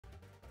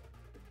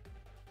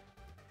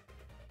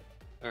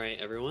All right,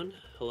 everyone.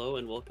 Hello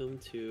and welcome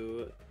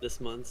to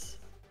this month's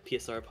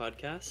PSR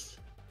podcast.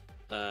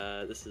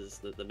 This is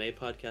the May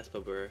podcast,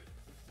 but we're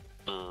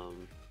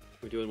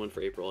doing one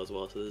for April as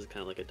well. So this is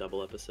kind of like a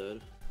double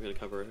episode. We're gonna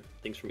cover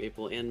things from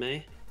April and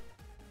May.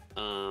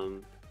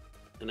 And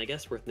I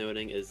guess worth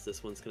noting is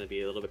this one's gonna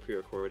be a little bit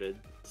pre-recorded.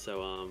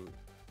 So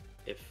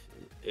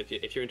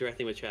if you're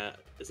interacting with chat,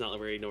 it's not like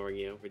we're ignoring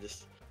you.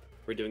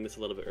 We're doing this a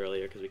little bit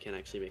earlier because we can't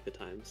actually make the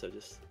time. So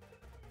just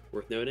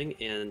worth noting.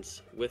 And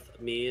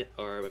with me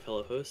are my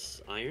fellow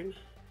hosts, Iron.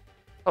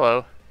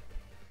 Hello.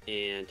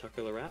 And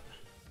TuckerLeRat.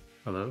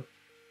 Hello.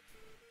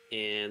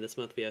 And this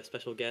month we have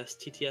special guest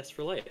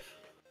TTS4life.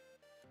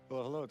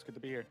 Well, hello, it's good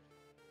to be here.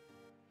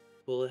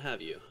 Cool to have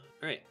you.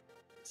 Alright,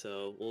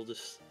 so we'll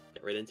just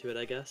get right into it,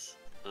 I guess.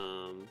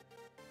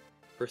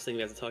 First thing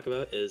we have to talk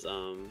about is,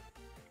 I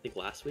think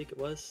last week it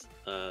was,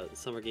 the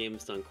Summer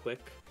Games Done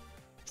Quick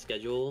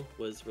schedule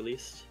was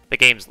released. The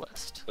games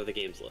list. Or the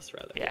games list,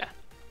 rather. Yeah.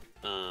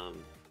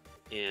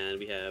 And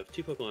we have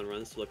 2 Pokemon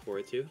runs to look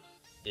forward to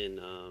in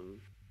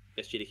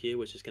SGDQ,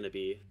 which is going to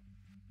be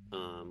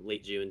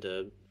late June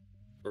to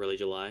early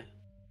July.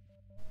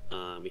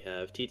 We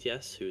have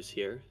TTS, who's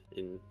here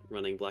in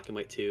running Black and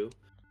White 2,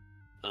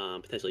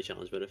 potentially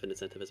challenge mode if an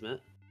incentive is met.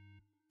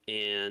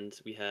 And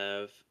we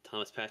have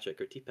Thomas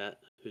Patrick, or T-Pat,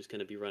 who's going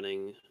to be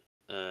running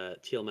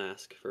Teal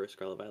Mask for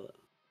Scarlet Violet.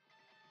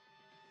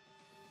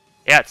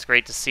 Yeah, it's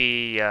great to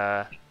see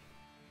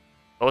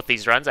both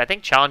these runs. I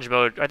think challenge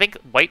mode. I think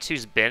White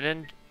 2's been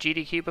in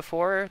GDQ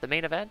before the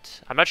main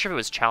event. I'm not sure if it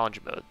was challenge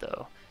mode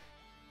though.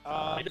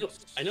 I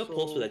know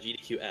Pulse was at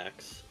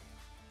GDQX.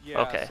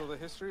 Yeah, Okay. So the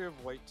history of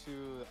White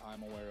 2 that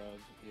I'm aware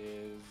of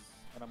is,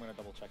 and I'm going to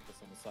double check this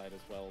on the side as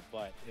well,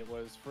 but it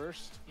was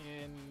first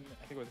in,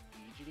 I think it was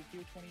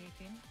GDQ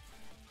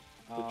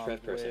 2018? With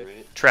Trev person,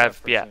 right? Trev,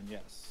 yeah.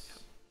 Yes.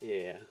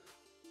 Yeah.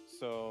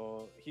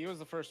 So he was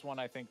the first one,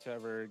 I think, to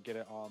ever get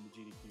it on the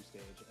GDQ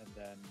stage, and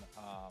then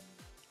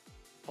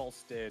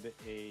Pulse did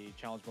a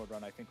challenge mode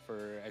run, I think,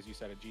 for, as you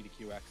said, a GDQX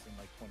in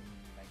like 2019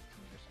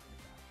 or something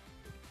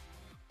like that.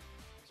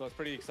 So it's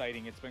pretty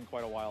exciting. It's been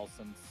quite a while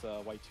since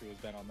White 2 has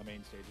been on the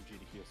main stage of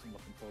GDQ, so I'm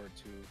looking forward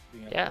to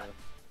being able to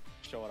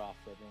show it off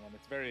to everyone.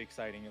 It's very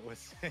exciting. It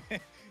was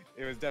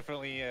it was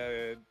definitely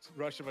a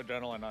rush of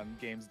adrenaline on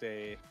Games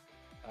Day,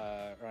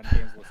 or on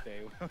Games List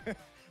Day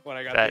when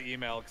I got the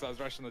email, because I was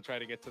rushing to try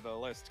to get to the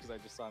list because I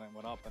just saw it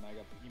went up and I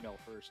got the email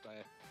first.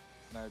 I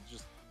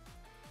just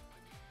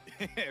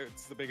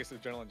it's the biggest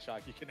adrenaline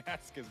shock you can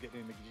ask is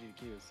getting into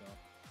GDQ. So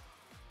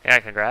Yeah,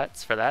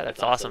 congrats for that.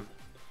 That's awesome.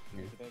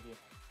 thank you.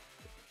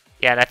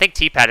 Yeah, and I think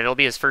T-Pat, it'll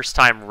be his first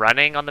time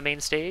running on the main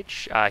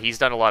stage. He's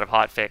done a lot of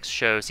hotfix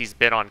shows. He's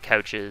been on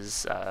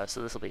couches,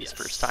 so this will be his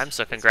first time.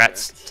 So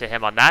congrats to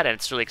him on that, and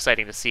it's really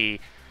exciting to see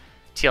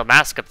Teal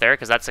Mask up there,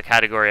 because that's a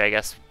category I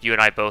guess you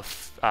and I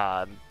both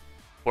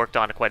worked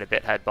on quite a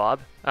bit, Headbob.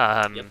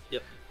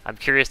 Yep. I'm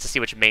curious to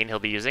see which main he'll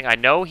be using. I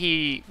know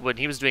when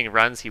he was doing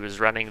runs, he was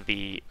running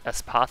the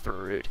Espathra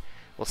route.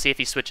 We'll see if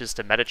he switches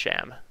to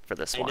Metacham for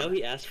this one. I know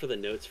he asked for the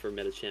notes for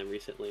Metacham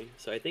recently,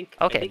 so I think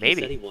maybe he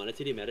said he wanted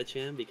to do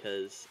Metacham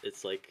because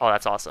it's like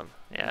that's awesome.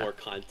 Yeah. more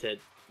content.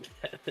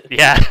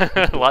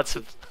 Yeah, lots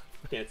of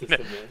chances to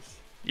miss.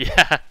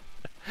 Yeah.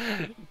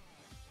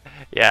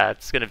 Yeah,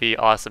 it's gonna be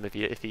awesome if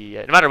he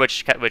no matter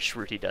which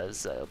route he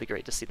does, it'll be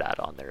great to see that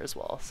on there as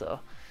well.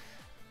 So.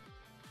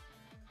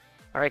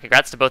 All right,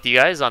 congrats to both of you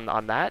guys on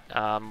that.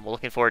 We're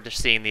looking forward to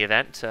seeing the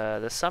event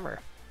this summer.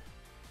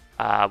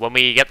 When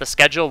we get the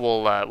schedule,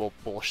 we'll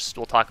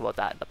talk about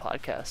that in the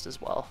podcast as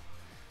well.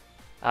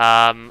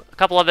 A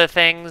couple other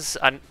things.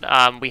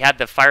 We had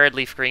the Fire Red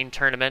Leaf Green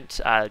tournament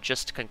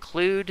just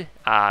conclude.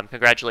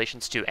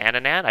 Congratulations to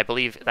Ananan. I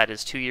believe that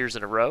is 2 years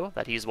in a row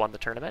that he's won the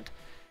tournament.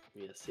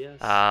 Yes.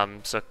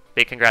 So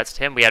big congrats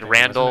to him. We had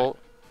Randall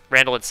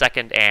in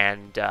second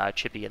and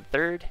Chippy in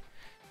third.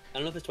 I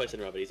don't know if it's twice in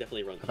a row, but he's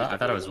definitely run. I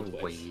thought it was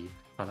way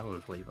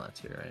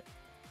last year, right?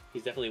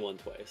 He's definitely won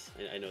twice.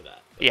 I know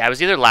that. But... Yeah, it was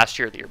either last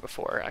year or the year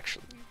before,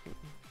 actually.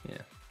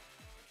 Yeah.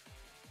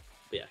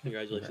 But yeah,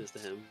 congratulations to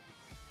him.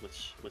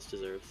 Much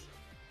deserved.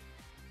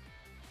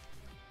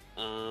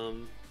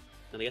 And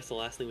I guess the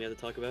last thing we have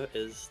to talk about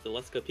is the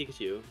Let's Go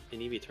Pikachu in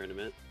Eevee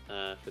tournament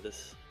for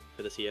this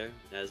year.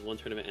 As one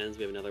tournament ends,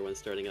 we have another one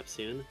starting up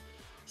soon.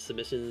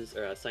 Submissions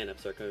or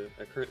signups are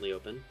currently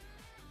open.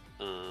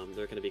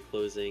 They're going to be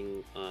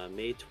closing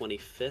May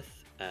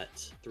 25th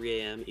at 3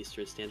 a.m.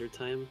 Eastern Standard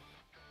Time.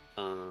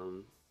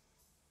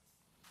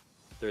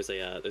 There's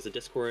a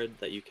Discord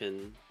that you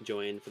can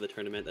join for the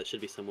tournament that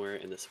should be somewhere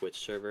in the Switch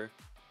server.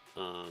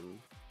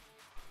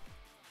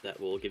 That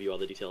will give you all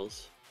the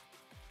details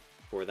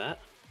for that.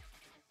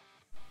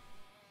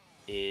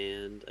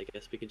 And I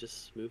guess we can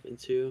just move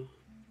into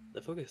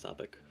the focus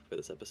topic for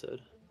this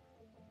episode.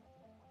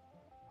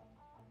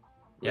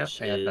 Yeah,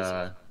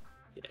 and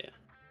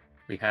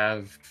we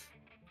have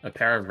a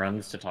pair of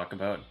runs to talk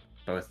about,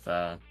 both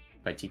by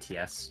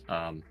TTS.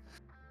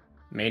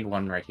 Main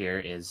one right here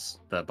is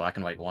the Black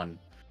and White 1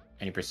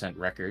 80%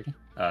 record,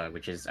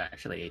 which is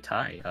actually a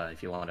tie.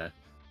 If you want to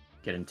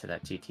get into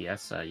that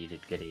TTS, you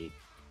did get a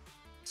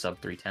sub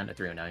 310 at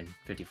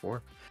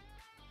 309.54.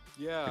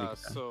 Yeah,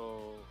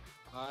 so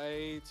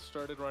I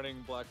started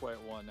running Black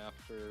White 1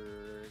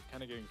 after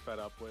kind of getting fed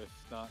up with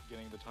not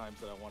getting the times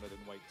that I wanted in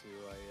White 2.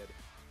 I had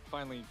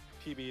finally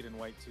PB'd in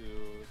White 2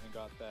 and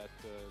got that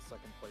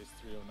second place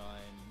 309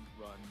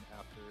 run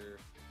after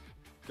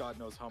God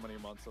knows how many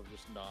months of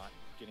just not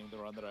getting the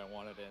run that I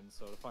wanted in.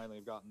 So to finally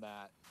have gotten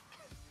that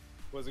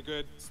was a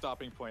good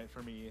stopping point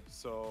for me.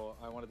 So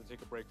I wanted to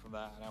take a break from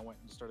that, and I went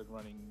and started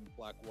running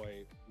Black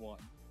White 1.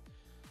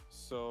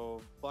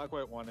 So Black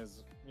White 1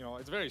 is, you know,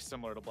 it's very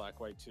similar to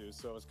Black White 2,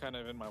 so it's kind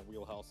of in my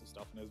wheelhouse and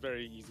stuff, and it was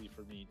very easy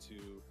for me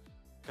to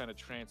kind of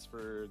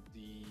transfer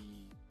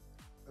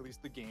at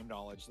least the game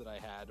knowledge that I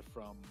had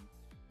from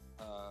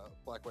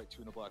Black White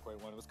 2 into Black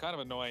White 1. It was kind of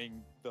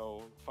annoying,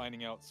 though,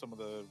 finding out some of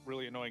the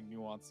really annoying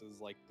nuances,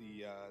 like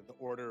the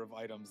order of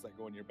items that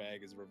go in your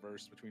bag is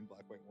reversed between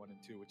Black White 1 and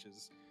 2, which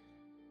is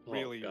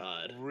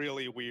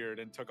really weird,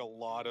 and took a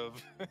lot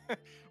of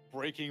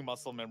breaking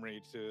muscle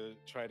memory to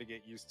try to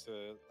get used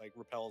to, like,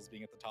 repels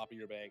being at the top of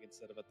your bag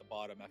instead of at the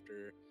bottom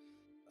after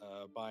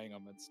buying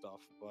them and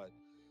stuff. But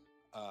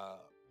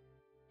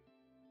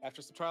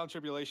after some trial and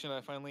tribulation,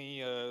 I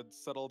finally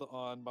settled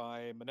on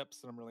my manips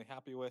that I'm really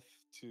happy with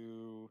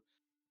to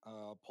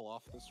pull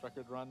off this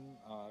record run.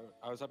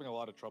 I was having a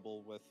lot of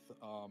trouble with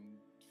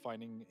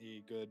finding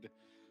a good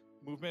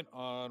movement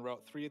on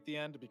Route 3 at the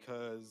end,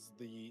 because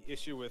the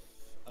issue with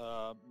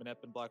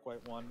Manip and Black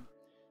White 1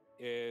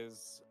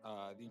 is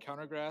the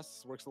encounter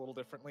grass works a little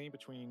differently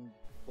between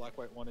Black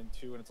White 1 and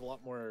 2, and it's a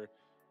lot more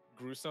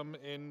gruesome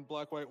in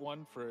Black White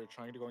 1 for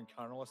trying to go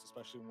encounterless,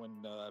 especially when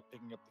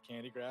picking up the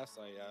candy grass.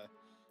 I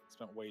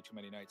spent way too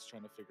many nights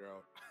trying to figure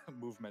out a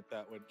movement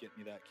that would get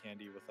me that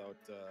candy without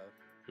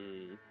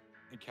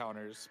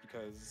encounters,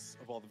 because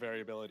of all the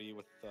variability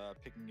with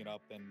picking it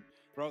up. And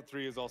Route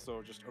 3 is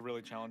also just a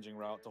really challenging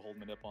route to hold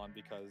Manip on,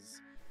 because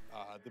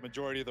the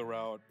majority of the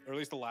route, or at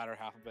least the latter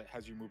half of it,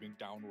 has you moving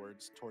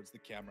downwards towards the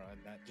camera, and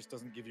that just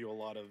doesn't give you a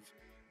lot of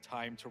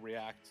time to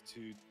react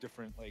to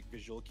different, like,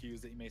 visual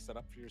cues that you may set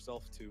up for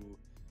yourself to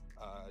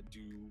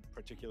do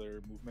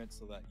particular movements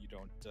so that you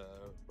don't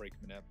break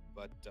Manip.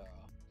 But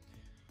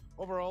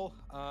overall,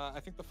 I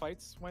think the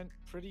fights went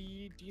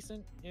pretty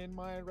decent in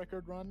my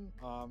record run.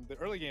 The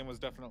early game was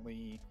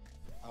definitely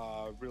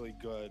really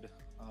good.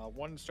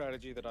 One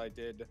strategy that I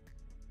did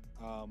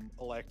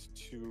elect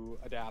to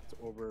adapt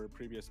over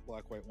previous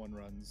Black White 1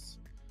 runs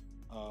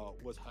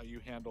was how you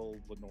handle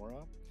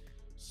Lenora.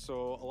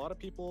 So a lot of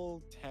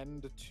people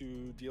tend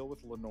to deal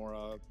with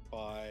Lenora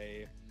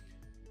by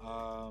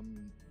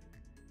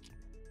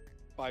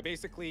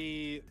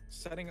basically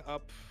setting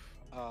up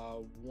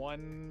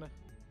one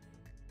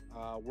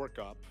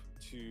workup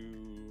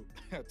to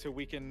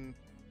weaken,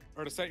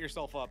 or to set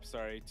yourself up,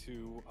 to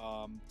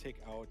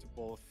take out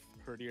both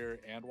Herdier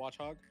and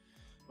Watchhog.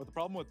 But the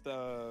problem with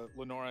the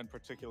Lenora in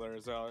particular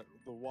is the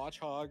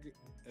Watchhog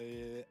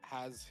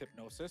has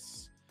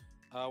Hypnosis,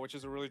 which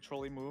is a really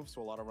trolly move,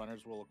 so a lot of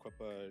runners will equip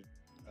a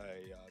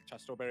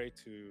Chesto Berry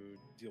to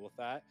deal with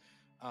that.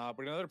 But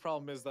another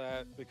problem is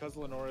that because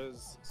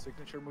Lenora's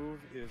signature move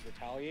is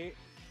Retaliate,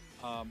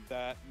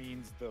 that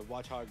means the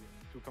Watchhog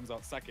who comes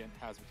out second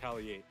has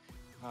Retaliate,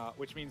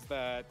 which means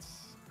that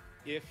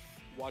if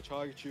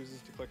Watchhog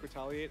chooses to click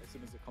Retaliate as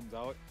soon as it comes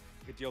out,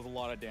 it deals a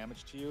lot of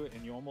damage to you,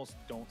 and you almost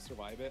don't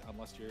survive it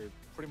unless you're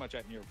pretty much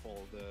at near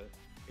full.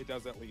 It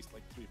does at least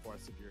like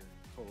 3/4 of your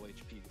total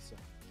HP, so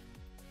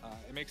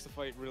it makes the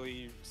fight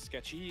really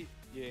sketchy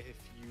if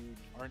you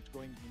aren't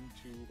going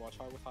into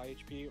Watchhog with high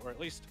HP, or at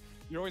least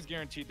you're always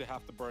guaranteed to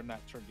have to burn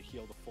that turn to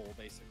heal to full,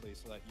 basically,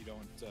 so that you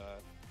don't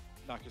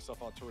knock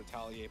yourself out to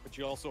Retaliate. But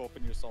you also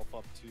open yourself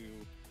up to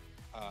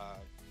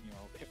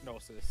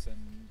Hypnosis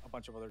and a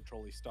bunch of other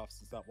trolly stuff,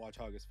 since that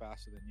Watchhog is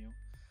faster than you.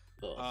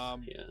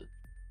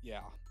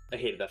 Yeah. I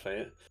hated that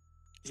fight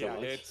so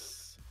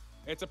much.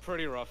 It's a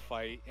pretty rough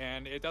fight,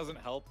 and it doesn't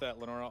help that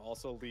Lenora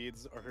also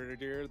leads a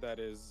Herdier that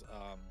is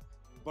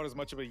about as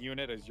much of a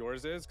unit as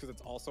yours is, because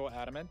it's also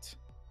adamant,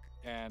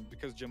 and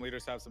because gym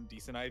leaders have some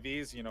decent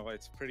IVs,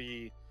 it's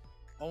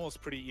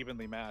almost pretty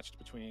evenly matched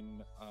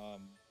between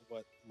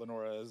what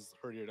Lenora's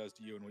Herdier does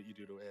to you and what you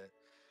do to it.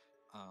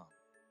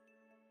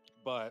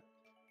 But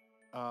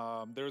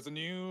there's a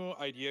new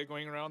idea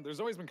going around.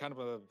 There's always been kind of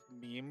a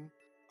meme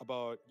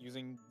about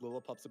using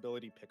Lillipup's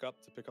ability Pickup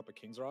to pick up a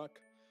King's Rock,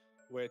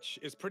 which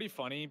is pretty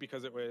funny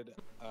because it would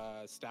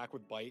stack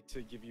with Bite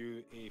to give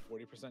you a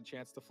 40%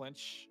 chance to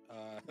flinch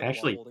while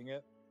holding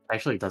it.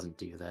 Actually, it doesn't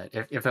do that.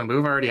 If a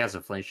move already has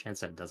a flinch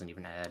chance, it doesn't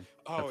even add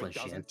a flinch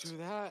chance. Oh, it doesn't do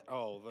that?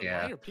 Oh, then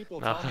yeah. Why are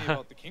people telling me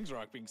about the King's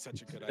Rock being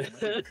such a good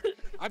item?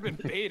 I've been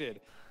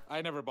baited.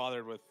 I never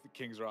bothered with the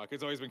King's Rock.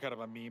 It's always been kind of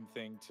a meme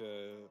thing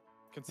to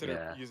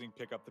consider using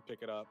Pickup to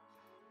pick it up.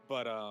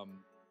 But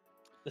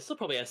this still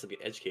probably has some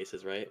edge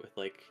cases, right? With,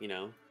 like,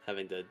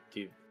 having to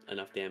do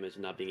enough damage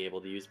and not being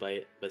able to use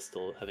Bite, but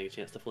still having a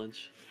chance to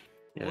flinch.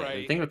 Yeah, right.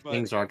 The thing with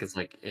King's Rock is,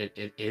 like,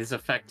 it is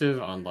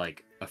effective on,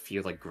 like, a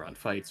few, like, grunt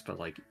fights, but,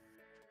 like,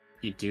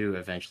 you do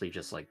eventually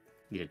just, like,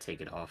 need to take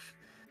it off.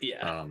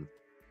 Yeah.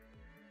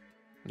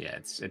 Yeah,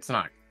 it's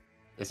not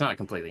it's not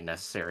completely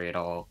necessary at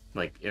all.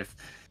 Like, if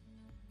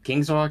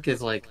King's Rock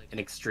is like an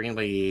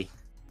extremely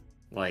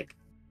like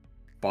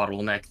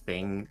bottleneck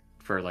thing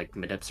for like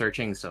mid-up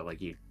searching, so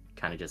like you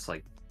kind of just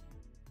like,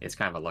 it's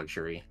kind of a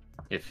luxury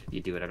if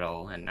you do it at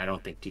all, and I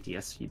don't think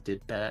TTS you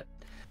did that.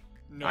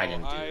 No, I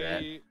didn't do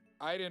that.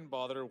 I didn't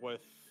bother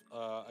with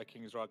a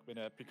King's Rock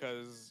minute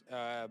because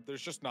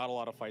there's just not a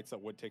lot of fights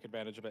that would take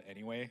advantage of it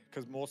anyway.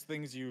 Because most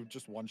things you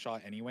just one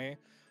shot anyway.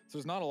 So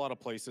there's not a lot of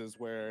places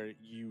where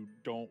you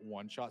don't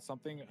one shot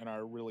something and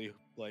are really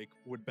like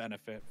would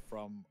benefit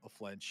from a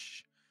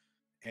flinch.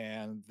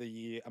 And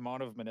the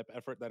amount of manip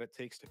effort that it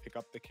takes to pick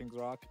up the King's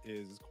Rock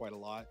is quite a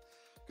lot.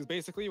 Because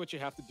basically what you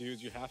have to do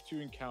is you have to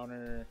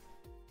encounter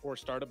or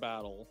start a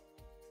battle,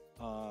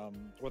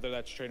 whether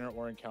that's trainer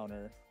or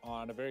encounter,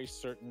 on a very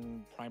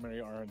certain primary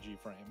RNG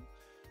frame.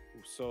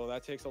 So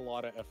that takes a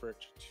lot of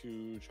effort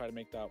to try to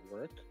make that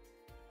work.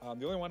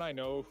 The only one I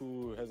know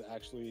who has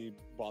actually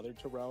bothered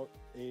to route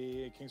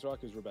a King's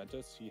Rock is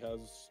Rebentus. He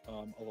has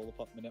a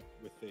Lillipup minute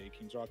with a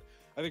King's Rock.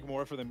 I think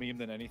more for the meme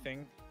than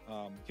anything.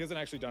 He hasn't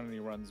actually done any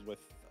runs with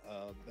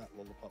that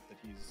Lillipup that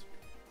he's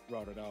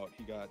routed out.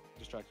 He got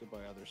distracted by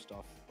other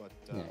stuff. But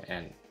yeah,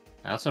 and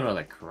I also know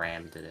that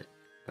Cram did it,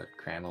 but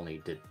Cram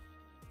only did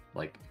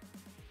like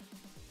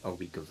a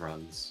week of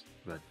runs.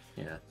 But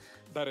yeah,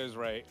 that is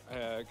right.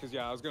 Because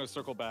yeah, I was going to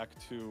circle back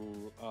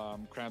to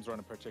Cram's run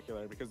in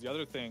particular, because the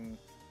other thing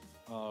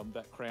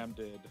that Cram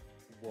did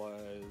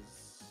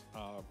was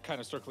kind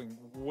of circling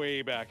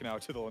way back now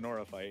to the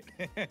Lenora fight,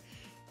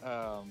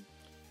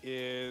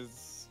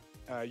 is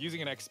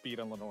using an X speed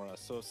on Lenora.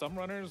 So some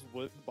runners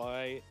would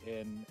buy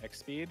an X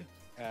speed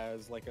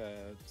as like a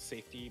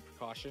safety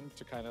precaution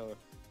to kind of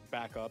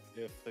back up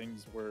if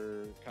things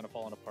were kind of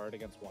falling apart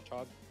against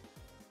Watchhog.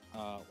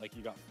 Like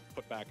you got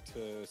put back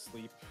to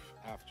sleep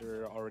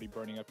after already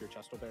burning up your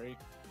Chestoberry.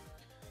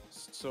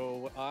 So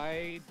what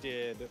I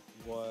did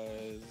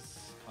was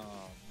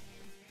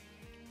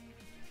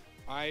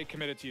I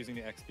committed to using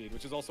the X speed,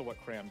 which is also what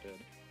Cram did,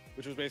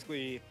 which was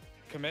basically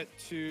commit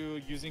to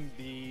using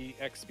the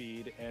X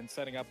speed and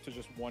setting up to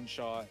just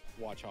one-shot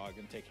Watchhog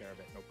and take care of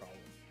it, no problem.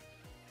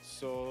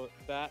 So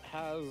that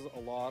has a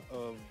lot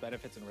of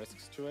benefits and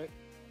risks to it.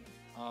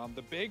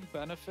 The big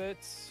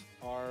benefits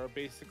are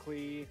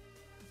basically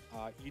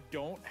you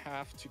don't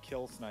have to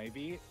kill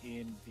Snivy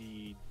in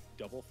the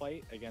double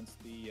fight against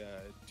the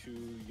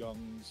two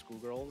young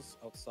schoolgirls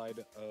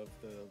outside of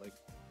the like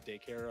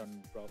daycare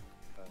on Route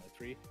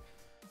 3.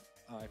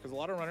 Because a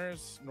lot of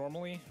runners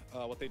normally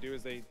what they do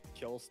is they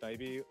kill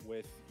Snivy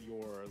with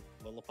your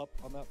Lillipup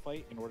on that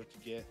fight in order to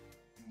get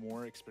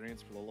more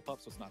experience for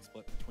Lillipup, so it's not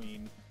split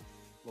between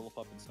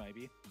Lillipup and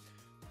Snivy.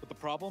 But the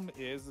problem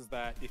is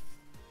that if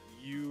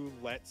you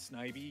let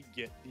Snivy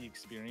get the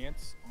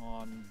experience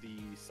on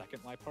the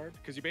second Lipard,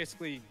 because you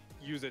basically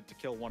use it to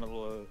kill one of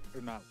the,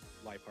 or not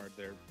Lipard,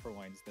 they're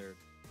Purloins, they're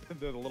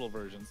the little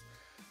versions.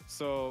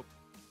 So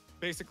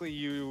basically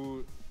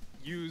you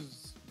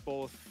use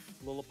both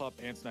Lillipup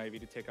and Snivy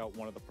to take out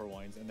one of the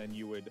Purloins, and then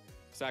you would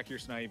sack your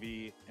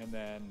Snivy and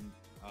then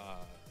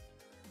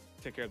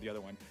take care of the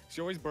other one. So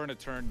you always burn a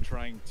turn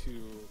trying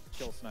to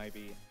kill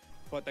Snivy,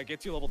 but that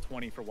gets you level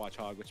 20 for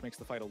Watchhog, which makes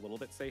the fight a little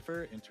bit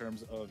safer in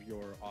terms of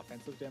your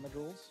offensive damage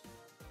rolls.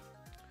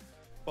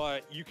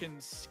 But you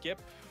can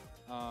skip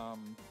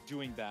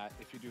doing that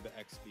if you do the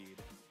X speed.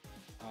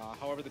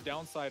 However, the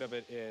downside of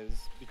it is,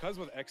 because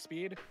with X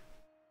speed,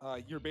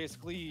 you're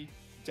basically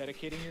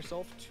dedicating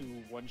yourself to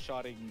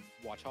one-shotting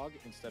Watchhog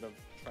instead of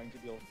trying to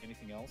deal with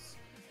anything else.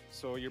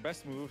 So your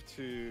best move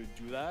to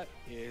do that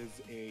is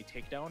a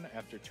takedown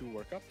after 2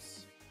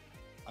 workups.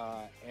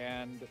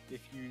 And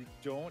if you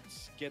don't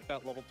get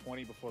that level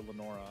 20 before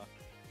Lenora,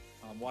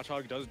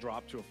 Watchhog does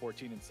drop to a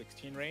 14 and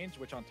 16 range,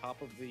 which on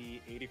top of the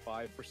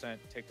 85%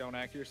 takedown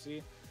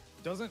accuracy,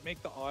 doesn't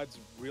make the odds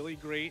really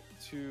great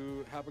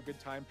to have a good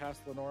time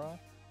past Lenora.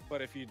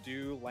 But if you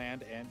do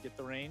land and get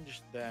the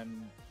range,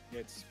 then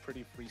it's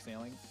pretty free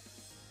sailing.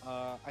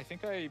 I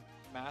think I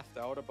mathed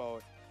out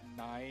about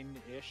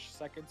 9-ish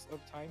seconds of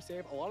time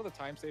save. A lot of the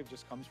time save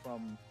just comes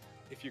from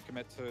if you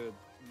commit to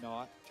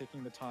not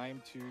taking the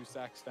time to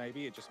sack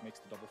Snivy, it just makes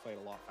the double fight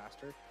a lot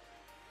faster.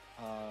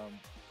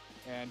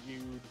 And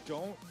you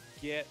don't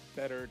get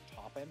better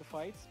top end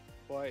fights,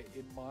 but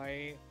in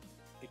my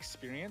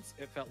experience,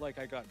 it felt like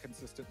I got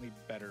consistently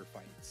better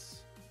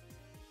fights.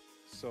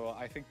 So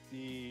I think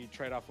the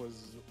trade-off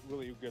was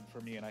really good for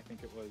me, and I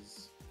think it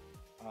was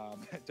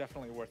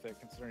definitely worth it,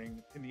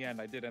 considering in the end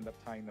I did end up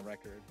tying the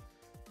record.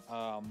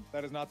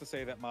 That is not to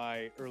say that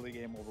my early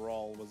game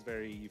overall was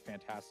very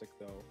fantastic,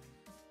 though.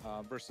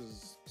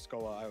 Versus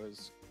Skoa, I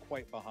was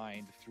quite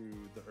behind through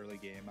the early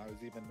game. I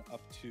was even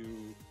up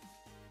to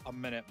a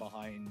minute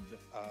behind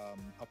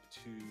up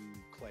to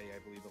Clay, I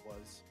believe it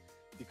was,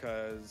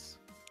 because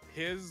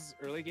his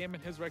early game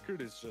and his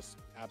record is just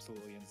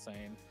absolutely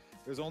insane.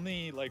 There's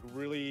only like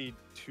really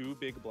 2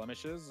 big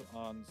blemishes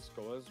on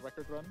Skoa's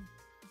record run,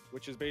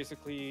 which is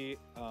basically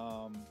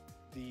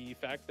the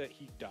fact that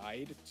he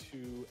died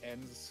to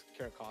En's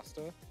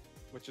Caracosta,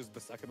 which is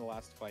the second to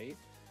last fight,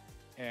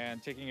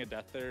 And taking a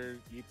death there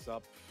eats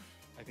up,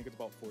 I think it's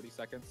about 40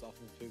 seconds off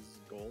of his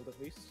gold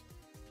at least.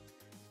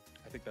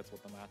 I think that's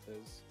what the math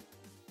is.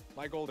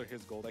 My gold or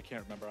his gold, I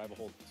can't remember. I have a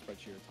whole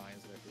spreadsheet of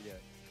times that I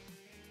forget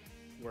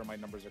where my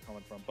numbers are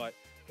coming from. But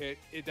it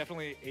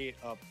definitely ate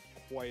up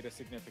quite a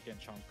significant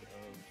chunk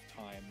of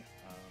time.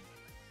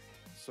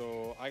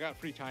 So I got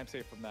free time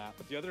save from that.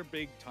 But the other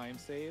big time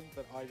save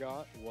that I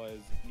got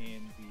was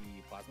in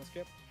the plasma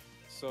skip.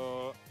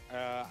 So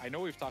I know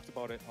we've talked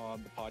about it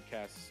on the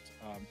podcast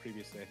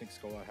previously. I think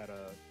Skoa had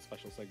a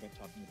special segment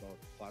talking about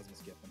plasma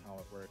skip and how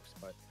it works.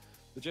 But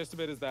the gist of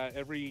it is that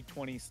every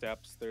 20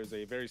 steps, there's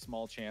a very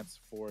small chance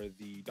for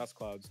the dust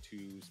clouds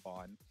to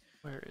spawn.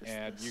 Where is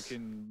and this? You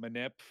can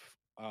manip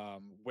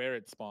where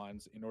it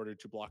spawns in order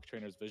to block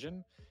trainer's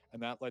vision.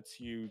 And that lets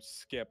you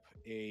skip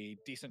a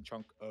decent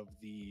chunk of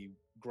the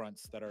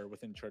grunts that are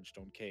within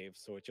Churchstone Cave.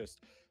 So it just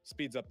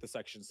speeds up the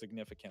section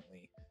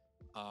significantly.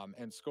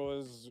 And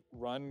Skoa's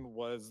run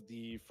was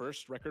the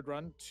first record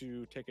run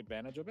to take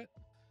advantage of it.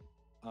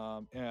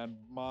 And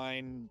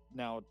mine,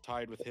 now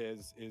tied with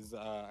his, is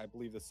I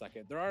believe the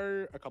second. There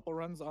are a couple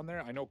runs on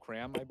there. I know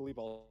Cram, I believe,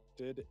 all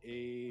did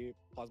a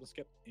plasma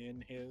skip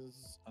in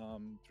his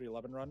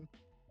 311 run.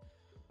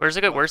 Where's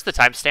it? Where's the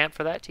timestamp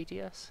for that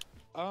TTS?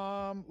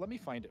 Let me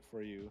find it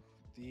for you.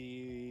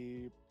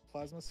 The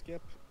plasma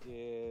skip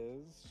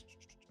is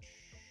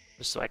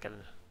Just so I can.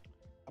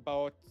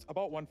 about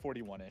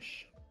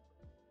 141-ish.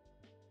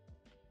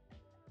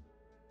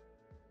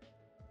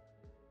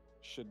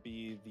 Should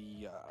be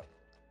the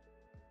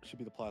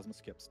plasma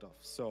skip stuff.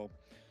 So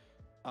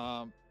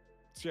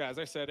yeah, as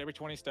I said, every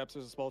 20 steps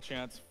there's a small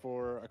chance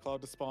for a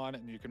cloud to spawn,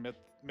 and you can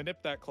manip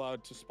that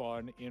cloud to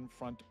spawn in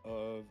front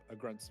of a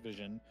grunt's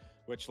vision,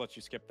 which lets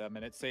you skip them,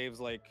 and it saves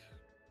like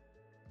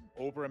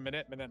over a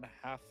minute and a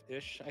half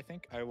ish. I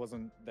think I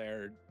wasn't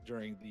there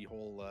during the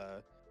whole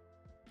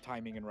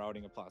timing and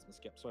routing of plasma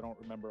skip, so I don't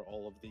remember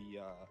all of the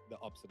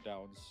ups and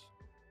downs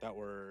that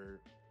were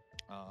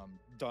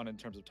done in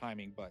terms of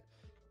timing, but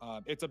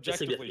it's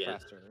objectively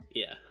faster.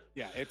 Yeah,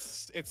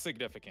 it's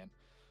significant.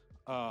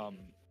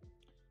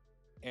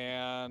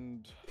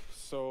 And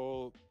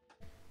so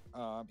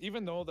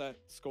even though that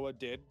Skoa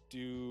did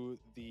do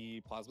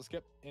the plasma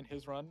skip in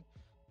his run,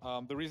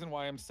 the reason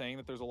why I'm saying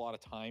that there's a lot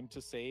of time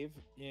to save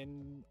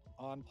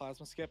on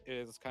plasma skip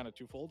is kind of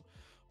twofold.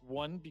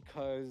 One,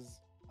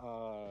 because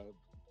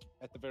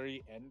at the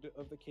very end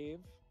of the cave,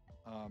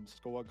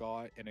 Skoa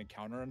got an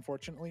encounter,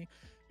 unfortunately,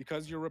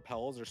 because your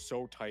repels are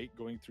so tight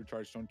going through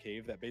Chargestone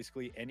Cave that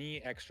basically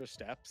any extra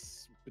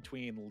steps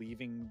between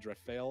leaving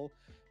Drift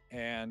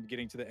and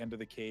getting to the end of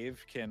the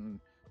cave can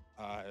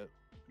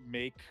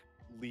make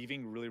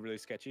leaving really, really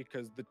sketchy,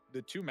 because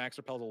the two max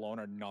repels alone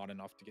are not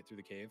enough to get through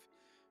the cave.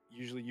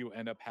 Usually you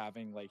end up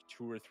having like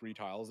 2 or 3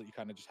 tiles that you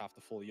kind of just have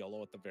to full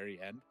yellow at the very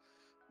end,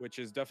 which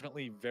is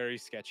definitely very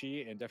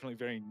sketchy and definitely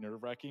very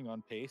nerve-wracking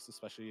on pace,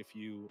 especially if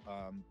you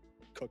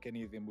cook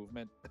any of the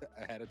movement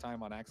ahead of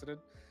time on accident.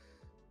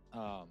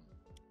 So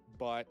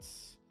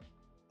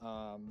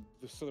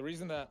the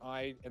reason that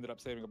I ended up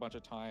saving a bunch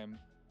of time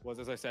was,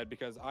 as I said,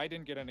 because I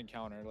didn't get an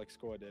encounter like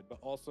Skoa did, but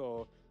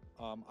also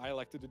I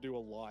elected to do a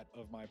lot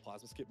of my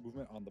plasma skip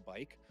movement on the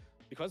bike.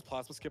 Because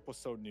plasma skip was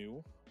so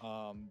new,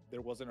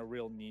 there wasn't a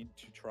real need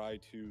to try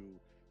to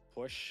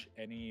push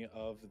any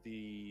of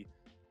the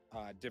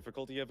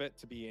difficulty of it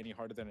to be any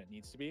harder than it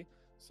needs to be.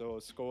 So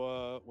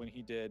Skoa, when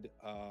he did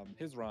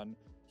his run,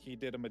 he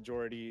did a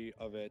majority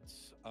of it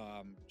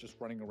just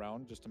running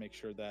around, just to make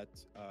sure that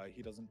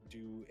he doesn't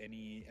do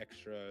any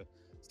extra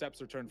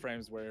steps or turn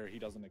frames where he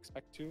doesn't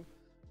expect to.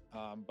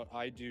 But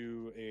I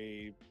do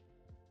a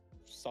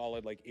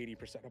solid like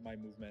 80% of my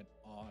movement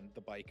on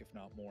the bike, if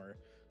not more.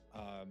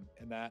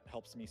 And that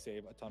helps me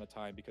save a ton of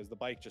time, because the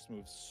bike just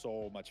moves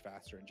so much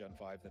faster in Gen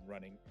 5 than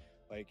running.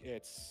 Like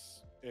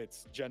it's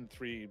Gen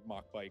 3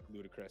 mock bike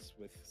ludicrous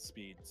with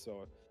speed.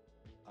 So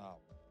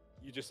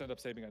you just end up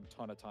saving a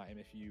ton of time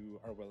if you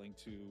are willing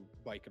to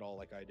bike it all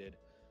like I did.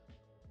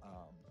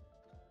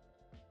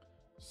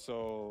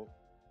 So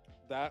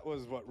that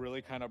was what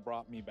really kind of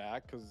brought me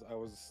back, because I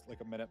was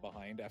like a minute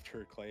behind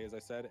after Clay, as I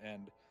said,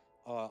 and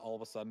all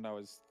of a sudden I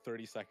was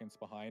 30 seconds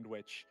behind,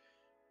 which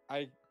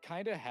I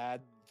kind of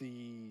had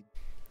the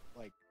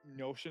like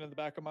notion in the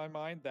back of my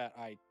mind that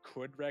I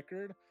could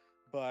record,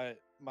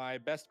 but my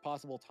best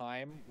possible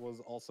time was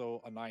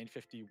also a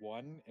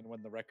 9:51, and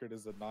when the record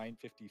is a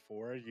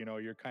 9:54, you know,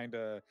 you're kind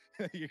of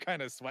you're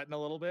kind of sweating a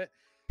little bit,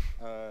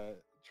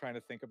 trying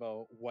to think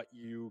about what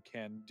you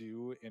can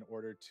do in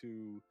order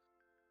to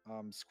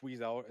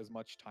squeeze out as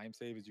much time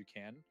save as you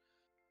can.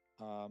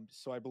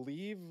 So I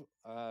believe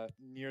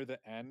near the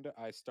end,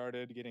 I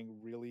started getting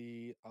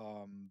really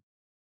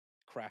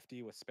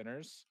crafty with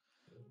spinners.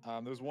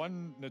 There's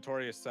one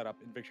notorious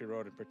setup in Victory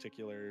Road in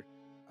particular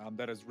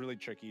that is really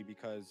tricky,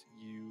 because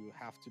you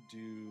have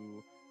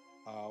to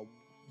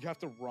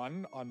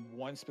run on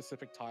one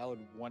specific tile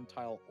and one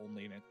tile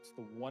only, and it's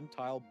the one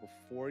tile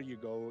before you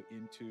go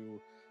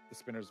into the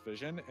spinner's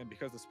vision. And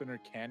because the spinner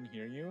can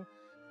hear you,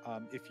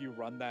 if you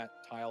run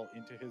that tile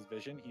into his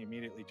vision, he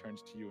immediately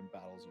turns to you and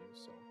battles you.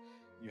 So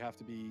You have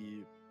to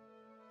be,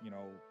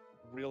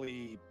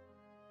 really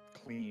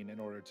clean in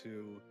order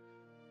to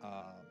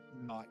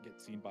not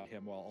get seen by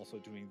him while also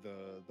doing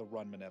the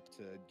run manip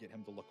to get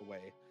him to look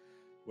away,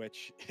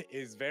 which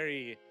is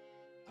very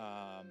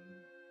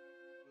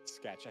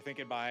sketch. I think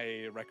in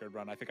my record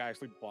run, I think I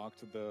actually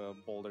bonked the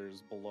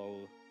boulders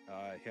below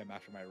him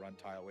after my run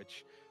tile,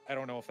 which I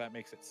don't know if that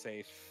makes it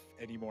safe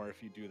anymore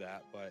if you do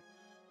that, but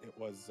it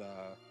was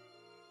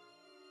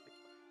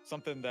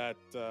something that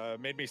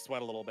made me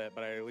sweat a little bit,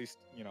 but I at least,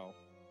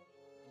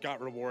 got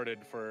rewarded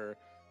for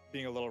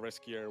being a little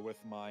riskier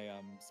with my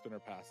spinner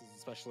passes,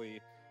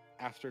 especially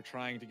after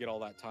trying to get all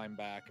that time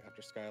back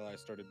after Skylar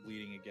started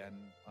bleeding again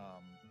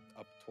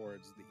up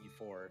towards the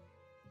E4.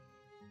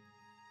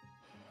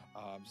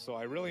 So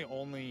I really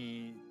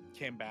only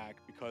came back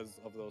because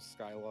of those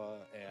Skyla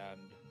and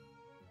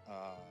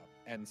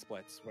end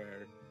splits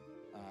where,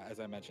 as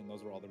I mentioned,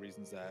 those were all the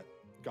reasons that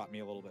got me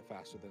a little bit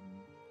faster than,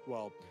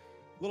 a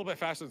little bit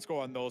faster than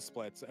Sko on those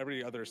splits.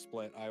 Every other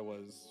split, I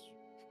was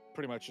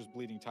pretty much just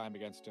bleeding time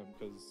against him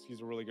because he's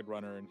a really good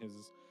runner and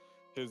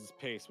his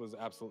pace was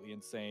absolutely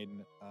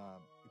insane,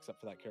 except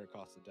for that carrot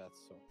cost of death.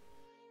 So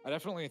I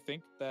definitely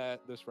think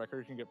that this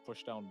record can get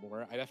pushed down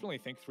more. I definitely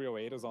think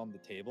 308 is on the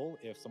table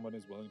if someone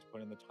is willing to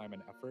put in the time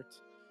and effort.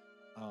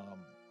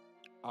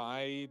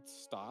 I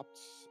stopped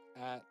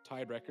at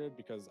tied record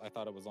because I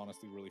thought it was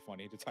honestly really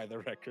funny to tie the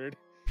record.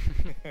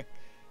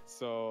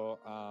 So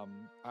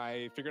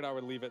I figured I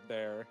would leave it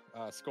there.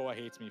 Skoa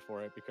hates me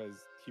for it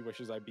because he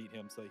wishes I beat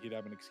him so that he'd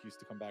have an excuse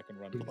to come back and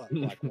run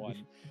Black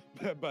 1.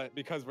 But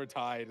because we're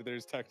tied,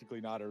 there's technically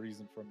not a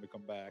reason for him to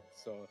come back.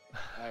 So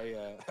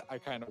I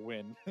kind of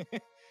win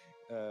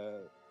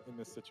in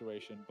this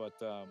situation. But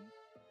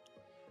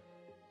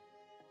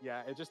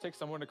yeah, it just takes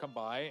someone to come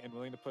by and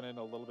willing to put in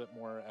a little bit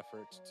more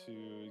effort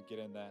to get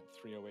in that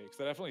 308.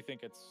 Because I definitely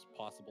think it's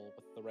possible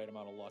with the right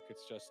amount of luck.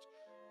 It's just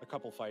a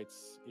couple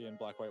fights in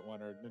Black White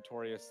 1 are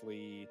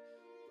notoriously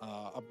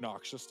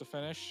obnoxious to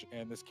finish,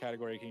 and this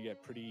category can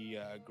get pretty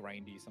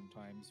grindy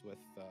sometimes with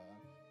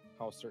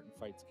how certain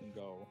fights can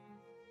go.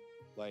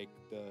 Like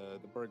the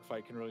Berg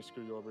fight can really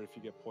screw you over if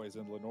you get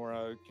poisoned.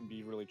 Lenora can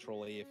be really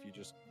trolly if you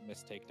just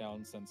miss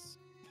takedowns, since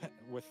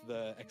with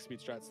the X speed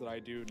strats that I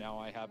do now,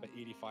 I have an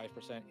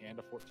 85% and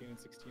a 14 and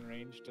 16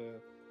 range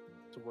to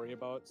worry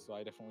about. So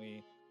I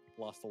definitely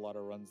lost a lot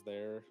of runs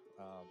there.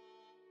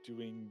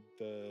 Doing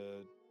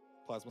the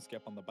plasma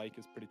skip on the bike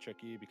is pretty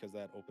tricky because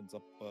that opens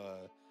up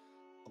a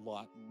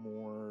lot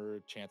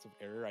more chance of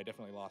error. I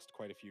definitely lost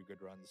quite a few good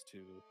runs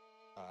to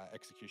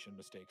execution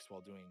mistakes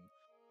while doing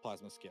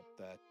plasma skip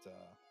that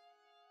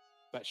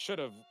should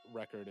have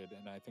recorded,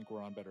 and I think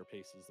we're on better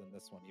paces than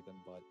this one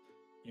even, but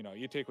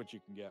you take what you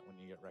can get when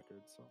you get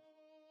records. So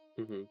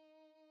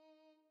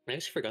I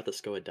actually forgot that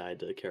Sko had died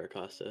to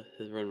Caracosta.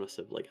 His run must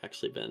have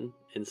actually been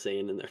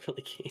insane in the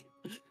early game.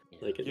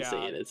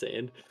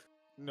 Insane.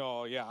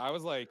 No, yeah, I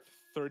was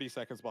 30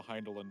 seconds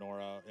behind a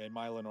Lenora, and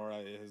my Lenora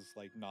is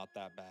not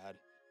that bad.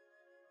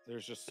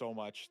 There's just so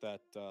much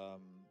that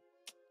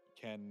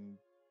can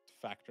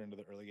factor into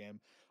the early game.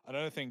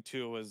 Another thing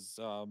too was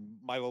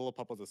my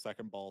Lillipup was a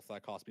second ball, so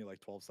that cost me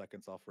 12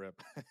 seconds off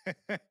rip.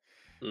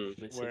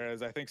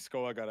 Whereas I think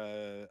Skoa got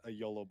a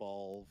YOLO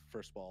ball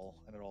first ball,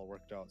 and it all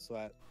worked out. So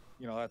that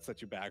that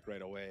set you back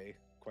right away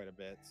quite a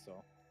bit.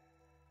 So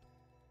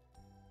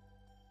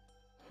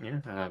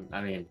yeah,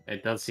 I mean,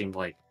 it does seem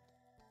like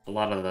a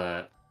lot of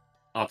the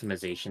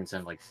optimizations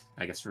and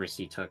I guess risks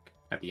he took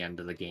at the end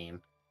of the game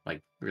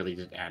really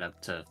did add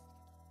up to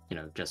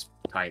just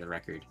tie the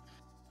record.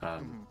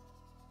 So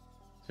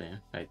yeah,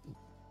 I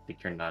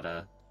think you're not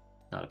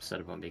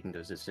upset about making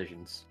those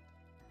decisions.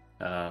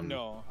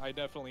 No, I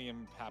definitely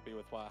am happy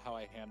with how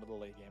I handled the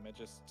late game. It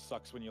just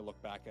sucks when you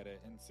look back at it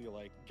and see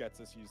gets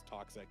us used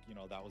toxic,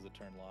 that was a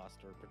turn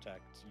lost, or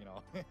protect,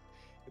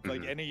 it's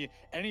like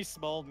any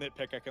small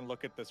nitpick I can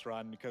look at this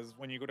run, because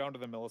when you go down to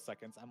the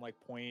milliseconds, I'm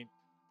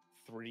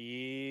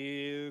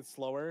 0.3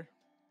 slower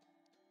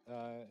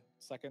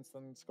seconds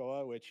than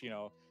Skoa, which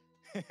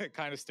it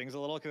kind of stings a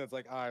little because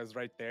it's I was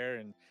right there,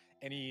 and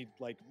any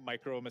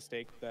micro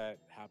mistake that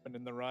happened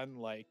in the run,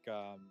 I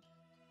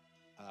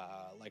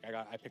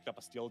picked up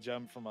a steel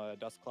gem from a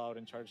dust cloud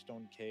in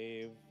Chargestone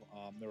Cave.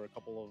 There were a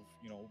couple of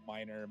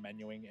minor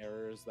menuing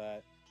errors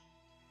that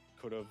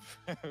could have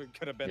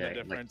been the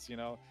difference.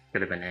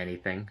 Could have been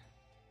anything.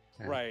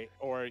 Yeah. Right,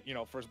 or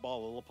first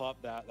ball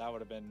Lillipup, that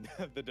would have been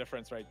the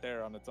difference right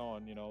there on its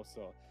own.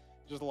 So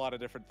just a lot of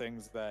different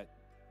things that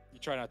you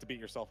try not to beat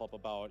yourself up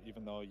about,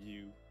 even though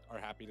you are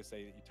happy to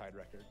say that you tied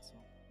records. So.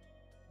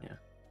 Yeah,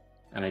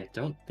 and I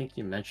don't think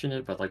you mentioned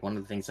it, but one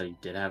of the things that you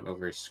did have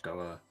over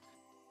Skoa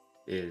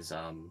is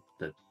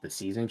the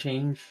season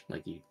change.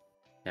 You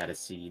had a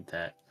seed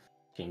that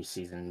changed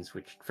seasons,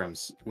 which from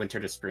winter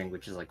to spring,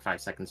 which is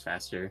 5 seconds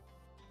faster,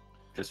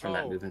 just from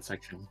that movement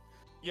section.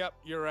 Yep,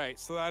 you're right.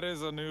 So that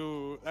is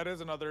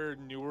another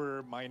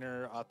newer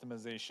minor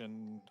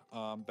optimization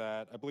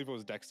that I believe it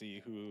was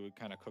Dexy who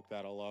kind of cooked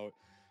that all out.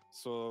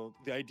 So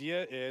the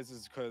idea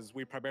is because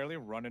we primarily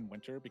run in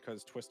winter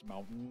because Twist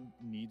Mountain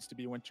needs to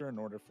be winter in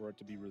order for it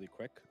to be really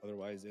quick.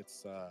 Otherwise,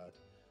 it's a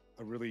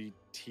really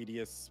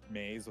tedious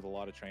maze with a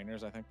lot of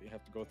trainers. I think that you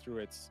have to go through.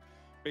 It's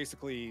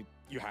basically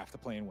you have to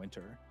play in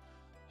winter.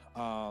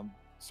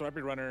 So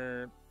every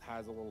runner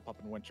has a little pup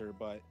in winter,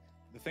 but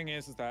the thing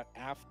is that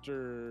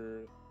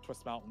after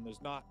Twist Mountain,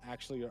 there's not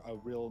actually a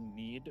real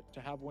need to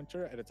have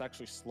winter, and it's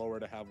actually slower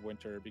to have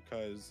winter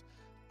because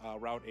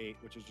Route 8,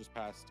 which is just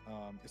past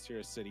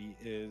Asira City,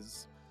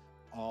 is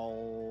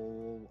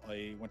all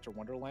a winter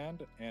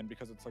wonderland, and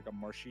because it's like a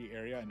marshy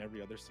area in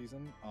every other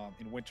season,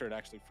 in winter it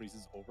actually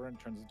freezes over and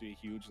turns into a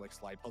huge like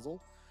slide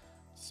puzzle.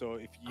 So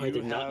if you I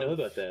did not know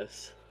about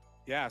this.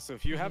 Yeah, so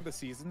if you have the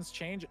seasons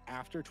change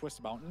after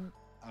Twist Mountain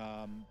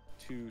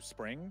to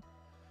spring,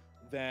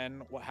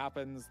 then what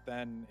happens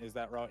then is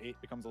that Route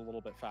 8 becomes a little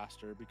bit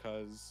faster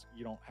because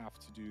you don't have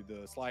to do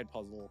the slide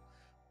puzzle.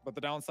 But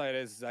the downside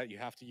is that you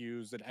have to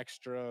use an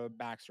extra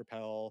max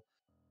repel.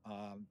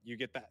 You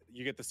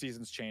get the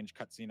seasons change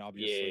cutscene,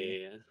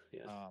 obviously.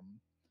 Yeah.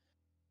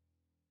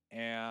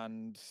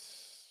 And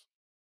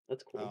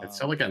That's cool. It's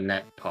still like a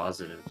net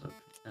positive.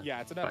 Yeah,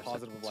 it's a net 5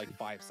 positive of seconds.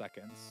 like 5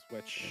 seconds,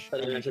 which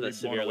But I you imagine can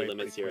that be blown severely away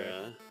limits pretty your.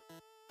 quick.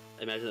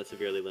 I imagine that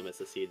severely limits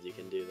the seeds you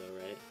can do, though,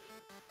 right?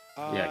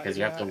 Yeah, because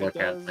you have to it look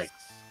at does.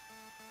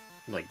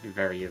 like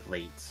very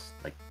late,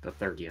 like the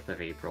 30th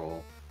of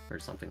April or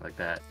something like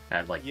that.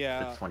 At like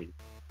Yeah. the 23rd.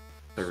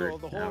 So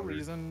the whole hour.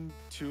 reason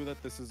too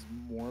that this is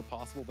more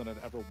possible than it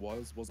ever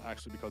was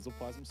actually because of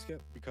Plasma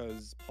Skip,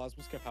 because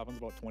Plasma Skip happens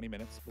about 20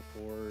 minutes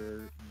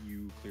before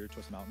you clear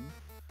Twist Mountain.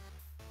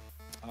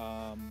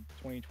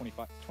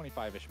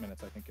 25-ish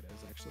minutes I think it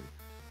is actually.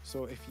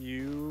 So if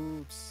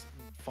you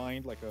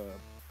find like a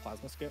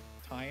Plasma Skip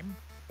time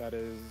that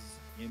is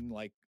in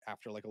like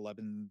after like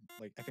 11,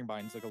 like I think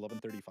mine's like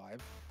 11:35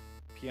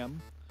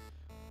 p.m.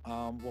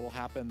 What will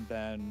happen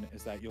then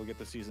is that you'll get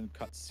the season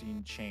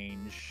cutscene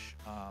change.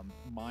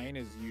 Mine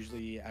is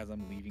usually as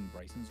I'm leaving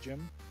Bryson's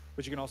gym,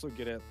 but you can also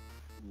get it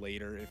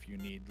later if you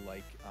need,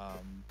 like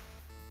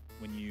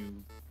when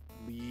you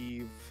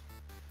leave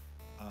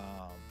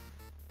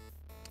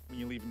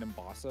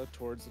Nimbasa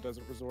towards the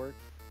desert resort,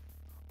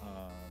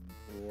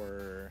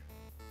 or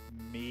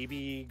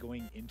maybe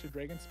going into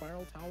Dragon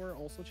Spiral Tower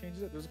also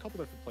changes it. There's a couple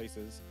different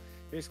places.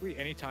 Basically,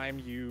 anytime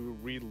you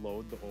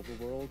reload the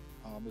overworld,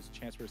 there's a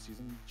chance for a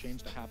season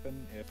change to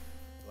happen if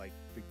like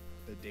the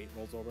date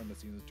rolls over and the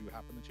seasons do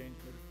happen to change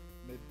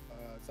mid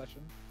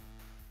session.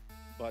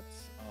 But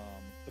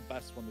the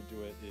best one to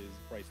do it is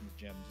Bryson's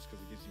gym, just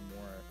because it gives you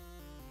more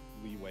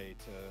leeway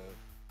to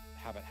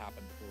have it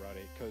happen before Route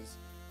 8. Because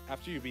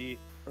after you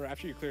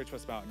clear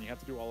Twist Mountain, you have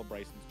to do all of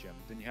Bryson's gym.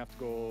 Then you have to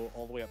go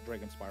all the way up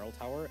Dragon Spiral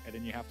Tower, and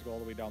then you have to go all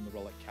the way down the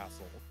Relic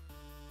Castle,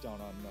 down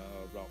on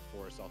Route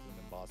 4 south of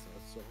Nimbasa.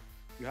 So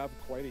you have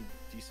quite a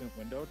decent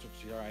window to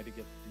try to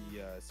get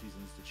the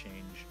seasons to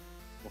change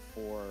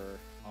before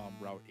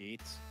Route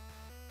 8.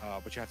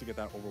 But you have to get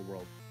that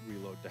overworld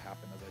reload to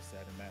happen, as I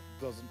said, and that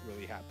doesn't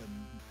really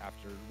happen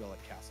after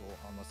Relic Castle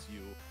unless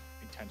you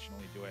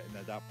intentionally do it. And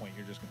at that point,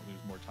 you're just going to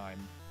lose more time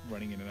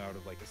running in and out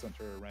of like a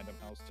center or random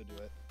house to do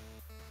it.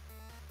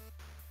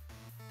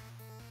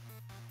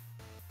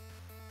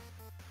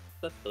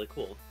 That's really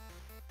cool.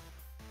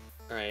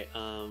 All right.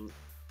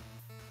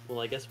 Well,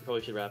 I guess we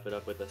probably should wrap it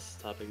up with this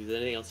topic. Is there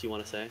anything else you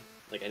want to say?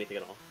 Like anything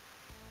at all?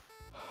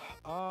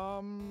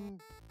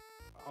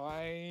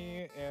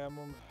 I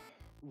am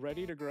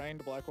ready to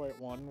grind Black White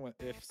 1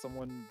 if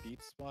someone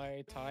beats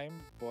my time,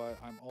 but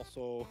I'm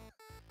also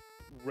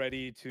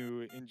ready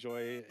to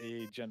enjoy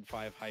a Gen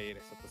 5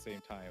 hiatus at the same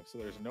time. So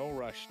there's no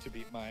rush to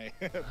beat my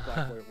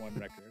Black White 1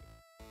 record.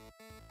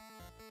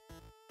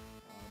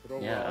 But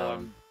overall,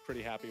 I'm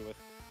pretty happy with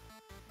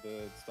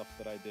the stuff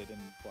that I did in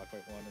Black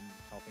White 1 and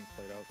how things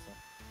played out. So.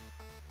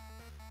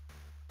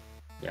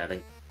 Yeah, I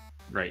think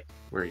right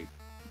where you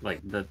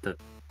like the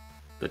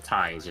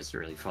tie is just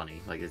really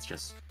funny. Like it's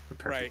just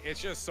perfect. Right,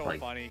 it's just so like,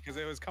 funny because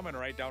it was coming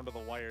right down to the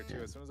wire too.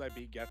 Yeah. As soon as I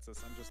beat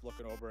Getsus, I'm just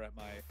looking over at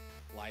my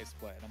live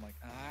split and I'm like,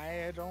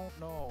 I don't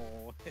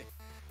know.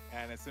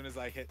 And as soon as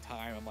I hit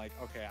time, I'm like,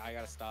 okay, I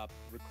gotta stop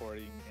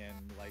recording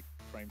and like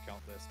frame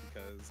count this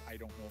because I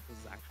don't know if this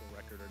is actual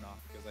record or not,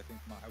 because I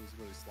think I was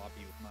really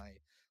sloppy with my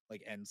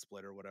like end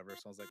split or whatever.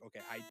 So I was like,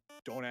 okay, I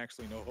don't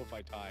actually know if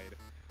I tied.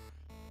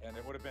 And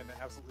it would have been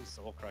absolutely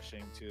soul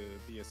crushing to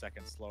be a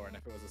second slower. And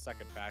if it was a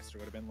second faster,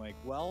 it would have been like,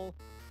 well,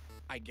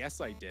 I guess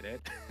I did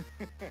it.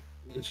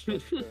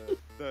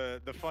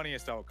 the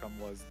funniest outcome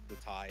was the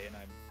tie, and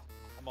I'm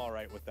all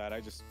right with that.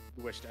 I just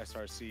wished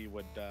SRC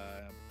would,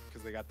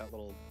 because they got that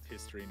little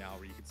history now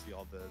where you can see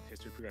all the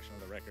history progression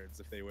of the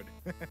records. If they would,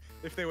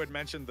 if they would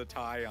mention the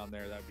tie on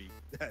there, that'd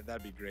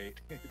be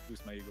great.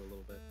 Boost my ego a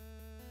little bit.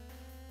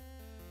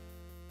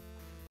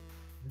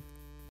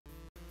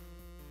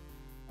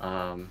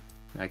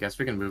 I guess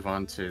we can move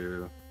on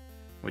to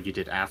what you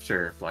did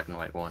after Black and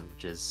White 1,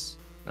 which is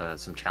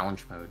some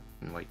challenge mode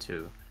in White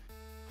 2.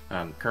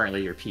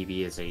 Currently your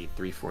PB is a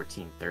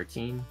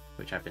 3:14:13,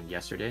 which happened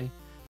yesterday,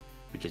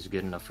 which is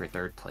good enough for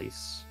 3rd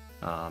place.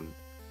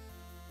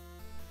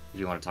 if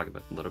you want to talk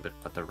about a little bit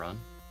about the run.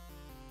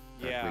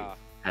 Yeah.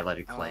 We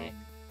highlighted Clay.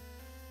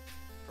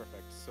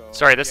 Perfect. So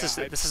Sorry, this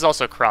is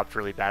also cropped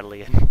really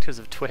badly because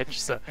of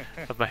Twitch, so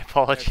my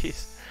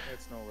apologies.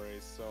 It's no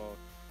worries. So,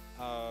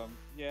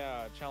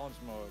 yeah, challenge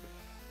mode.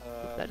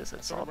 That doesn't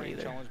I started solve it running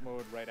either. challenge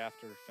mode right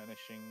after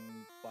finishing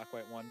Black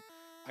White 1.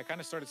 I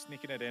kind of started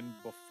sneaking it in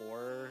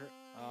before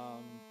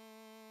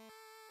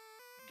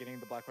getting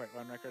the Black White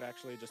Run record,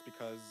 actually, just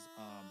because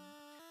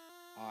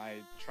I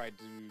tried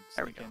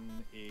to sneak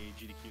in a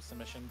GDQ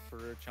submission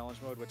for challenge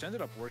mode, which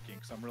ended up working,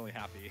 so I'm really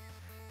happy.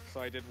 So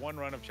I did one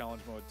run of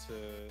challenge mode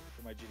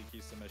for my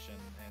GDQ submission,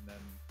 and then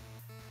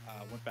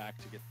went back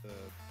to get the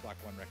Black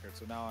 1 record.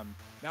 So now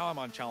I'm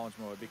on challenge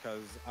mode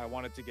because I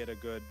wanted to get a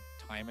good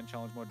time in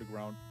challenge mode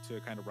to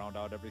kind of round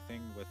out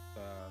everything with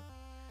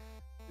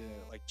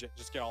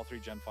just get all 3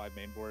 Gen 5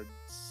 main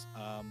boards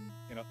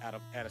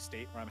at a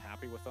state where I'm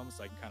happy with them,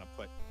 so I can kind of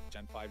put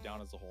Gen 5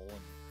 down as a whole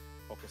and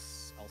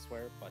focus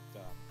elsewhere. But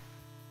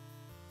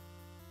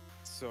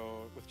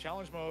so with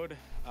challenge mode,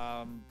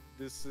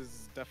 this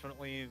is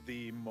definitely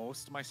the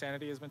most my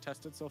sanity has been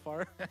tested so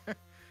far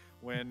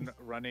when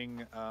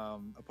running a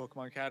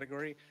Pokemon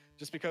category,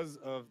 just because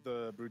of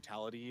the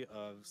brutality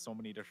of so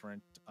many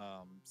different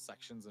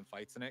sections and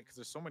fights in it, because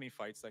there's so many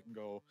fights that can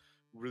go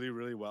really,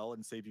 really well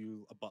and save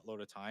you a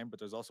buttload of time, but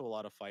there's also a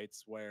lot of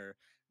fights where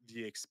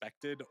the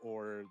expected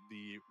or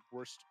the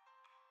worst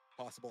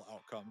possible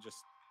outcome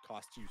just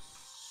costs you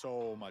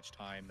so much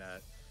time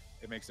that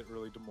it makes it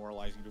really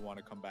demoralizing to want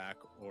to come back,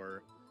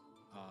 or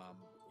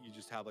you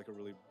just have like a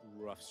really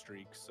rough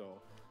streak. So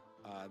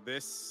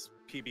this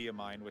PB of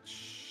mine,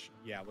 which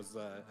it was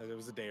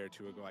a day or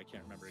two ago, I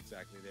can't remember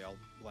exactly, they all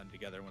blend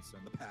together once they're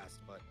in the past,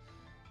 but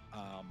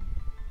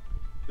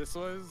this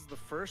was the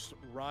first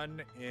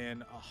run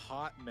in a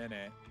hot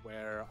minute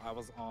where I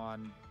was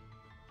on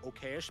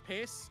okayish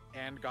pace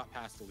and got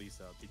past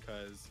Elisa,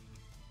 because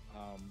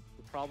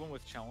the problem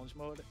with challenge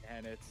mode,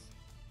 and it's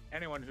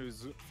anyone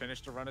who's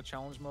finished a run of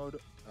challenge mode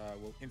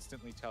will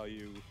instantly tell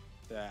you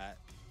that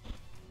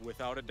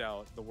without a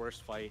doubt the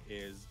worst fight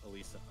is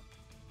Elisa.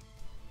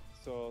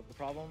 So the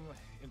problem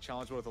in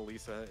challenge mode with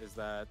Elisa is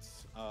that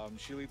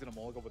she leads an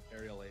Emolga with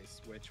Aerial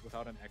Ace, which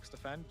without an X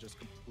defend just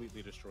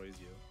completely destroys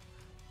you.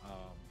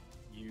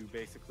 You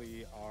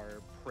basically are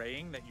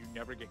praying that you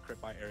never get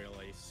crit by Aerial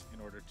Ace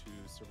in order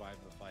to survive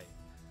the fight,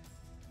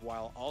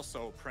 while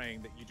also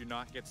praying that you do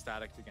not get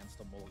static against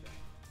Emolga,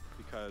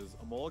 because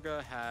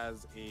Emolga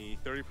has a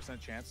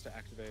 30% chance to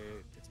activate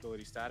its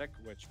ability static,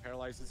 which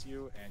paralyzes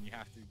you, and you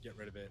have to get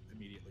rid of it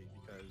immediately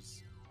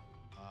because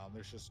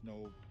there's just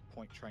no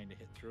point trying to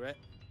hit through it,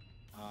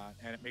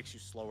 and it makes you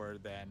slower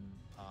than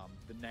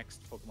the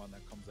next Pokemon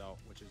that comes out,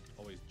 which is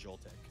always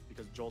Joltik,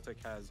 because Joltik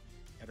has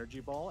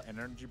Energy Ball, and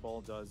Energy Ball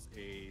does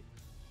a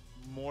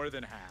more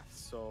than half.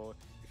 So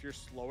if you're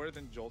slower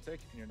than Joltik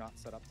and you're not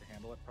set up to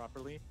handle it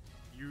properly,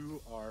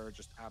 you are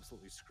just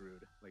absolutely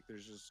screwed. Like,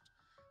 there's just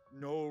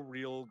no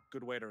real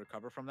good way to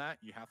recover from that.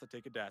 You have to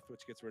take a death,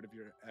 which gets rid of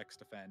your X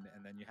defend,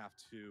 and then you have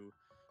to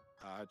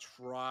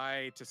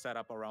try to set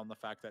up around the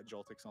fact that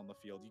Joltik's on the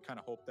field. You kind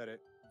of hope that it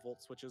Volt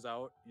switches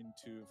out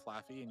into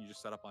Flaffy, and you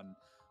just set up on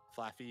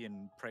Flaffy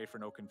and pray for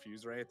no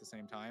Confuse Ray at the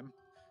same time.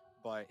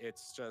 But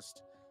it's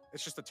just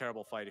a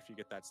terrible fight if you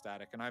get that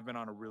static. And I've been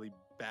on a really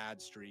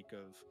bad streak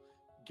of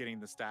getting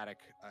the static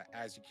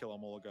as you kill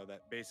Emolga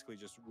that basically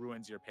just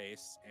ruins your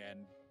pace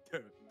and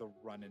the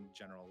run in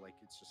general. Like,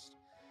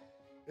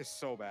 it's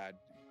so bad.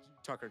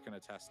 Tucker can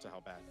attest to how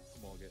bad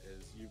Emolga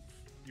is.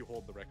 You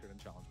hold the record in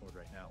challenge mode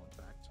right now, in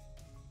fact.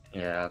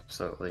 Yeah,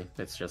 absolutely.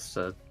 It's just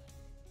a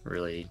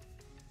really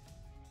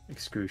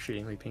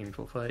excruciatingly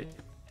painful fight.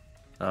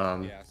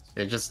 Yes.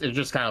 It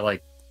just kind of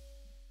like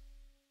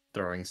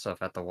throwing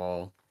stuff at the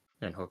wall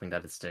and hoping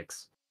that it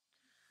sticks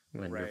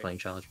when you're playing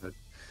challenge mode.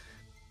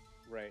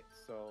 Right.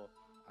 So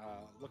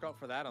look out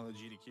for that on the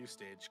GDQ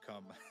stage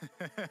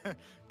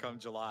come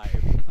July,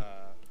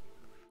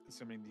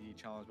 assuming the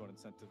challenge mode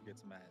incentive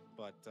gets met.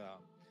 But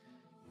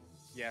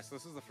so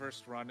this is the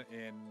first run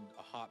in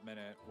a hot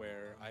minute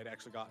where I'd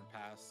actually gotten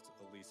past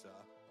Elisa,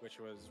 which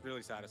was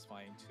really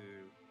satisfying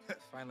to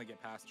finally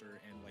get past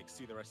her and like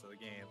see the rest of the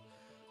game.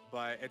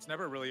 But it's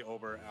never really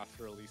over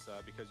after Elisa,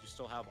 because you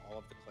still have all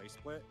of the Clay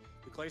Split.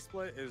 The Clay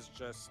Split is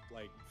just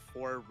like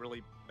 4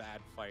 really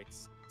bad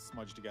fights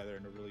smudged together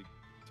in a really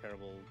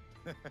terrible,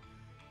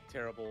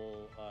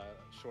 terrible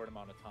short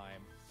amount of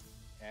time.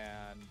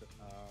 And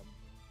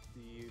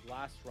the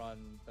last run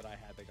that I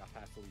had that got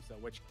past Elisa,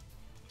 which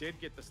did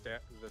get the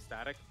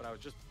static, but I was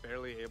just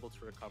barely able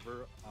to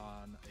recover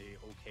on a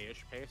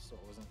okayish pace, so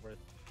it wasn't worth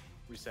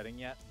resetting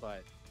yet.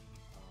 But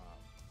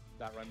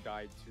that run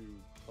died to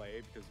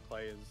Clay, because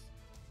Clay is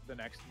the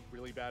next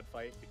really bad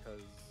fight, because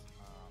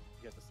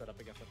you have to set up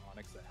against an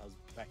Onix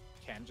that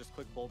can just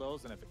click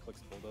Bulldoze, and if it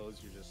clicks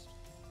Bulldoze, you just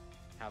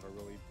have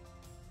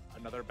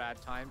another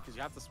bad time, because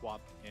you have to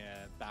swap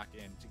back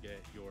in to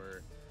get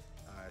your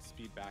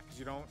speed back, because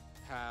you don't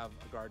have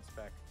a guard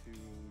spec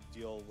to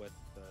deal with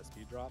the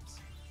speed drops.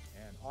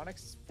 And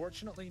Onix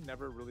fortunately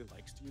never really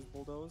likes to use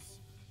Bulldoze,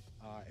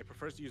 It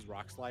prefers to use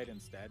Rock Slide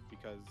instead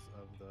because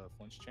of the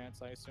flinch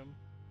chance, I assume.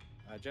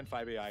 Gen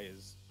 5 AI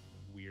is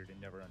weird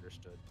and never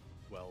understood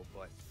well,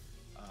 but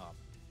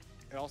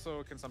it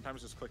also can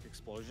sometimes just click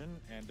Explosion,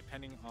 and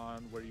depending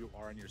on where you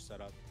are in your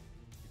setup,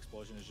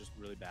 Explosion is just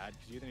really bad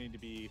because you either need to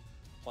be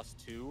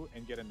 +2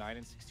 and get a 9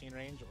 and 16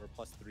 range, or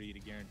 +3 to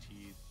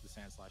guarantee the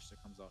Sand Slash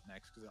that comes out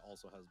next, because it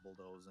also has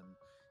Bulldoze, and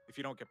if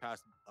you don't get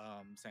past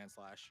Sand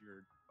Slash,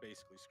 you're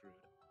basically screwed.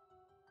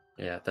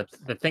 Yeah,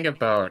 the thing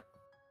about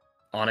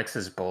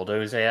Onyx's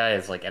Bulldoze AI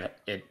is like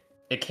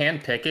it can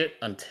pick it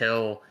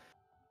until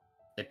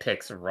it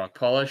picks Rock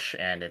Polish,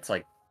 and it's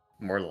like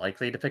more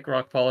likely to pick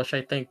Rock Polish,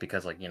 I think,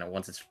 because like, you know,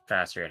 once it's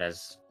faster, it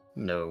has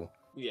no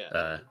it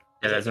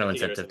has no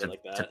incentive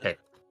to pick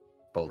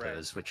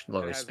Bulldoze, which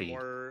lowers speed.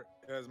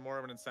 It has more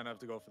of an incentive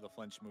to go for the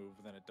flinch move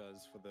than it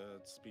does for the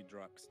speed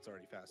drop, because it's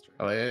already faster.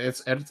 Oh,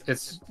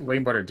 it's way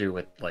more to do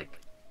with like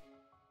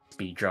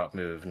speed drop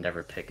move,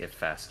 never pick it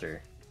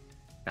faster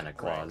kind of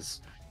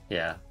clause. Right.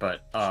 Yeah,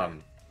 but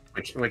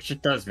which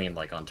it does mean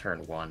like on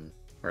turn 1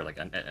 or like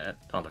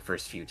on the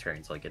first few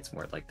turns, like it's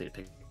more likely to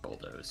pick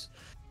Bulldoze.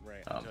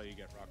 Right, until you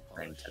get Rock Polish.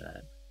 Right into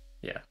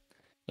that.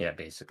 Yeah,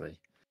 basically.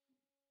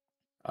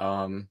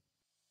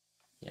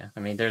 Yeah, I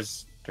mean,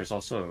 there's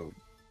also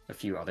a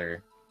few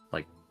other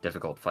like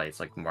difficult fights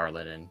like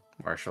Marlin and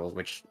Marshall,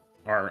 which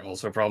are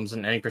also problems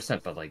in any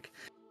percent, but like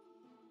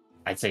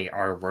I'd say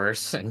are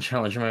worse in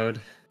challenge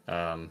mode.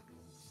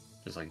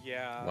 Just like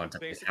want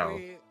to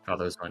see how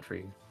those went for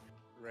you.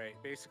 Right,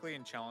 basically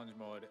in challenge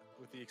mode,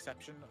 with the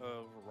exception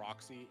of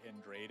Roxy and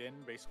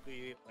Drayden,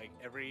 basically like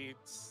every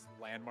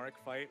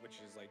landmark fight, which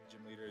is like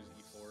gym leaders,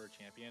 E4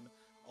 champion,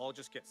 all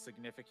just get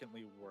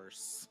significantly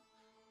worse.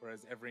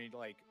 Whereas every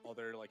like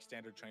other like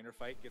standard trainer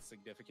fight gets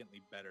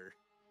significantly better,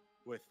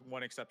 with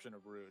one exception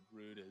of Rude.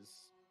 Rude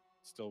is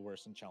still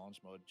worse in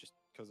challenge mode just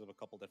because of a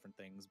couple different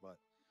things, but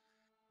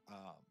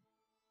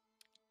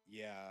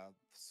yeah.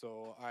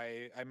 So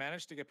I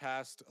managed to get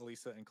past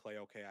Elisa and Clay.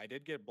 Okay, I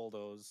did get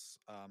Bulldoze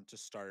to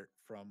start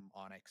from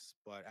Onyx,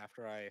 but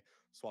after I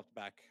swapped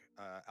back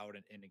out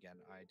and in again,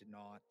 I did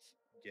not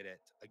get it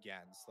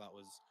again. So that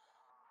was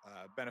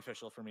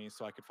beneficial for me,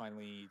 so I could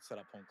finally set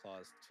up Home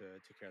Claws to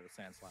take care of the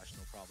Sand Slash,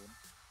 no problem.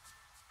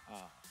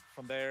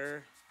 From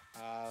there,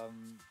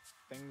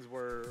 things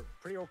were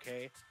pretty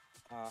okay.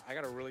 I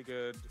got a really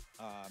good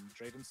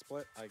Drayden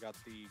split. I got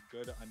the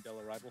good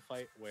Undella rival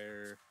fight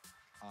where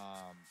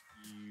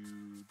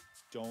you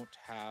don't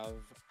have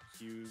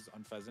Hughes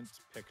on Pheasant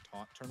pick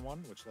taunt turn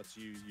 1, which lets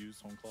you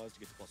use Home Claws to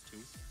get to +2,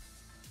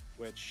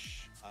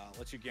 which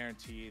lets you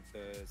guarantee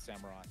the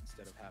Samurott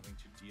instead of having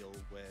to deal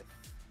with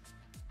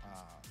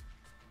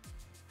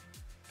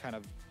kind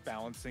of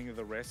balancing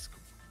the risk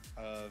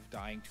of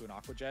dying to an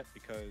Aqua Jet,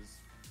 because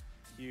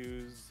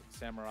Hughes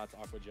Samurot's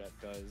Aqua Jet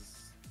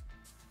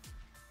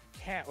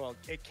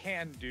it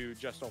can do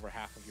just over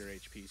half of your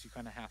HP, so you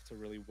kind of have to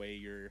really weigh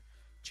your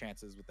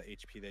chances with the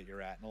HP that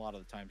you're at, and a lot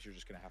of the times you're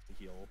just going to have to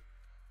heal,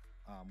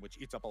 which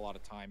eats up a lot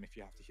of time if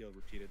you have to heal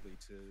repeatedly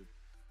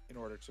in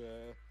order to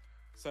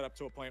set up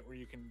to a point where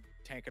you can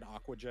tank an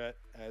Aqua Jet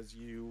as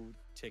you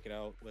take it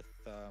out with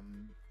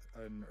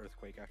an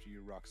Earthquake after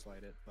you Rock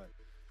Slide it. But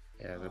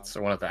yeah, that's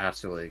one of the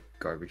absolutely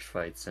garbage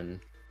fights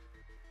in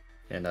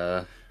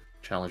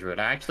challenge mode.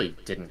 I actually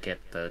didn't get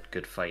the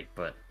good fight,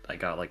 but I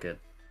got like a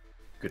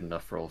good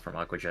enough roll from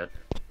Aqua Jet,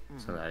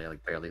 so that I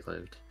like barely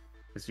lived.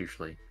 It's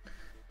usually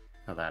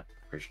how that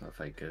version of the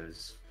fight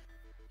goes.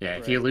 Yeah,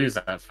 if you lose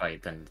that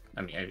fight, then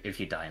I mean, if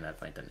you die in that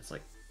fight, then it's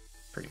like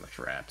pretty much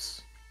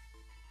wraps.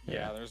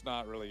 Yeah, there's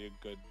not really a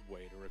good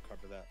way to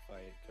recover that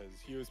fight, because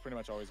he was pretty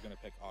much always going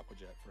to pick Aqua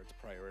Jet for its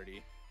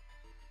priority.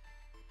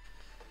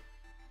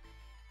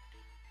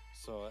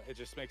 So it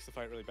just makes the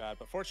fight really bad.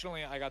 But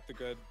fortunately, I got the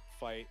good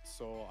fight,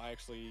 so I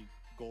actually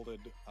golded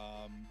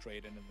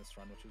Drayden in this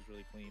run, which was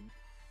really clean.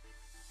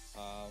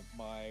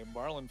 My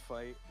Marlin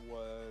fight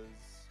was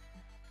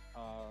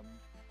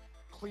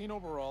clean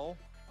overall.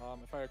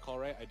 If I recall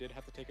right, I did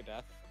have to take a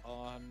death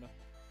on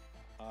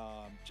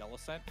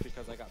Jellicent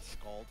because I got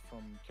scalded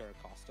from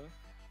Caracosta,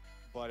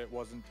 but it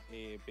wasn't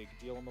a big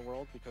deal in the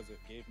world because it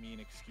gave me an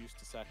excuse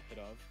to sack Pit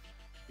of.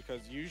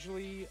 Because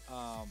usually,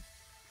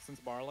 since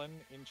Marlin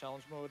in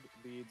challenge mode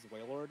leads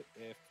Wailord,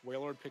 if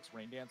Wailord picks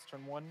Rain Dance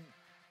turn 1,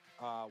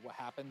 what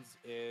happens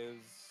is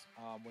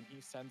when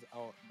he sends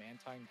out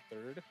Mantine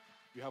 3rd,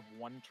 you have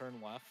 1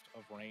 turn left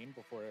of Rain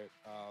before it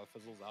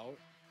fizzles out.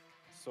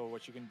 So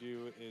what you can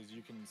do is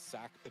you can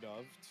sack Pit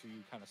of to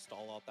kind of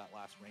stall out that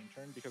last rain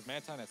turn, because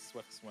Mantine has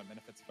Swift Swim, and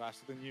if it's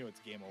faster than you, it's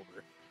game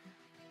over.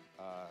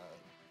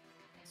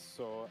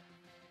 So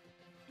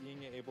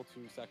being able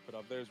to sack Pit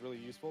of there is really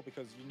useful,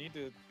 because you need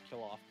to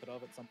kill off Pit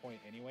of at some point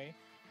anyway,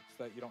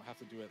 so that you don't have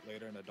to do it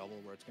later in a double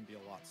where it's going to be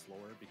a lot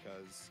slower,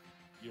 because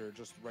you're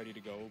just ready to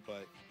go,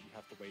 but you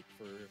have to wait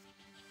for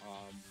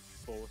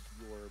both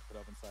your Pit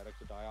of and Psyduck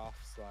to die off,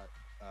 so that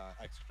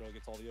Excadrill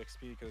gets all the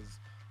XP, because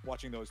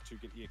watching those two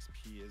get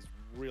EXP is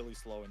really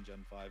slow in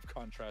Gen 5,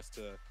 contrast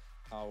to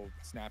how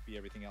snappy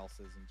everything else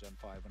is in Gen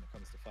 5 when it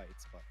comes to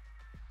fights. But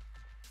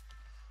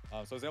So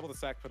I was able to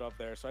sack put up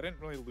there, so I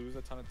didn't really lose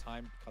a ton of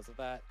time because of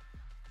that.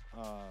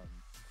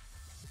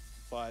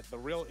 But the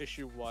real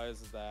issue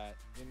was that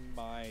in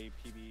my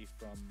PB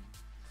from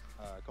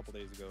a couple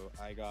days ago,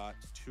 I got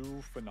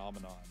 2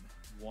 phenomenon.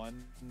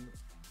 One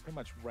pretty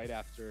much right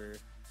after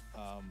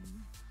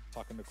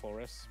talking to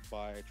Chloris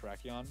by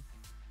Terrakion,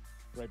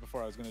 right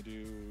before I was going to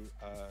do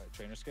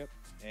trainer skip,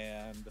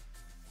 and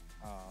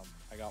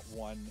I got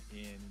one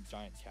in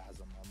Giant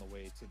Chasm on the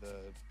way to the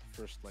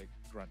first like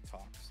grunt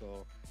talk.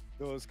 So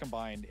those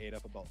combined ate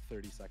up about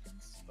 30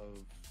 seconds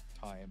of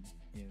time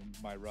in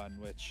my run,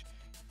 which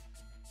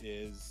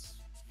is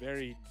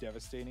very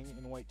devastating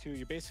in White 2.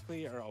 You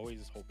basically are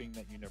always hoping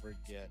that you never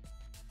get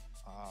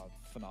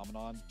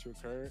phenomenon to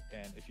occur,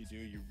 and if you do,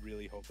 you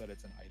really hope that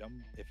it's an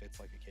item if it's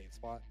like a cave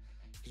spot,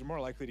 because you're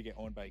more likely to get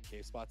owned by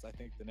cave spots, I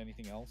think, than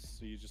anything else.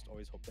 So you just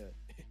always hope that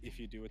if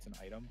you do, it's an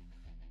item.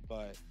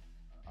 But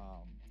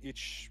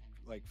each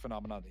like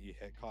phenomenon that you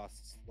hit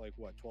costs like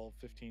what,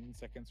 12-15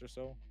 seconds or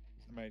so.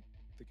 Am I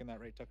thinking that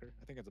right, Tucker?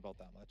 I think it's about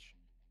that much.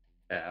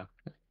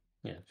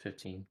 Yeah,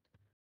 15.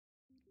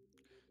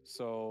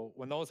 So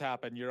when those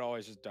happen, you're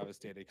always just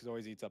devastated, because it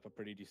always eats up a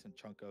pretty decent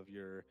chunk of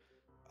your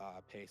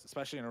pace,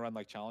 especially in a run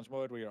like challenge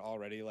mode where you're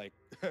already like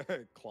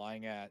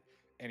clawing at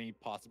any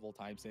possible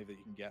time save that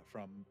you can get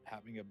from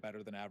having a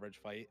better than average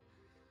fight.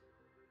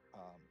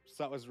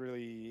 So that was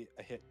really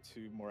a hit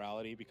to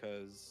morality,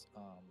 because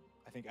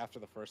I think after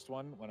the first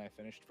one, when I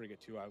finished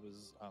Frigate 2, I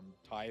was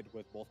tied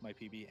with both my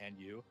PB and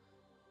you,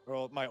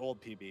 or my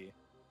old PB.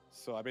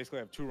 So I basically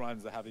have 2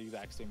 runs that have the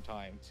exact same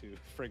time to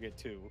Frigate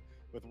 2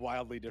 with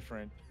wildly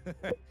different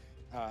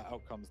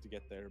outcomes to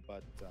get there.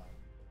 But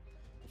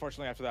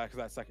unfortunately, after that, because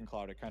that second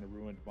cloud, it kind of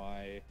ruined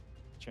my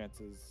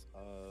chances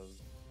of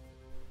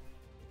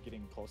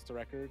getting close to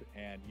record,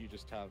 and you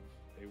just have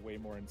a way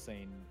more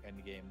insane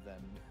end game than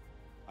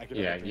I could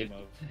ever dream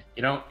of.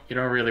 You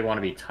don't really want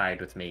to be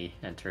tied with me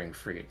entering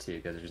Frigate 2,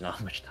 because there's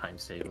not much time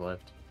save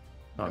left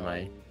on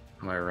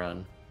my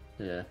run.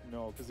 Yeah.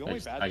 No, because the only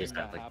bad thing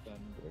that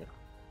happened. Yeah.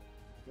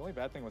 The only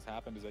bad thing that's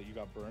happened is that you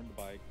got burned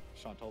by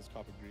Chantal's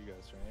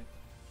Copagrigas, right?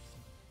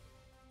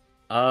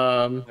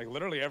 Like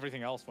literally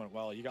everything else went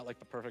well. You got like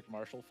the perfect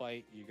Marshall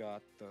fight. You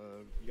got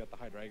the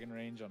High Dragon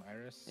range on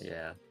Iris.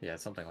 Yeah,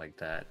 something like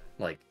that.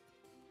 Like,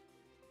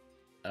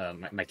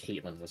 my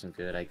Caitlyn wasn't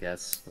good, I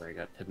guess, where I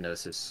got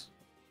Hypnosis.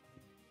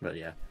 But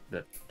yeah,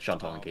 the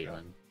Chantal and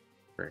Caitlyn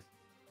were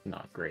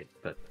not great,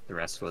 but the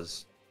rest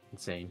was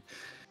insane.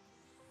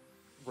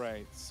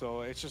 Right,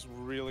 so it's just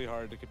really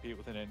hard to compete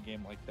with an end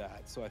game like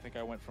that. So I think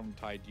I went from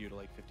tied you to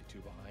like 52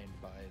 behind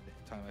by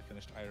the time I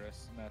finished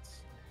Iris, and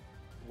that's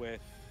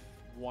with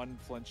 1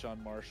 flinch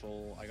on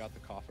Marshall. I got the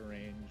Coffer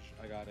range.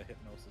 I got a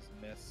Hypnosis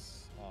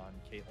miss on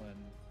Caitlyn.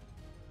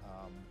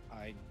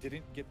 I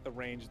didn't get the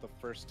range the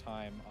first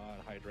time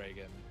on High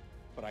Dragon,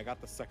 but I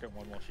got the second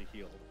one while she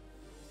healed.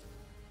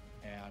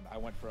 And I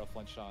went for a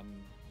flinch on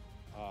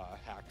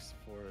Hacks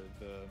for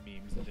the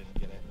memes and didn't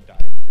get it, and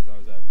died because I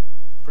was at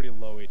pretty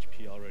low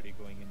HP already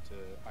going into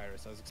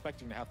Iris. I was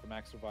expecting to have the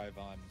max revive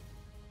on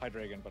High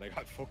Dragon, but I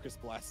got Focus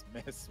Blast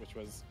miss, which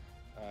was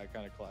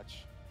kind of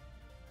clutch.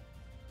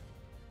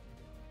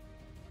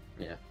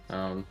 Yeah.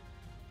 Yeah,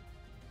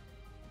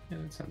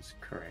 that sounds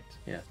correct.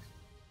 Yeah.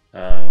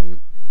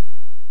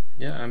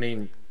 Yeah, I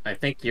mean, I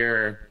think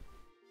you're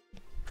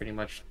pretty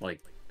much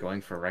like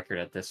going for a record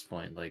at this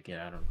point. Like,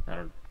 yeah, I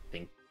don't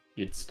think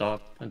you'd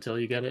stop until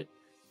you get it.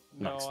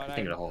 I'm not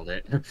expecting to hold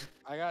it.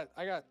 I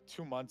got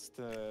 2 months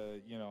to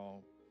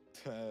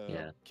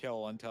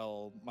kill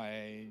until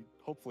my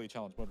hopefully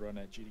challenge mode run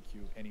at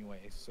GDQ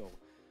anyway. So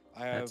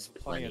I have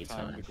plenty of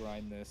time to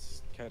grind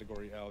this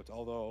category out.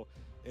 Although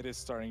it is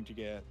starting to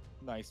get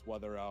nice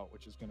weather out,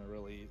 which is going to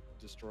really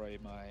destroy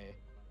my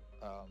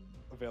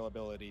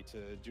availability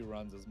to do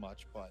runs as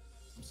much. But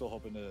I'm still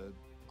hoping to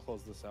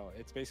close this out.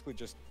 It's basically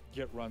just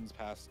get runs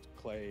past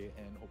Clay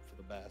and hope for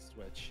the best,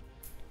 which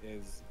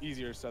is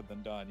easier said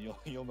than done.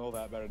 You'll know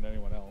that better than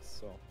anyone else.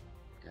 So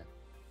yeah,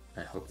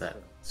 I hope that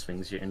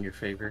swings you in your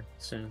favor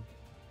soon.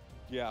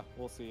 Yeah,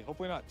 we'll see.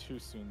 Hopefully not too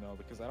soon though,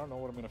 because I don't know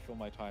what I'm gonna fill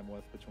my time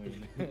with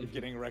between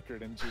getting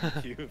record and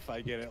GDQ if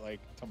I get it like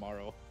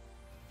tomorrow.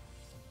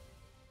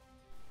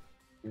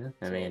 Yeah,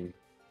 I mean,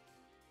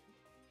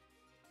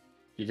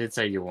 you did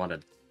say you want to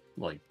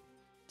like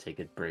take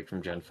a break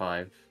from Gen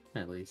 5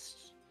 at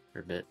least for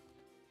a bit.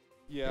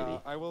 Yeah, maybe.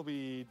 I will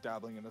be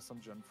dabbling into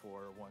some Gen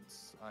 4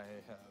 once I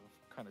have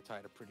kind of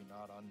tied a pretty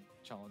knot on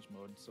challenge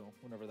mode, so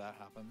whenever that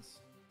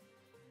happens.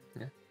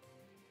 Yeah.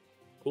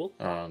 Cool.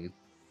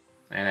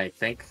 And I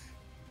think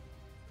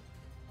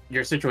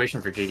your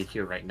situation for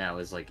JDQ right now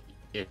is like,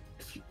 if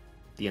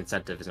the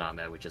incentive is not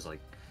met, which is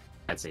like,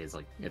 I'd say is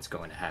like, it's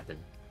going to happen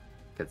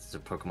because it's a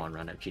Pokemon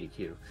run at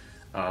GDQ.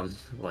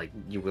 Like,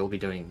 you will be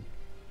doing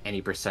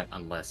any percent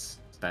unless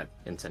that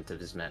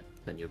incentive is met,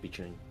 then you'll be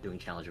doing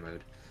challenger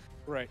mode.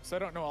 Right, so I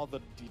don't know all the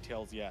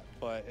details yet,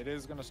 but it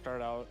is going to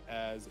start out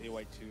as a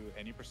White 2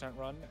 any percent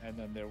run, and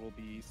then there will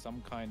be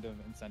some kind of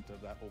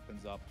incentive that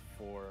opens up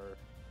for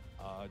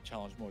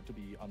challenge mode to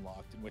be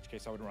unlocked, in which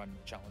case I would run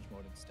challenge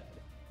mode instead.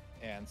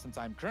 And since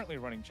I'm currently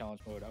running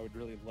challenge mode, I would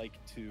really like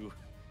to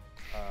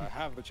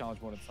have the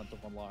challenge mode incentive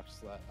unlocked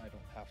so that I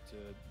don't have to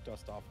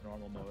dust off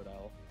normal mode.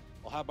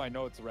 I'll have my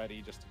notes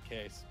ready just in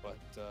case, but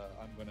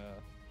I'm gonna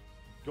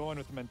go in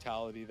with the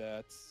mentality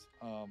that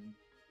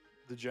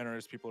the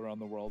generous people around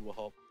the world will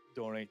help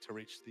donate to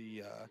reach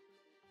the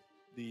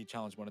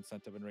challenge mode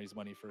incentive and raise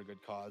money for a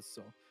good cause.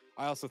 So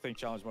I also think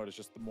challenge mode is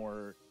just the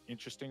more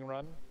interesting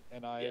run,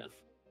 and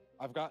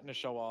I've gotten to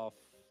show off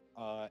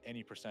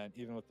any percent,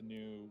 even with the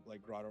new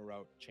like grotto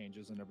route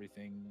changes and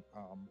everything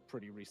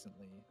pretty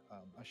recently.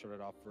 I showed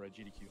it off for a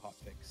GDQ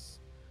hotfix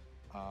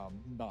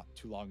not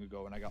too long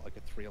ago, and I got like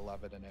a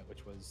 311 in it,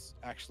 which was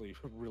actually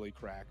really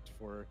cracked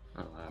for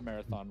a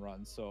marathon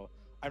run. So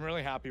I'm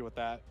really happy with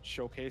that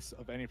showcase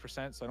of any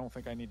percent. So I don't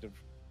think I need to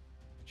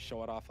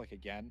show it off like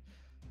again,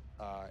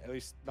 at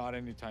least not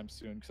anytime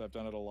soon, because I've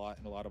done it a lot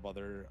in a lot of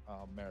other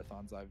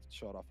marathons. I've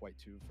showed off White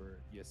 2 for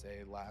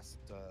ESA last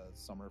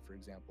summer, for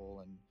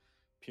example, and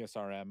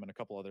PSRM and a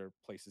couple other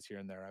places here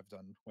and there. I've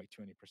done White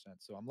 2 any percent.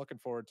 So I'm looking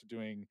forward to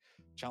doing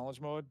challenge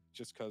mode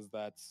just because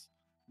that's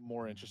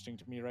more interesting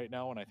to me right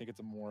now, and I think it's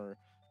a more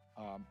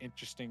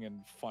interesting and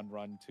fun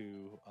run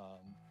to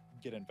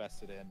get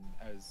invested in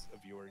as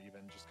a viewer,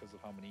 even just because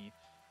of how many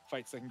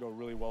fights that can go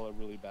really well or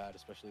really bad,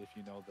 especially if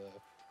you know the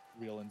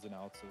real ins and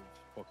outs of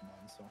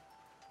Pokemon. So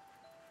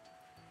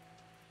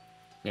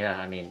yeah,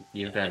 I mean,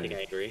 you've I been, think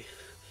I agree.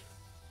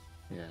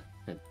 yeah,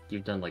 and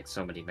you've done like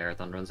so many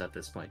marathon runs at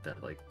this point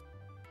that, like,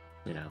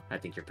 you know, I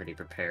think you're pretty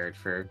prepared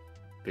for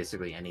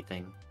basically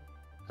anything.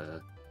 I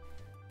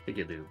think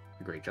you'll do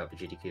a great job at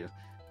GDQ.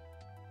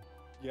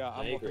 yeah,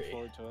 I'm I looking agree.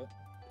 forward to it.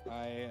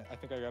 I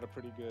think I got a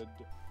pretty good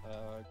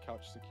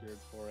couch secured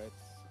for it.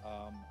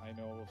 I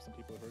know of some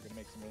people who are going to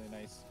make some really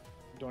nice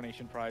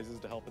donation prizes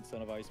to help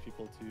incentivize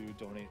people to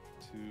donate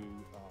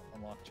to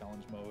unlock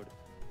challenge mode.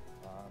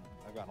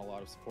 I've gotten a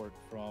lot of support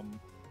from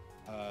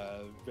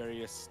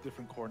various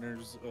different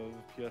corners of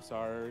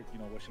PSR, you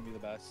know, wishing me the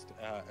best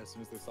as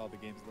soon as they saw the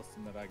games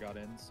listing that I got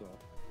in. So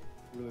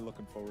really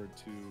looking forward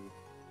to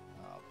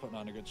putting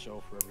on a good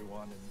show for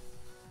everyone, and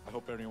I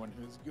hope everyone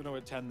who's going to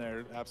attend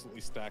there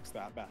absolutely stacks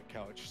that back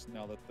couch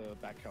now that the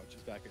back couch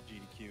is back at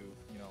GDQ.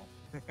 You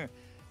know,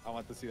 I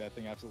want to see that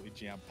thing absolutely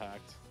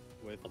jam-packed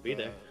with I'll be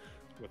there.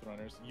 with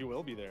runners. You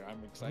will be there.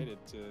 I'm excited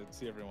to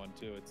see everyone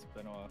too. It's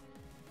been a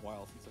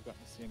while since I've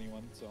gotten to see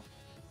anyone, so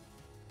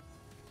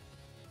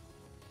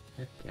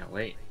Can't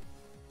wait.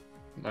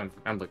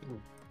 I'm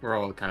looking. We're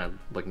all kind of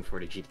looking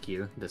forward to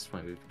GDQ. At this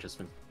point, we've just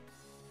been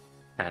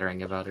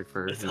pattering about it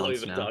for That's all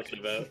we've months been now. talking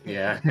about.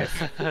 Yeah.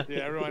 yeah,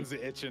 everyone's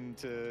itching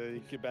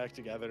to get back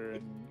together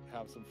and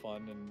have some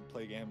fun and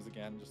play games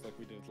again, just like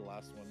we did with the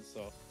last one.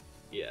 So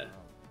Yeah.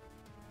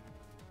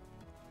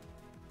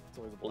 it's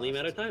always a blast. Only a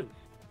matter of time.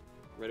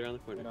 Right around the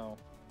corner. You know,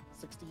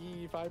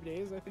 65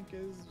 days I think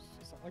is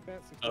something like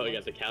that. 60 Oh, you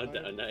months, got the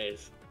countdown.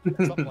 Nice.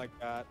 something like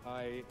that.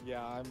 I'm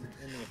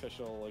in the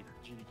official like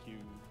GDQ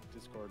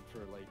Discord for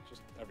like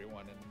just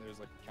everyone, and there's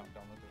like a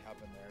countdown that they have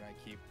in there, and I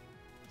keep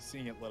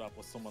seeing it lit up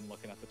with someone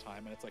looking at the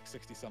time, and it's like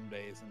 60 some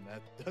days, and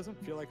that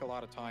doesn't feel like a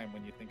lot of time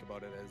when you think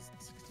about it as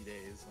 60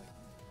 days. Like,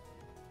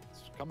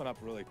 it's coming up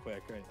really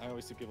quick. I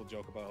always see people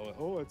joke about,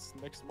 oh, it's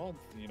next month,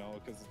 you know,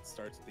 because it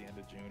starts at the end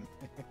of June.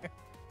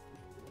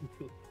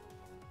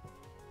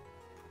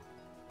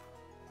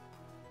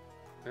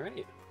 All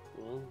right.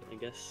 Well, I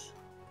guess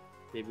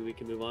maybe we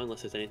can move on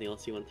unless there's anything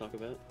else you want to talk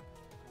about.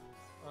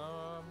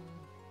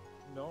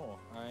 No,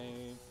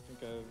 I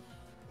think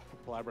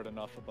I've blabbered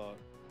enough about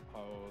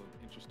how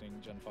interesting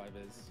Gen 5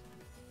 is.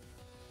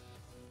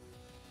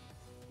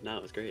 No,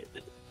 it was great.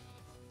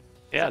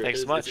 Yeah, It's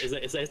thanks so much.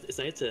 It's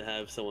nice to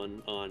have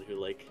someone on who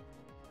like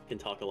can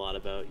talk a lot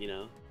about, you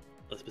know,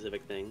 a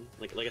specific thing,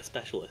 like a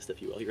specialist,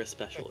 if you will. You're a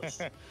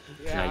specialist.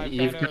 Yeah,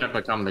 you've kind of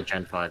become the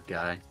Gen 5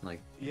 guy.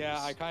 Like,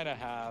 yeah, I kind of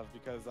have,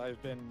 because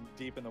I've been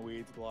deep in the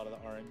weeds with a lot of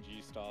the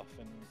RNG stuff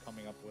and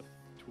coming up with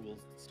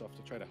tools and stuff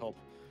to try to help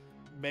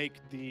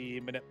make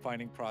the minip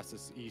finding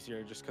process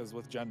easier, just because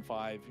with Gen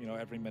 5, you know,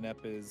 every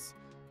minip is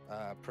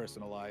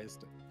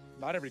personalized.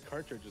 Not every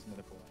cartridge is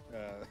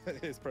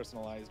is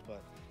personalized,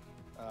 but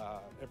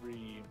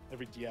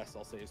every DS,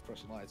 I'll say, is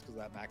personalized because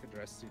of that MAC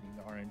address seeding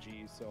the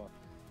RNG. So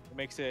it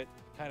makes it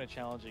kind of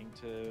challenging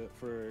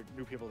for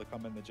new people to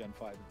come in the Gen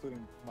 5,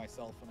 including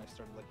myself when I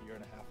started like a year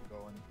and a half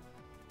ago. And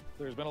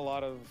there's been a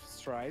lot of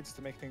strides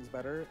to make things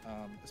better,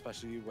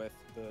 especially with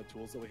the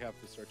tools that we have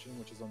for searching,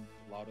 which has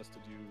allowed us to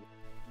do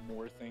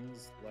more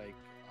things like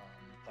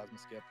plasma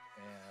skip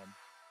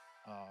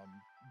and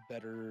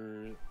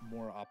better,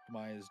 more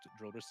optimized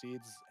drill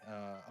seeds,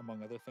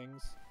 among other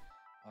things.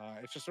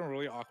 It's just in a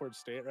really awkward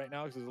state right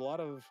now because there's a lot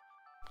of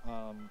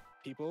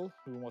people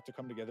who want to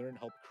come together and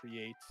help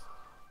create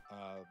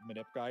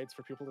manip guides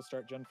for people to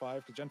start Gen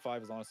 5, because Gen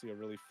 5 is honestly a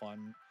really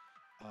fun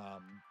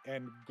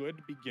and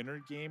good beginner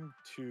game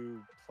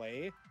to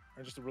play,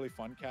 are just really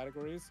fun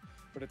categories,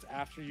 but it's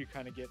after you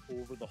kind of get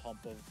over the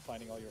hump of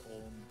finding all your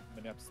own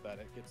manips that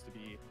it gets to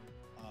be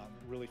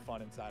really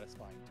fun and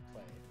satisfying to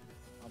play.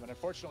 And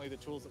unfortunately, the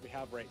tools that we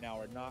have right now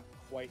are not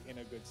quite in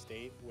a good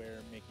state where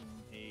making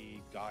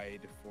a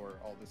guide for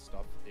all this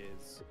stuff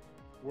is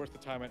worth the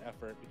time and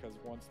effort, because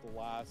once the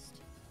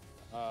last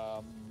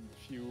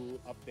few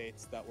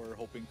updates that we're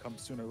hoping come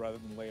sooner rather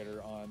than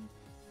later on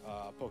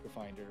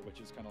PokeFinder,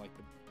 which is kind of like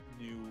the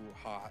new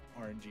hot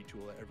RNG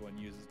tool that everyone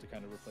uses to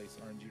kind of replace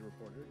RNG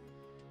Reporter.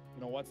 You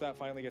know, once that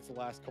finally gets the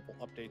last couple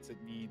updates it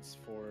needs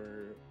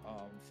for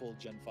full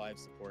Gen 5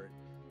 support,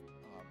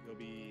 there'll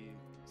be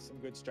some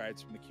good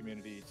strides from the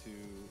community to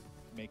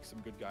make some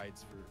good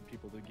guides for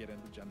people to get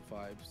into Gen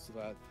 5, so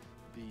that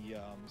the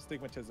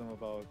stigmatism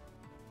about,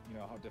 you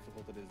know, how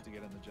difficult it is to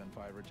get into Gen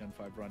 5 or Gen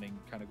 5 running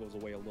kind of goes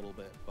away a little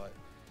bit. But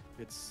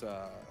it's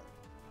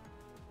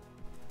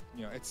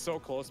you know, it's so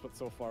close but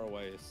so far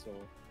away. So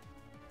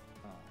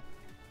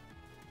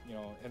you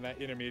know, in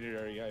that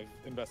intermediary, I've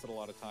invested a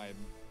lot of time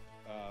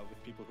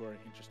with people who are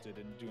interested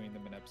in doing the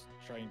MNEPs,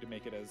 trying to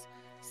make it as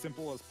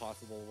simple as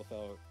possible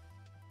without,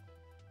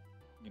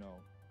 you know,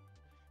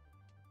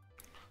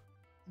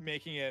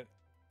 making it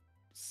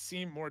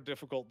seem more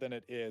difficult than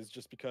it is,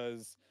 just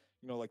because,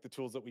 you know, like the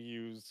tools that we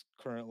use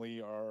currently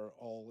are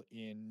all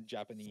in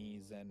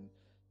Japanese, and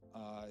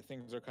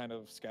things are kind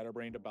of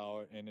scatterbrained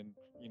about and in,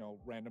 you know,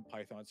 random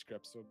Python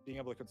scripts. So being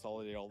able to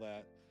consolidate all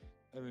that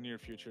in the near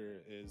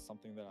future is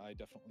something that I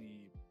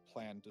definitely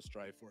plan to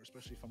strive for,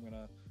 especially if I'm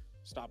gonna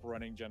stop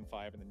running Gen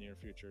 5 in the near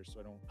future, so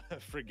I don't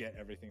forget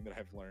everything that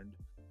I've learned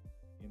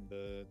in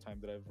the time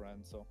that I've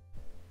run. So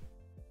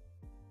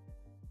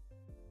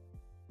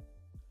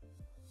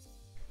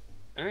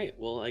all right,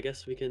 well, I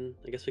guess we can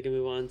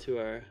move on to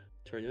our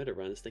new edit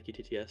runs. Thank you,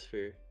 TTS,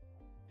 for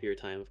your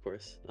time, of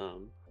course.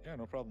 yeah,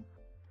 no problem.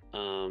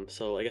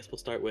 So I guess we'll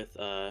start with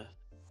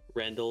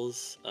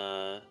Randall's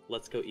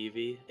Let's Go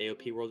Eevee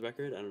AOP world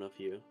record. I don't know if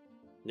you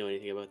know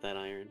anything about that,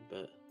 Iron,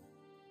 but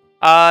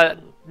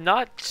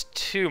not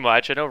too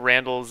much. I know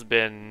Randall's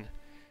been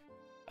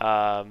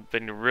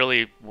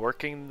really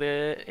working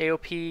the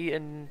AOP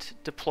and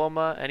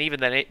diploma, and even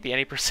the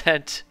any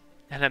percent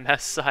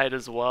NMS side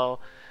as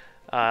well.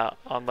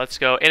 On Let's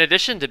Go, in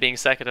addition to being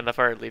second in the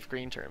Fire Leaf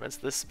Green tournaments,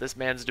 this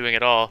man's doing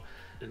it all.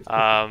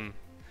 So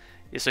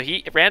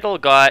Randall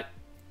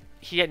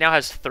now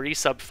has 3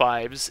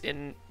 sub-5s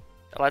in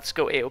Let's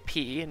Go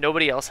AOP.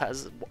 Nobody else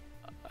has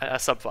a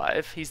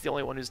sub-5. He's the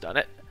only one who's done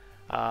it.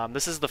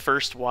 This is the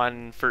first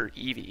one for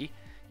Eevee.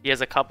 He has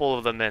a couple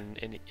of them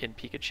in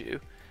Pikachu.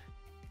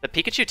 The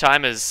Pikachu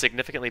time is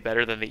significantly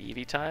better than the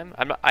Eevee time.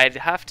 I'd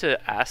have to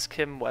ask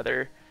him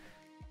whether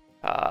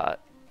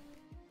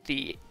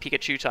the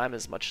Pikachu time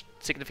is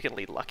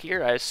significantly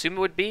luckier. I assume it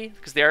would be,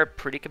 because they are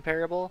pretty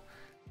comparable.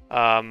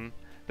 But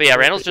yeah,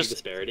 Randall's just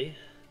disparity.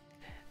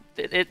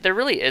 There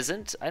really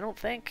isn't, I don't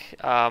think.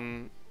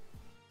 Some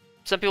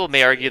people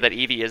may argue that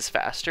Eevee is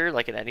faster,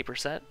 like in any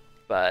percent,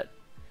 but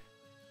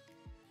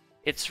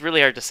it's really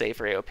hard to say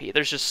for AOP.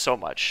 There's just so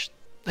much.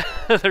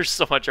 There's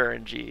so much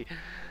RNG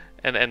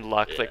and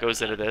luck that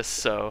goes into this.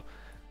 So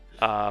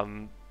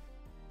yeah,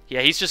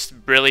 he's just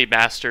really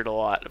mastered a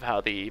lot of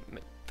how the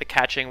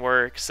catching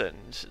works,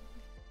 and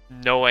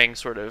knowing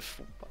sort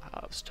of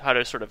how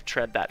to sort of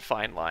tread that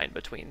fine line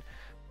between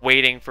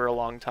waiting for a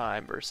long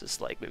time versus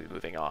like maybe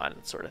moving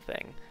on, sort of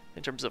thing,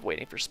 in terms of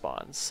waiting for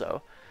spawns.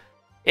 So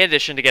in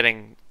addition to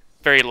getting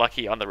very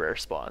lucky on the rare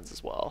spawns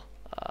as well.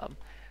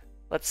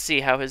 Let's see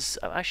how his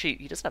actually,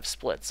 he doesn't have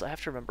splits, so I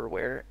have to remember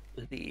where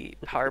the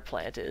power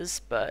plant is,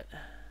 but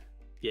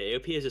yeah,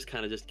 AOP is just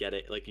kind of get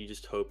it, like you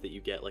just hope that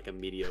you get like a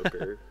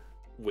mediocre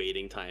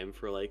waiting time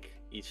for like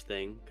each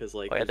thing, because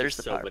like there's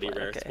so many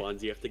rare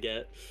spawns you have to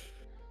get.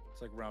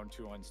 It's like round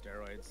 2 on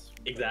steroids.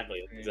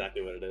 Exactly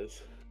what it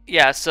is.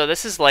 Yeah, so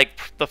this is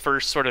like the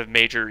first sort of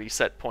major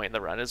reset point in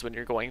the run, is when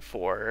you're going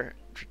for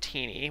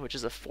Dratini, which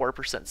is a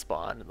 4%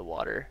 spawn in the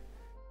water.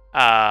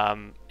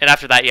 And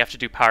after that you have to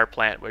do Power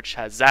Plant, which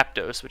has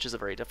Zapdos, which is a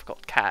very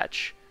difficult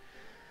catch.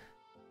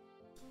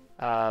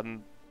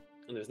 And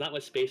there's not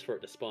much space for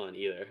it to spawn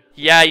either.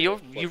 Yeah, you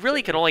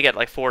really can only get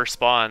like 4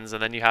 spawns,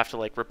 and then you have to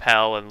like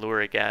repel and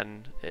lure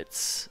again.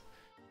 It's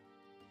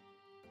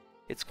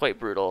quite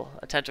brutal.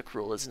 A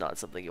Tentacruel is not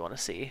something you want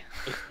to see,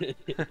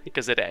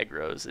 because it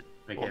aggroes. It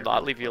will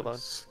not leave you alone.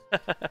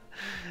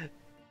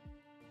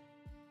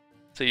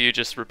 So you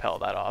just repel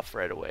that off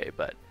right away,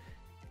 but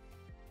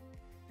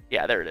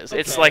yeah, there it is. Okay.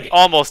 It's like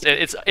almost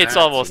it's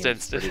almost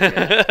instant.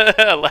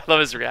 I love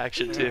his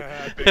reaction too.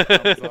 Big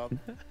thumbs up.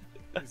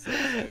 He's so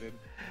excited.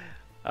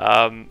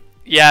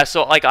 Yeah,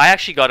 so like I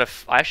actually got a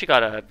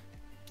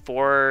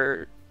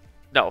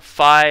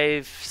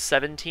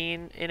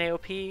 5:17 in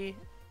AOP a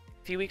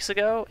few weeks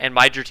ago, and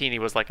my Dratini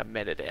was like a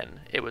minute in.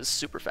 It was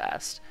super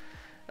fast.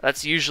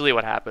 That's usually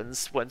what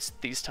happens once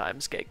these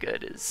times get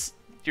good, is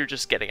you're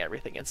just getting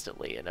everything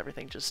instantly and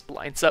everything just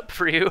lines up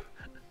for you.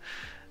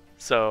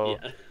 So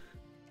yeah.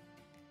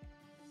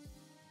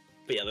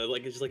 But yeah,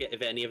 like it's just like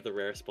if any of the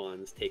rare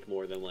spawns take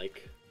more than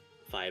like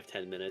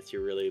 5-10 minutes,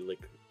 you're really like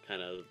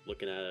kind of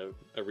looking at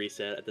a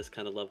reset at this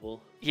kind of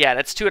level. Yeah,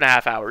 that's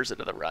 2.5 hours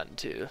into the run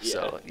too. Yeah.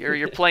 So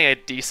you're playing a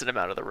decent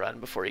amount of the run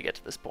before you get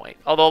to this point.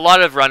 Although a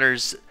lot of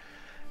runners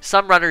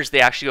some runners,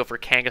 they actually go for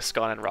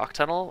Kangaskhan and Rock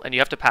Tunnel, and you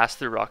have to pass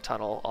through Rock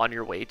Tunnel on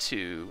your way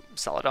to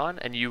Celadon,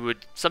 and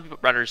some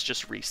runners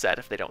just reset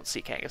if they don't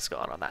see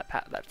Kangaskhan on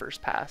that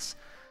first pass.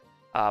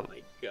 Oh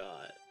my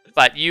god.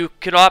 But you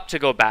can opt to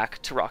go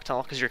back to Rock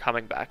Tunnel because you're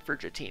coming back for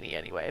Dratini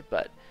anyway,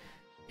 but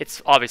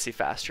it's obviously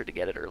faster to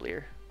get it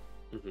earlier.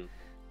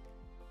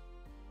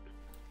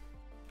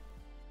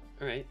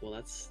 Alright, well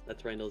that's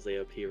Randall's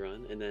AOP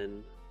run, and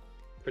then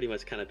pretty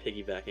much kind of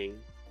piggybacking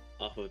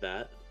off of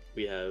that,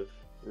 we have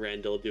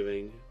Randall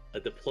doing a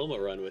diploma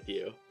run with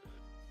you.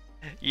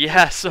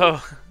 Yeah, so...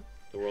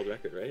 The world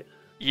record, right?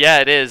 Yeah,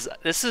 it is.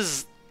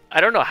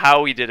 I don't know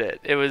how we did it.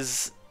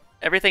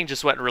 Everything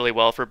just went really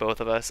well for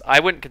both of us. I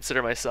wouldn't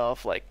consider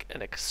myself like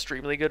an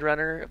extremely good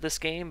runner of this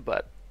game,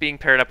 but being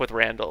paired up with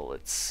Randall,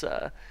 it's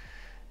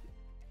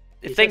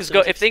if things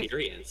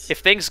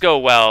go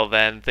well,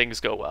 then things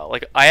go well.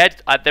 Like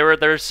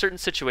there are certain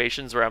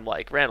situations where I'm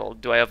like, Randall,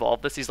 do I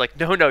evolve this? He's like,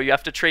 no, you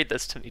have to trade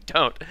this to me.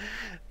 Don't.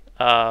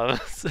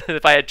 So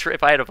if I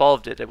had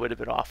evolved it, it would have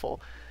been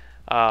awful.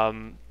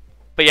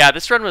 But yeah,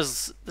 this run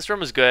was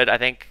good. I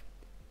think.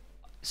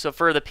 So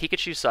for the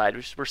Pikachu side,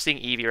 we're seeing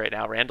Eevee right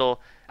now.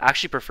 Randall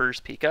actually prefers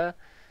Pika.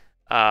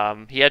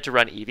 He had to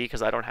run Eevee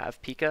because I don't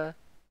have Pika.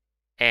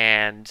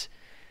 And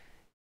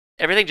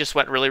everything just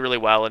went really, really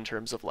well in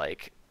terms of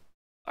like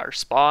our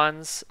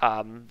spawns.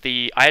 I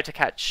had to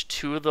catch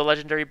 2 of the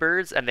legendary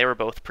birds, and they were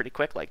both pretty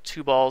quick, like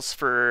 2 balls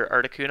for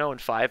Articuno and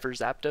 5 for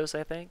Zapdos,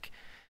 I think,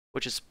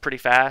 which is pretty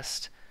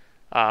fast.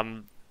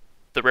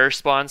 The rare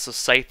spawns, so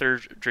Scyther,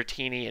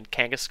 Dratini, and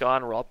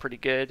Kangaskhan were all pretty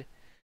good.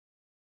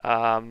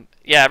 Yeah,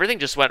 everything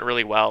just went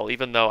really well,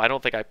 even though I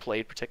don't think I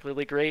played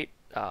particularly great.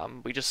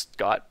 We just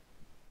got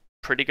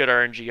pretty good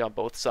RNG on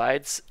both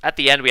sides. At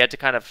the end, we had to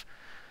kind of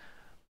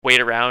wait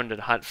around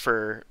and hunt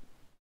for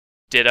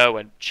Ditto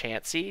and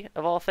Chansey,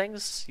 of all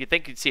things. You'd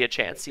think you'd see a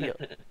Chansey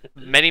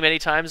many, many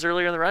times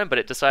earlier in the run, but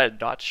it decided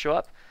not to show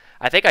up.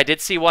 I think I did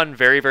see one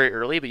very, very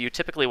early, but you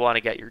typically want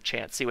to get your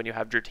Chansey when you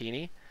have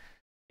Dratini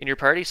in your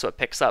party, so it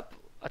picks up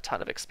a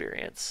ton of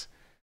experience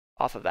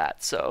off of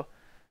that. So...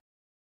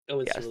 Oh,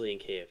 and Cerulean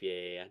Cave,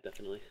 yeah,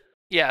 definitely.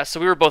 Yeah, so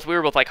we were both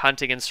like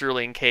hunting in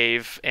Cerulean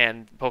Cave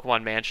and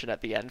Pokemon Mansion at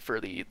the end for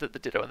the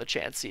Ditto and the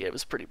Chansey. It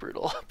was pretty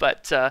brutal,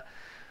 but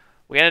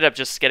we ended up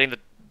just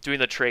doing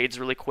the trades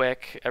really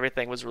quick.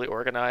 Everything was really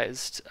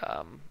organized,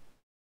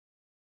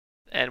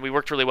 and we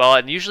worked really well.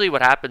 And usually,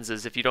 what happens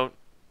is a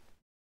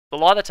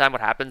lot of the time, what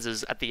happens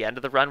is at the end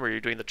of the run where you're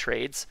doing the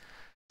trades,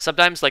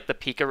 sometimes like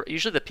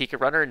usually the Pika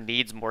runner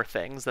needs more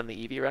things than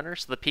the Eevee runner,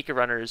 so the Pika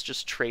runner is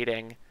just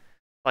trading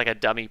like a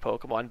dummy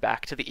Pokemon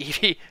back to the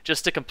Eevee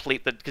just to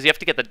complete because you have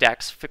to get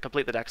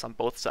complete the decks on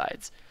both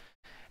sides.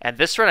 And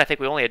this run, I think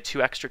we only had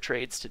 2 extra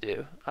trades to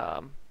do.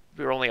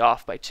 We were only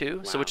off by 2,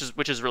 wow. So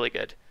which is really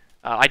good.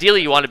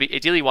 Ideally, you want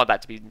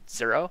that to be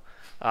 0.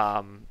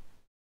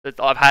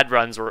 I've had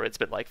runs where it's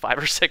been like 5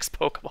 or 6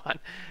 Pokemon,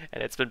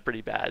 and it's been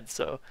pretty bad.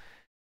 So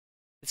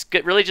it's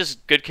good. Really,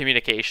 just good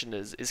communication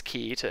is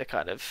key to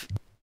kind of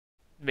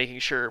making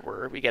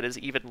sure we get as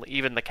evenly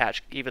on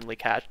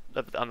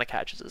the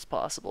catches as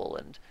possible,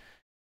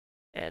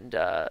 and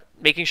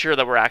making sure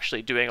that we're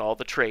actually doing all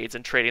the trades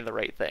and trading the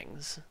right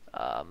things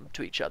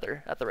to each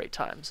other at the right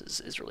times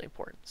is really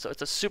important. So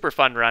it's a super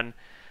fun run.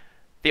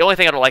 The only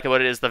thing I don't like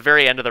about it is the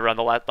very end of the run,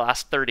 the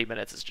last 30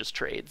 minutes is just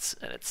trades,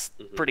 and it's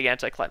pretty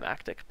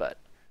anticlimactic, but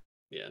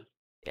yeah.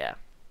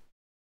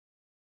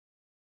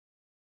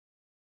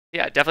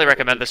 Yeah, definitely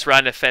recommend this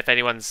run if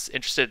anyone's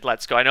interested.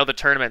 Let's go. I know the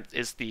tournament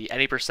is the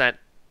any percent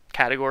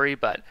category,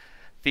 but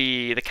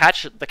the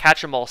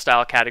catch 'em all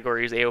style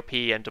categories,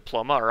 AOP and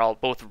Diploma, are all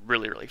both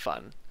really, really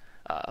fun.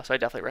 So I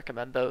definitely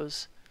recommend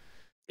those.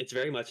 It's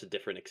very much a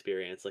different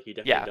experience. Like you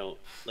definitely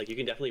don't you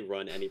can definitely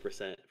run any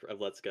percent of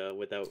Let's Go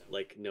without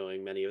like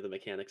knowing many of the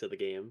mechanics of the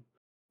game.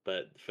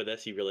 But for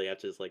this, you really have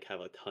to just like have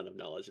a ton of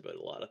knowledge about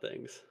a lot of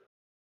things.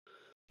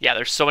 Yeah,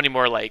 there's so many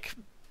more like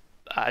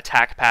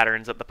attack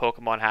patterns that the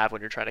Pokemon have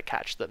when you're trying to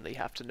catch them that you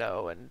have to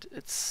know, and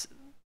it's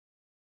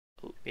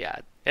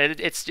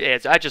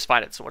I just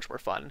find it so much more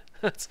fun.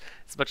 It's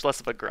much less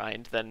of a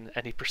grind than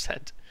any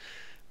percent,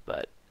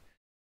 but.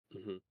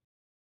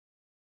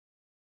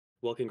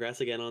 Well, congrats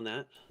again on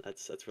that.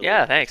 That's really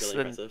thanks.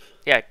 Really impressive.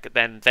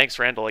 Then thanks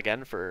Randall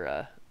again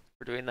for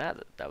doing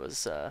that. That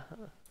was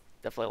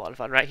definitely a lot of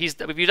fun. Right?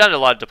 We've done a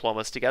lot of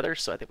diplomas together,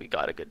 so I think we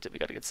got a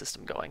good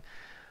system going.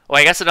 Well,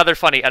 I guess another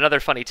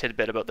funny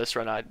tidbit about this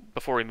run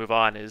before we move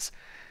on is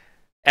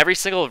every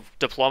single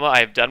diploma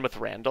I've done with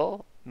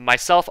Randall,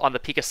 myself on the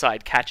Pika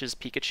side catches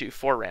Pikachu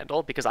for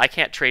Randall because I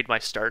can't trade my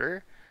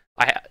starter.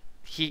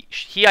 He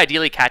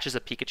ideally catches a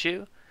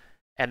Pikachu,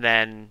 and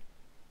then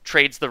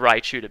trades the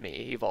Raichu to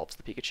me. He evolves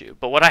the Pikachu.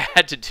 But what I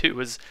had to do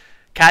was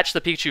catch the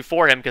Pikachu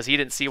for him because he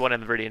didn't see one in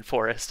the Viridian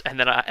Forest, and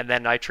then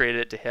I traded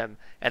it to him,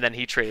 and then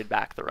he traded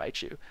back the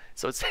Raichu.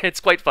 So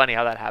it's quite funny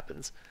how that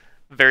happens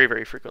very,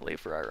 very frequently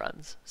for our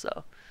runs.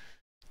 So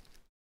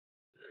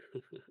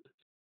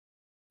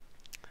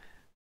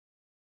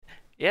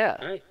yeah.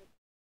 All right.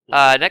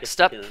 Well, next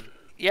up,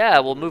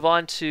 we'll move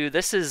on to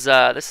this is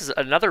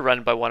another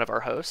run by one of our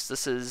hosts.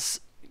 This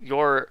is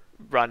your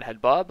run,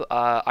 Headbob.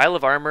 Isle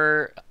of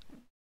Armor,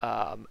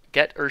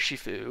 get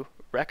Urshifu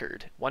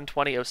record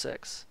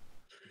 120.06.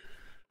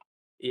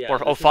 Yeah, Or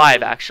this is,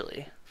 05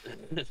 actually.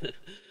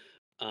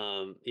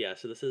 yeah,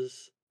 so this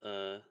is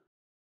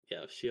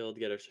yeah, Shield,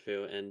 Get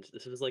Urshifu, and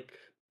this was like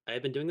I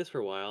had been doing this for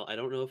a while. I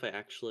don't know if I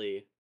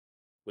actually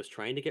was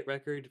trying to get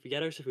record.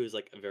 Get Urshifu is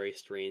like a very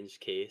strange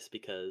case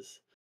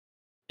because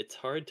it's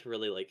hard to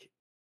really like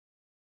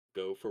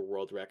go for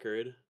world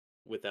record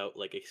without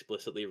like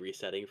explicitly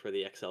resetting for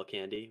the XL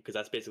candy, because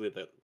that's basically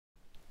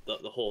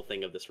the whole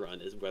thing of this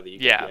run is whether you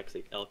get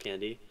the XL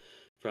candy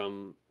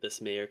from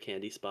this mayor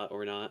candy spot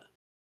or not.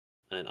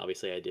 And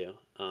obviously I do.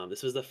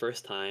 This was the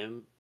first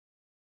time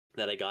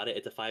that I got it.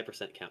 It's a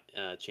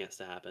 5% chance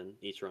to happen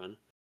each run.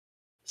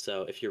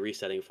 So if you're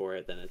resetting for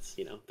it, then it's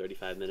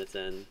 35 minutes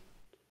in.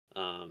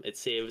 It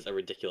saves a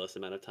ridiculous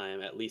amount of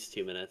time, at least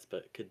 2 minutes,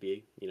 but it could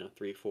be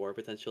 3, 4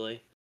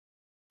 potentially.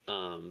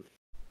 And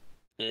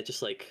it's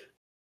just like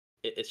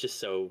it's just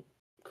so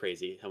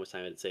crazy how much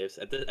time it saves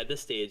at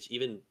this stage.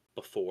 Even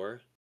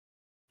before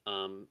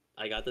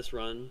I got this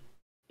run,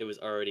 it was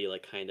already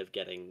like kind of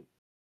getting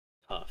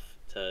tough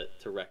to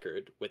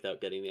record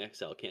without getting the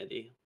XL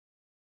candy.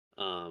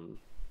 And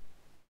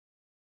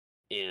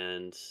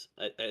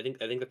I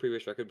think the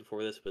previous record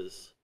before this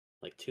was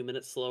like 2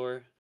 minutes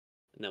slower,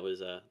 and that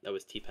was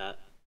T-Pat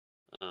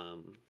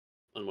on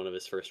one of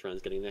his first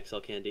runs getting the XL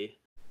candy.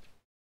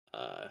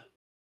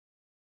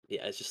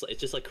 Yeah, it's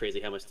just like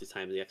crazy how much the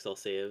time the XL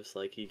saves.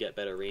 Like you get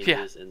better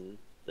ranges in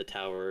the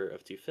Tower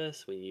of Two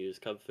Fists when you use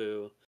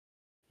Kubfu.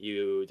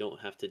 You don't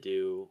have to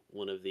do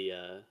one of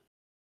the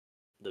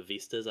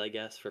vistas, I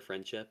guess, for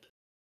friendship.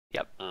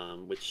 Yep.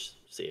 Which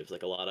saves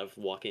like a lot of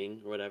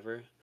walking or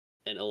whatever.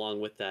 And along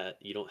with that,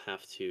 you don't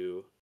have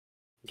to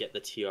get the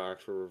TR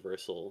for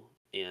reversal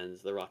and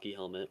the Rocky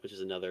Helmet, which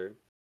is another,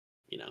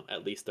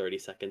 at least 30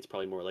 seconds,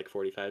 probably more like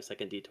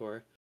 45-second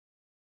detour.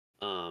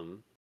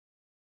 And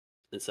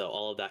so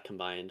all of that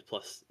combined,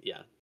 plus,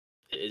 yeah,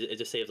 it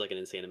just saves like an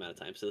insane amount of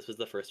time. So this was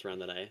the first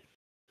round that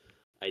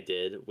I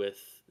did with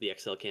the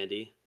XL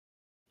candy.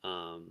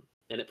 And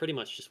it pretty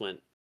much just went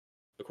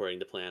according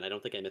to plan. I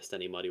don't think I missed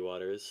any muddy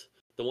waters.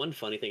 The one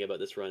funny thing about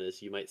this run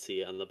is you might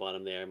see on the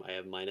bottom there, I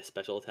have minus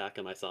special attack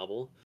on my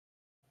Sobble,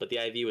 but the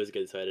IV was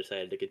good, so I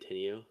decided to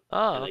continue.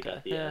 Oh, and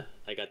okay.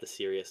 I got the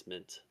serious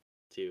mint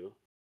to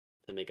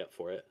make up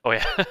for it. Oh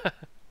yeah.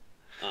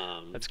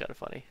 That's kind of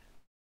funny.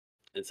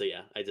 And so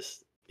yeah, I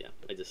just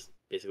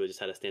basically just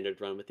had a standard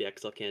run with the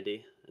XL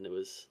candy, and it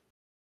was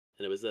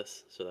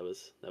this. So that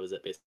was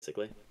it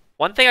basically.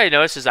 One thing I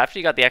noticed is after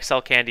you got the XL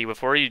candy,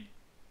 before you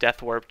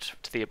death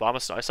warped to the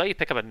Abomasnow, I saw you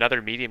pick up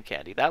another medium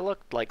candy. That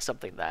looked like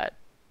something that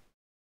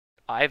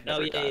I've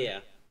never done. Yeah.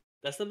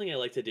 That's something I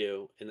like to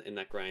do in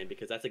that grind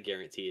because that's a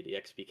guaranteed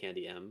EXP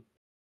candy M.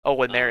 Oh,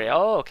 when Mary.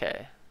 Oh,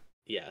 okay.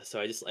 Yeah, so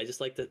I just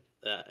like that.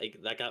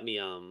 That got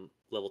me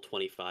level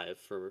 25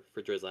 for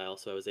Drizzile,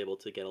 so I was able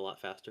to get a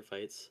lot faster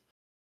fights.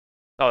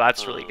 Oh,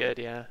 that's really good.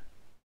 Yeah.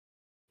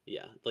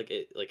 Yeah, like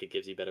it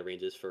gives you better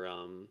ranges for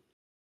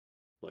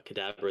what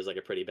Kadabra is like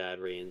a pretty bad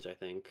range, I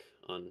think,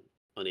 on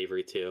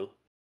Avery too.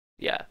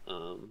 Yeah.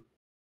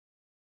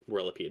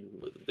 Whirlipede.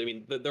 I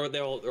mean,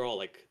 they're all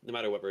like, no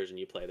matter what version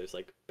you play, there's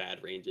like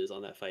bad ranges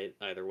on that fight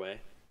either way.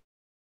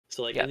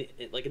 So like in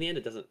the end,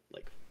 it doesn't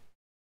like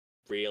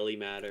really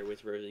matter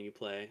which version you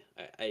play.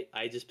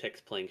 I just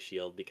picked playing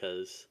Shield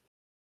because,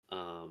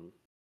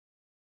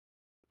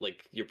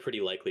 like you're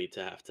pretty likely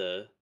to have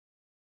to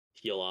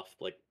heal off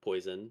like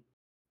poison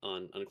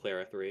on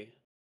Clara 3,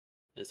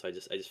 and so I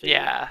just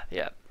figured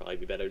probably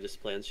be better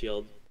just play on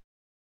Shield.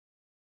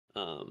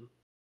 But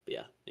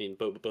yeah, I mean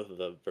both of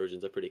the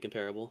versions are pretty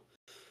comparable.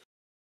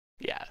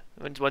 Yeah,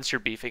 once you're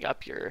beefing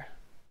up your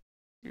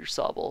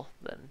Sobble,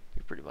 then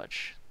you're pretty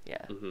much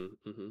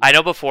I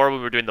know before when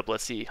we were doing the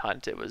Blissey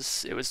hunt, it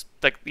was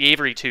like the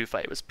Avery 2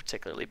 fight was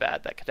particularly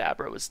bad. That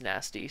Kadabra was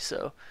nasty,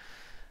 so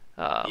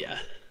yeah.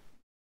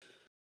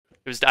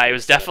 It was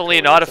definitely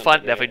not a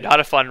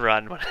fun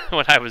run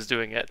when I was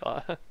doing it.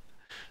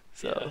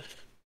 So, yeah.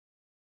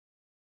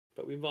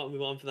 But we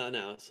move on from that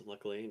now. So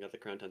luckily, got the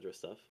Crown Tundra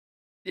stuff.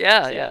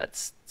 Yeah,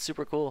 it's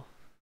super cool.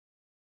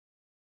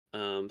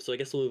 So I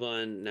guess we'll move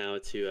on now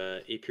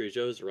to Apir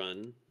Joe's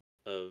run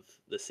of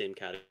the same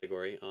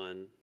category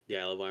on the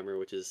Isle of Armor,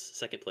 which is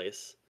second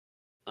place.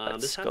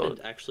 This happened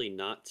actually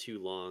not too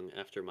long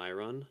after my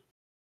run.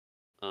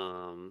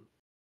 And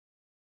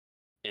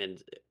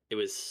it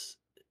was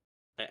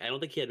I don't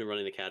think he had been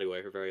running the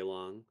category for very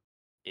long,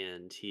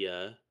 and he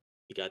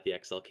got the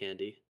XL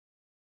candy.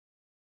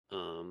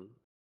 And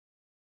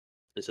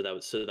so that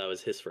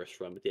was his first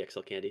run with the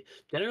XL candy.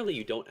 Generally,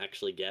 you don't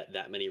actually get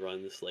that many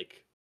runs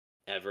like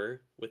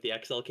ever with the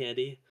XL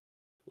candy.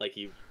 Like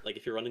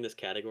if you're running this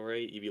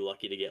category, you'd be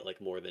lucky to get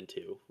like more than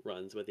 2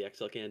 runs with the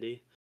XL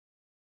candy.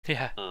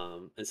 Yeah.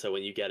 And so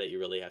when you get it, you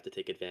really have to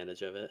take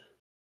advantage of it.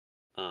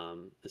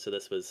 And so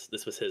this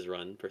was his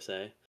run per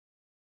se.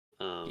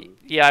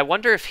 Yeah, I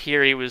wonder if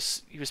here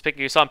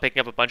he saw him picking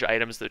up a bunch of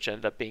items which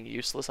ended up being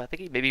useless. I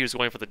think maybe he was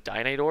going for the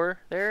Dynite ore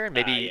there,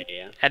 maybe,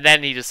 yeah. And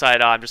then he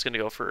decided, oh, I'm just gonna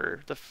go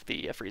for the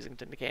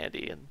Freezington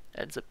candy, and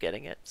ends up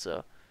getting it.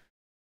 So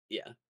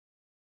yeah,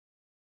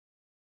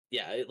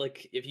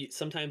 like if you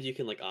sometimes you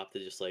can like opt to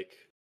just like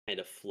kind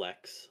of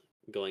flex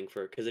going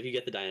for, because if you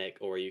get the Dynite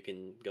ore, you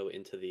can go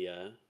into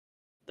the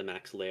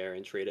max lair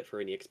and trade it for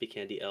an EXP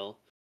candy L,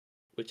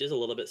 which is a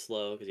little bit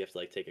slow because you have to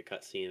like take a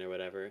cutscene or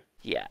whatever.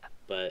 yeah.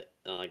 But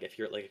like if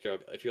you're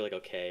like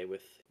okay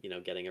with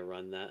getting a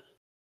run that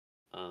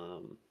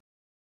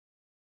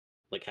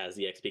like has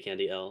the XP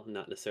Candy L,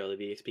 not necessarily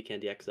the XP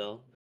Candy XL,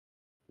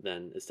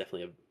 then it's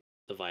definitely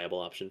a viable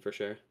option for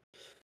sure.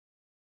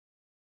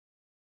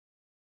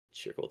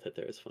 Sheer Gold hit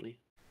there is funny.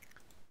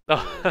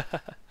 Oh.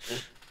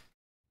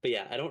 But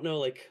yeah, I don't know.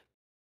 Like,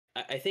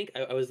 I think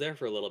I was there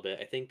for a little bit.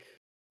 I think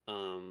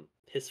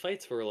his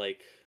fights were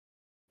like,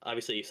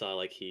 obviously you saw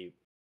like he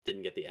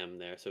didn't get the M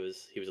there, so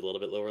he was a little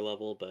bit lower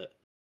level, but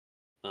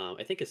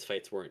I think his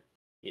fights weren't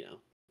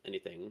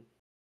anything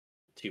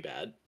too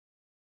bad.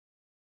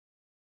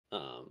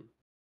 I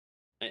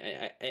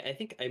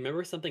think I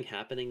remember something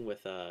happening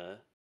with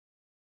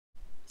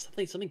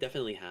something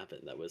definitely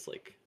happened that was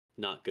like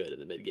not good in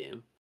the mid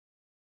game.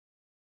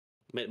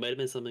 Might have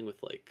been something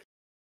with like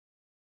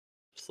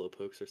slow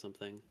pokes or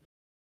something.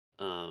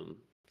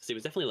 Because he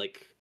was definitely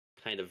like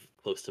kind of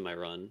close to my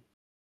run,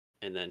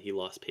 and then he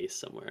lost pace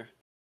somewhere.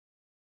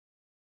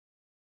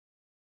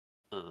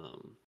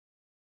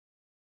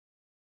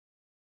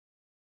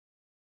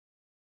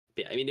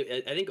 Yeah, I mean,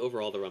 I think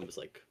overall the run was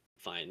like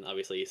fine.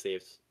 Obviously,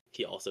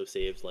 he also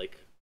saved like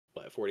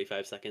what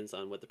 45 seconds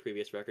on what the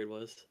previous record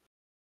was.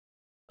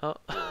 Oh.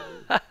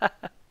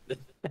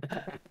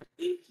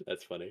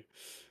 That's funny.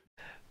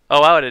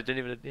 Oh wow! It didn't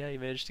even. Yeah, you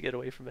managed to get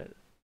away from it.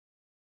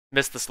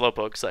 Missed the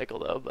slowpoke cycle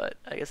though, but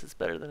I guess it's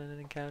better than an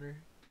encounter.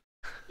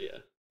 Yeah.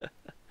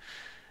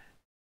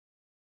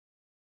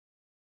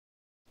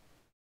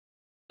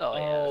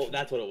 Oh, yeah.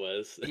 That's what it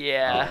was.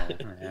 Yeah.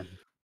 Oh,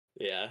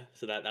 yeah.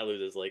 So that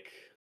loses like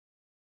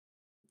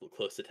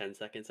close to 10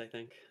 seconds, I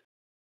think.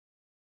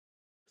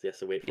 So he has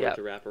to wait for it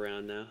to wrap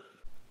around now.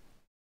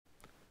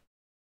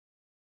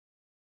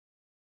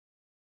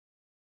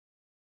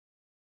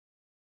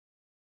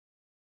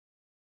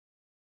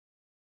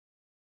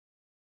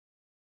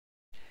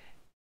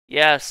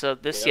 Yeah, so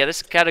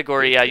this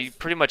category, you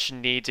pretty much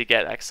need to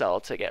get XL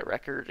to get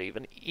record.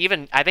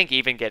 Even I think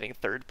even getting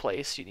third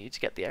place, you need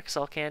to get the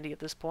XL candy at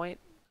this point.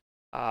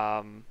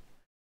 Or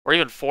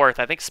even fourth.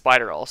 I think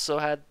Spider also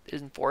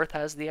in fourth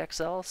has the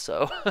XL.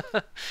 So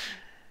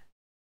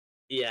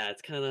yeah,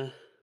 it's kind of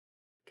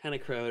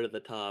crowded at the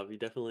top. You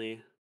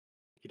definitely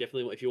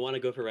if you want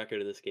to go for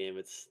record in this game,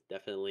 it's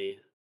definitely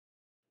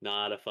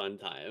not a fun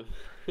time.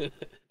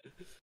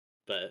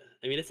 But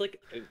I mean, it's like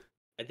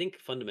I think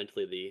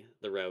fundamentally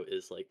the route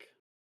is like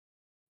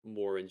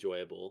more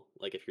enjoyable,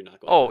 like if you're not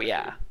going for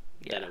record,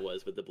 than it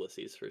was with the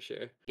Blissies for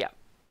sure. Yeah.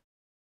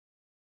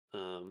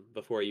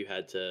 Before you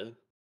had to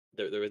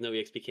there was no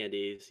EXP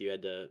candies, you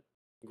had to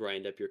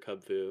grind up your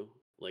Cubfu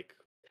like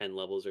 10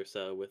 levels or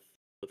so with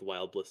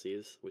wild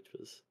Blissies, which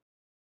was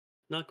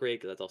not great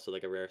because that's also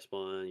like a rare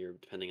spawn, you're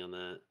depending on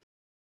that.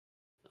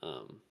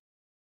 But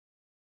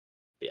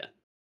yeah.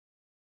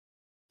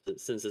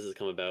 Since this has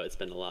come about, it's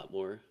been a lot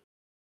more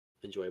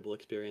enjoyable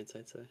experience,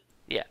 I'd say.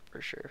 Yeah,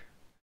 for sure.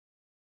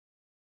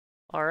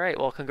 All right,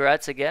 well,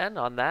 congrats again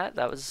on that.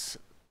 That was,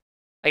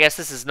 I guess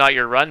this is not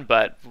your run,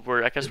 but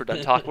I guess we're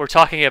done talking. We're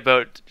talking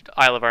about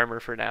Isle of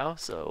Armor for now.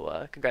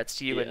 So congrats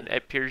to you and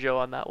Pierjo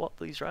on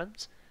these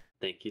runs.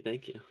 Thank you.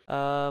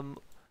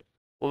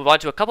 We'll move on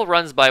to a couple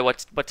runs by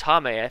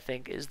Watame, I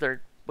think is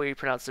their way you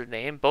pronounce their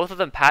name. Both of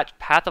them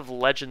Path of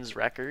Legends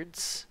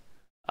records.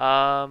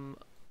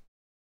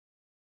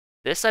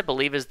 This I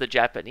believe is the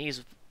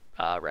Japanese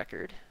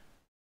record.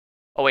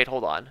 Oh wait,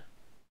 hold on.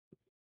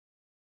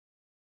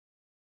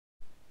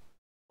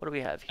 What do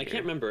we have here? I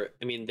can't remember.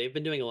 I mean, they've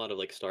been doing a lot of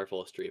like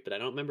Starfall Street, but I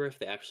don't remember if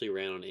they actually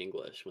ran on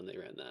English when they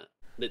ran that.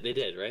 They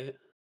did, right?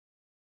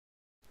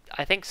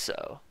 I think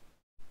so.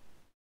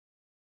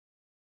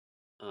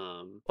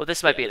 Well,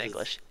 this might be in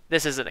English.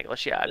 This is in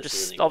English. Yeah,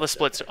 all the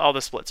splits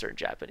are in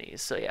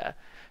Japanese. So yeah.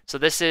 So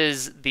this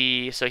is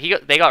they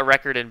got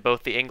record in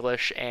both the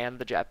English and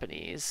the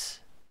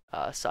Japanese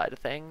side of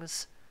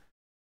things.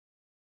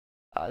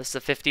 This is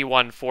a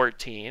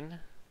 51-14.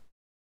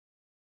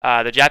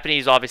 The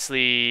Japanese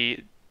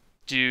obviously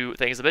do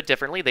things a bit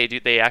differently.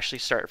 They actually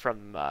start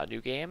from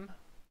new game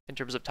in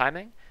terms of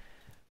timing.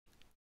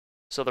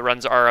 So the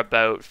runs are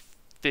about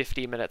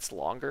 50 minutes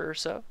longer or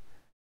so.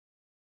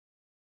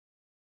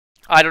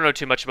 I don't know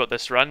too much about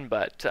this run,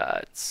 but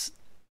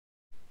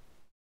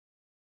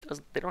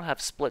they don't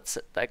have splits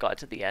that got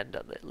to the end,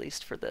 at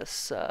least for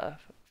this for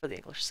the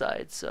English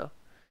side. So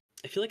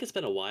I feel like it's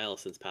been a while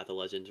since Path of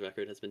Legends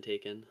record has been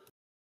taken.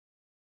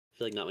 I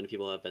feel like not many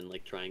people have been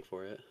like trying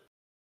for it.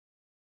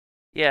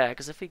 Yeah,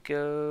 because if we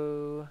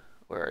go,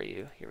 where are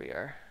you? Here we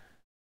are.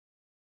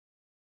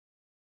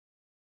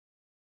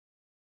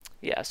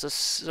 Yeah,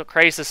 so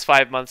Crisis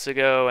 5 months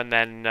ago, and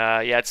then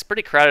yeah, it's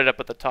pretty crowded up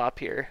at the top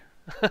here.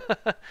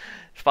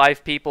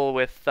 5 people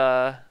with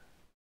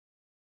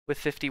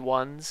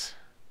 51s.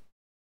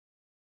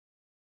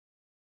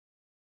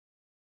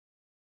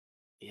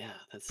 Yeah,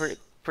 that's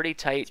pretty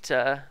tight.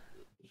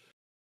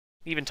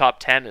 Even top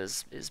 10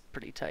 is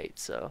pretty tight.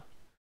 So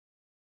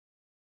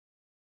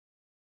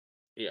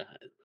yeah,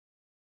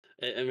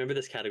 I remember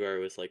this category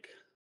was like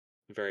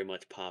very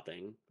much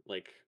popping,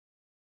 like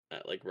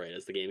right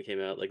as the game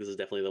came out. Like this is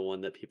definitely the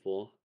one that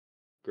people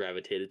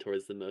gravitated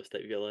towards the most,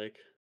 I feel like.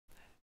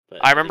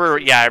 But I I think remember,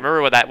 since yeah, I then,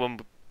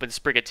 remember when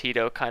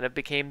Sprigatito kind of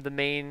became the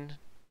main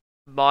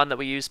mon that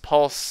we used.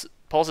 Pulse's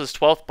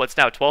 12th, but it's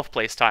now 12th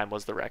place time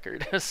was the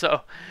record.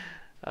 So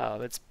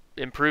it's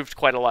improved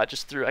quite a lot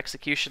just through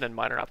execution and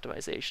minor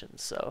optimizations.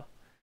 So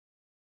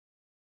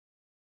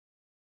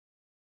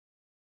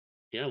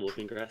yeah, well,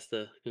 congrats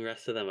to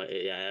them.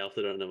 I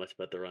also don't know much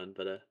about the run,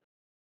 but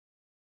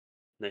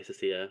nice to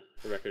see a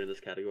record in this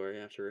category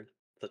after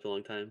such a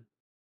long time.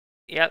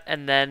 yep,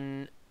 and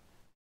then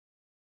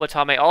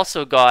Watame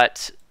also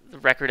got the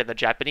record in the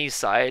Japanese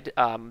side.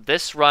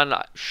 This run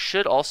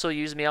should also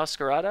use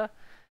Meowscarada,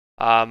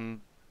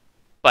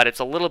 but it's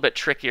a little bit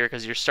trickier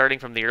because you're starting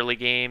from the early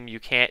game. You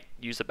can't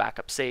use a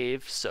backup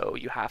save, so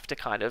you have to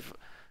kind of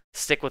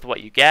stick with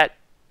what you get.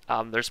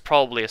 There's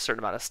probably a certain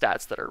amount of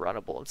stats that are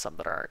runnable and some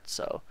that aren't.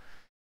 So,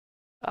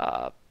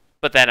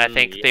 but then I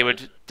think they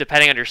would,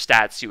 depending on your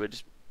stats, you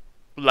would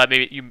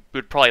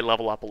probably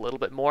level up a little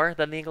bit more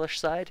than the English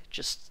side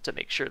just to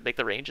make sure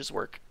the ranges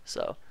work.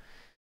 So.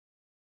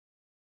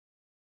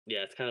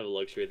 Yeah, it's kind of a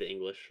luxury the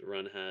English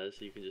run has.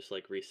 You can just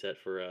like reset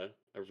for a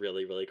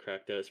really, really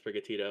cracked out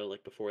Sprigatito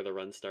like before the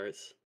run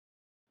starts.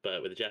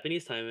 But with the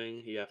Japanese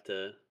timing, you have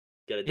to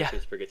get a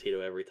different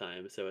Sprigatito every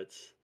time, so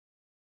it's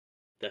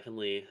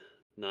definitely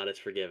not as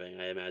forgiving,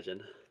 I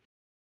imagine.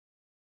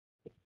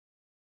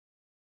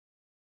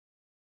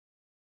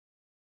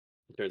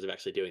 In terms of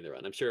actually doing the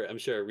run. I'm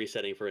sure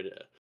resetting for a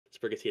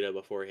Sprigatito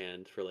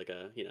beforehand for like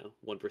a 1%,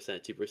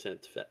 2%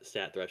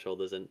 stat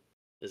threshold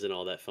isn't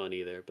all that fun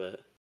either, but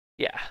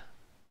yeah.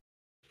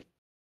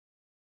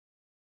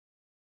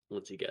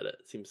 Once you get it,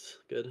 it seems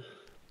good.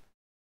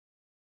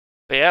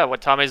 But yeah,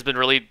 Watame's been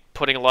really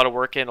putting a lot of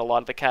work in a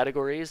lot of the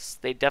categories.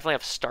 They definitely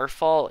have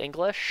Starfall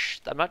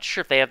English. I'm not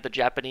sure if they have the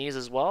Japanese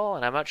as well,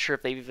 and I'm not sure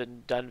if they've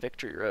even done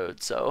Victory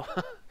Road, so...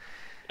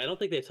 I don't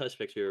think they've touched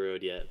Victory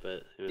Road yet,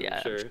 but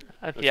yeah,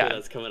 I'm sure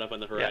that's coming up on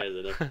the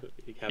horizon,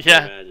 if you have to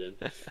imagine.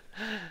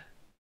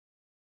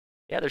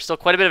 Yeah, there's still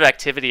quite a bit of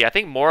activity. I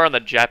think more on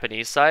the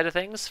Japanese side of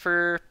things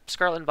for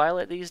Scarlet and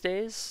Violet these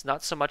days,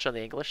 not so much on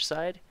the English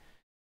side.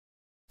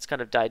 It's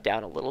kind of died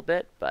down a little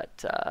bit,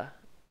 but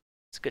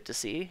it's good to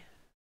see.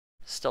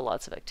 Still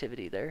lots of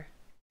activity there.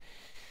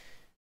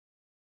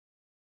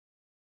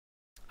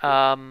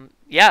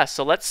 Yeah,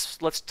 so let's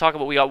talk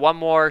about. We got one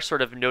more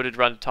sort of noted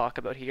run to talk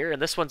about here, and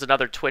this one's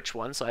another Twitch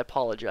one, so I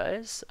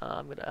apologize.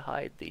 I'm gonna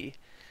hide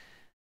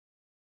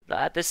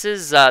that. This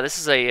is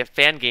a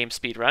fan game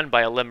speed run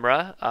by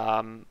Alimra.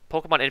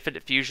 Pokemon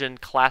Infinite Fusion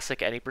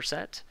Classic Any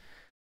 %.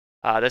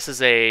 This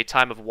is a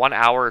time of 1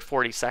 hour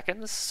 40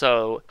 seconds.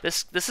 So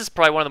this is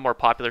probably one of the more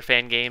popular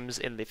fan games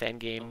in the fan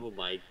game. Oh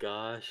my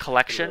gosh!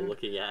 Collection.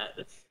 What am I looking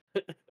at?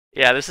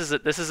 Yeah, this is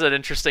an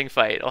interesting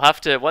fight.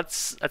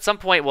 At some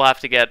point we'll have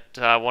to get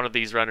one of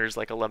these runners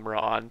like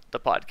Alimra on the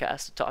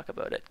podcast to talk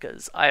about it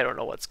because I don't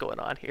know what's going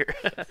on here.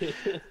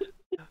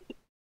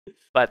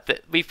 But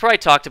we've probably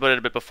talked about it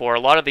a bit before.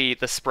 A lot of the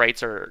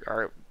sprites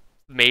are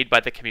made by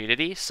the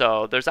community,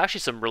 so there's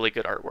actually some really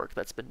good artwork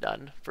that's been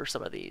done for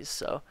some of these.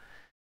 So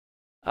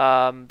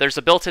there's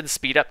a built-in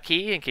speed up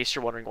key in case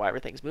you're wondering why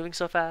everything's moving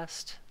so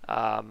fast.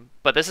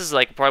 But this is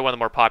like probably one of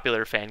the more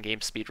popular fan game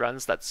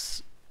speedruns.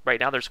 That's right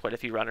now. There's quite a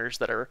few runners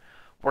that are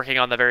working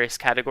on the various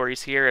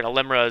categories here, and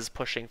Alimra is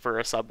pushing for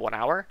a sub 1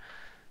 hour.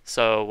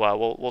 So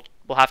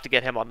we'll have to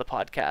get him on the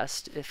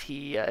podcast if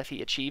he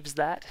achieves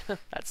that.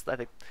 I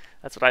think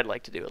that's what I'd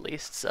like to do at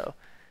least. So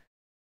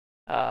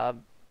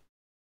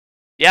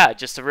yeah,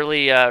 just a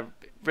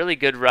really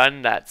good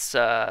run that's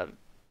had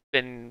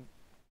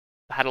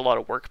a lot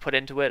of work put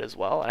into it as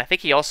well. And I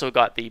think he also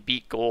got the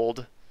Beat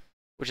Gold,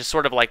 which is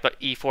sort of like the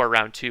E4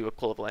 round 2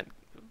 equivalent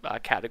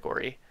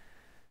category.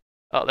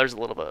 Oh, there's a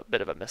little bit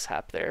of a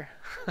mishap there.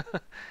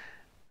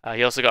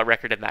 He also got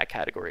record in that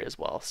category as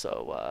well,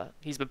 so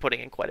he's been putting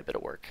in quite a bit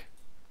of work.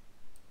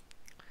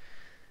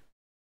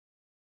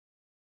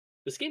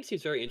 This game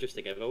seems very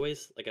interesting. I've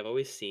always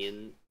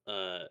seen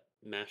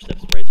mashed up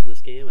sprites from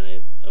this game,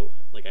 and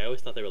I always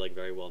thought they were like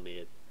very well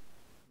made.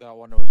 That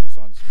one was just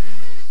on screen.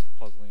 It was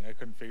puzzling. I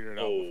couldn't figure it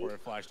out before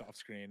it flashed off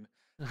screen.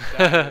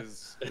 That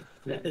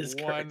is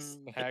one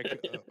heck.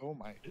 Oh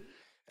my!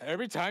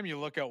 Every time you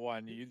look at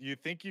one, you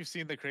think you've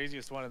seen the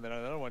craziest one, and then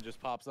another one just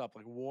pops up.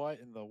 Like, what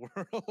in the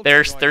world?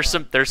 There's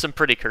some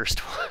pretty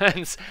cursed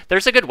ones.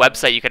 There's a good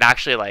website you can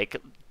actually like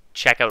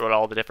check out what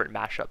all the different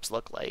mashups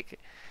look like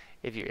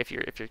if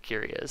you're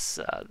curious.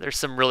 There's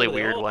some really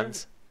weird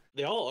ones.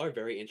 They all are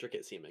very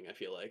intricate seeming. I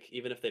feel like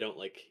even if they don't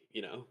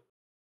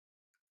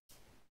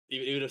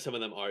even if some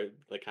of them are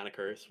like kind of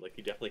cursed, like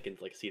you definitely can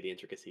like see the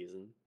intricacies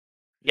and.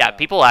 Yeah,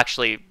 people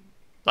actually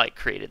like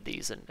created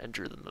these and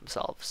drew them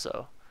themselves.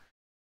 So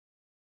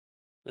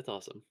that's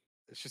awesome.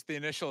 It's just the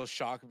initial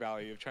shock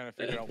value of trying to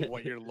figure out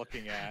what you're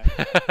looking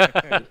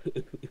at.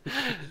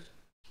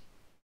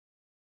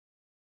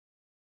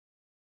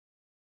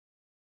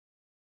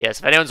 Yes,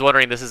 if anyone's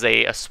wondering, this is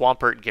a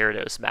Swampert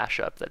Gyarados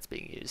mashup that's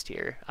being used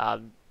here.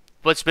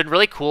 What's been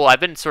really cool, I've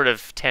been sort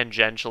of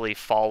tangentially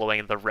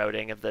following the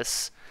routing of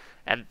this,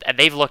 and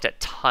they've looked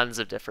at tons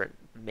of different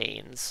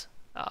mains,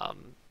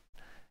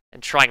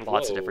 and trying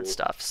lots of different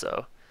stuff.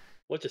 So,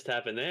 what just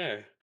happened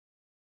there?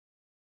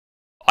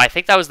 I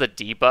think that was the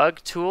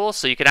debug tool.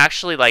 So you can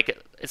actually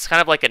it's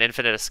kind of like an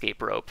infinite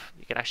escape rope.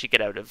 You can actually get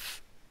out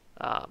of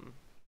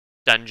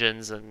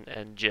dungeons and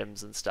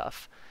gyms and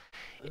stuff.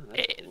 Cool.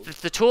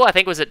 The tool, I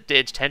think, was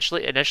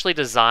initially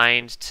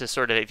designed to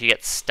sort of, if you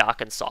get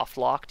stuck and soft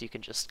locked, you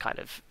can just kind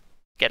of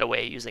get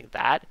away using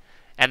that,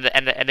 and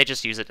they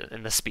just use it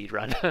in the speed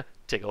run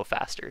to go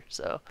faster.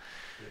 So,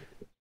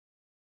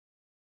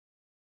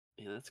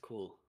 yeah, that's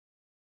cool.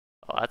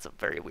 Oh, that's a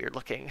very weird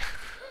looking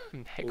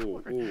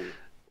Ooh,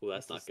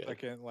 that's not good.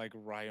 Second like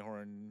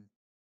Rhyhorn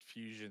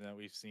fusion that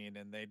we've seen,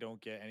 and they don't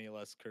get any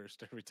less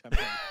cursed every time we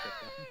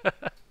put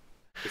them.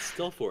 It's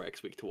still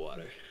 4x weak to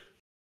water.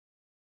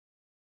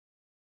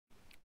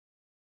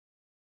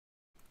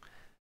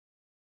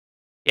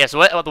 Yeah, so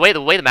the way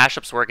the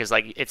mashups work is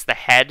like it's the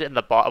head and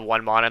of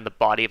one mon and the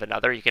body of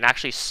another. You can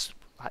actually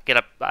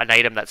get an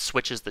item that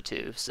switches the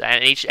two,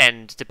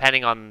 and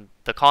depending on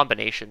the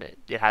combination,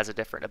 it has a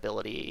different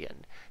ability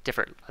and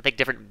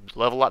different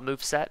level up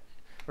move set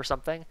or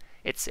something.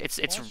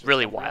 It's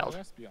really wild.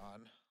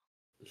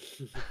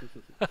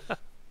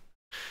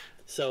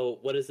 So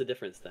what is the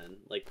difference then?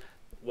 Like,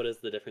 what is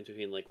the difference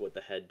between like what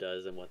the head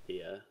does and what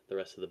the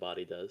rest of the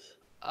body does?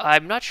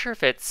 I'm not sure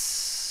if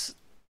it's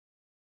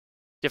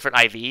different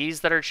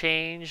IVs that are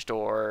changed,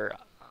 or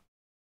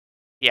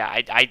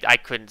yeah, I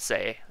couldn't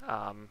say.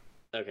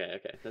 Okay,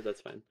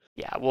 that's fine.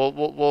 Yeah,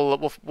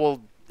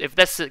 we'll if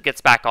this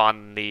gets back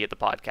on the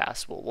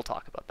podcast, we'll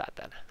talk about that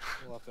then.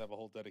 We'll have to have a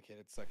whole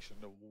dedicated section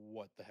to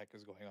what the heck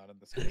is going on in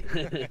this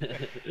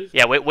game.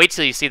 Yeah, wait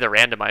till you see the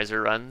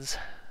randomizer runs.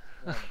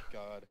 Oh my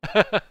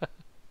god.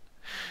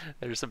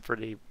 There's some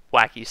pretty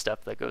wacky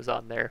stuff that goes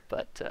on there,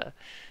 but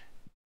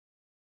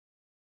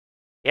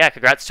yeah,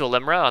 congrats to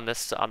Olimra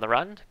on the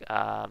run.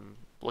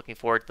 Looking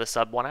forward to the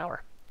sub 1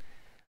 hour.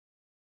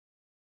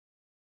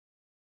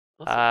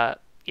 Awesome.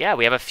 Yeah,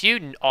 we have a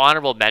few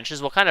honorable mentions.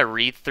 We'll kind of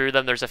read through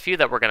them. There's a few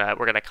that we're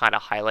gonna kind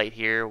of highlight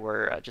here,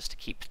 just to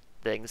keep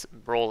things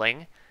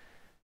rolling.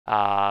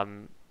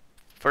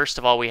 First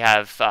of all, we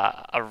have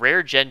a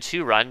rare Gen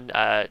 2 run,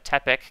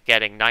 Tepic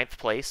getting 9th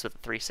place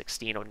with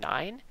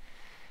 3:16.09.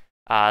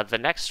 The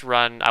next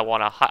run I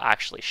want to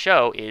actually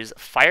show is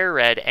Fire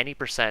Red Any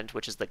 %,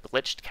 which is the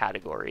glitched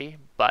category,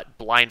 but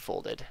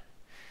blindfolded,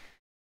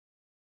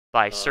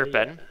 by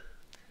Serpent. Yeah.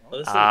 Oh,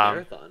 this is a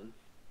marathon.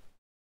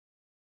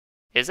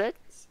 Is it?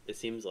 It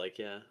seems like,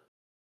 yeah.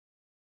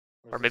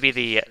 Or maybe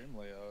the...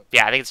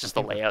 Yeah, I think it's just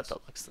the layout that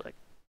looks like...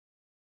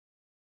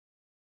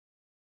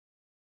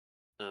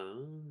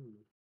 Oh.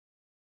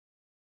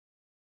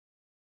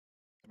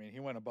 I mean, he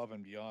went above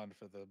and beyond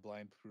for the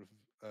blind proof.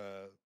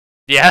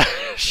 Yeah,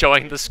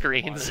 showing the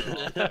screens.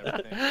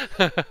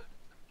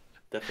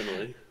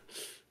 Definitely.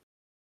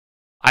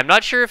 I'm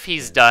not sure if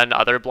he's done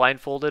other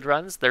blindfolded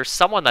runs. There's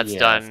someone that's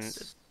done...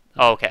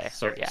 Oh, okay.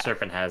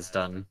 Serpent has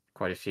done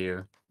quite a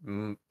few.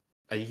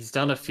 He's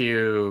done a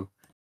few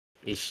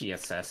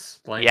HGSS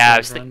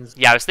blindfolded runs.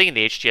 Yeah, I was thinking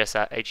the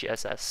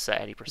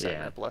HGSS Any %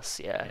 Nebulous.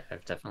 Yeah,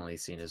 I've definitely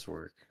seen his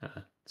work.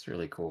 It's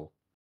really cool.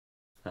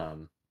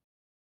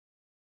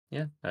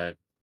 Yeah,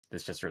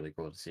 it's just really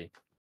cool to see.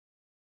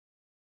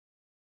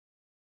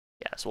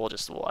 Yeah, so I'll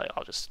just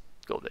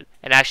go with it.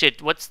 And actually,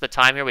 what's the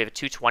time here? We have a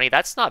 2:20.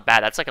 That's not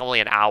bad. That's like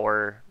only an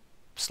hour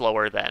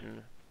slower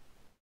than.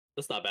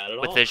 That's not bad at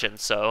all. With vision,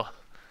 so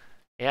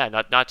yeah,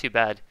 not too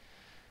bad.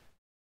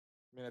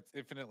 I mean, it's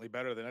infinitely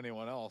better than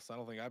anyone else. I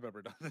don't think I've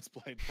ever done this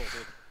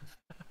blindfolded.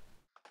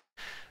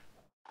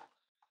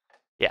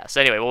 Yeah. So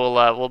anyway,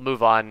 we'll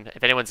move on.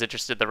 If anyone's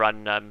interested in the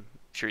run, I'm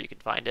sure you can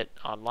find it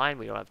online.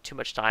 We don't have too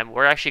much time.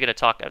 We're actually going to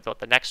talk about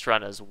the next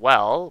run as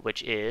well,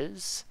 which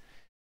is.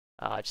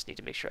 I just need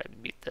to make sure I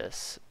mute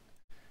this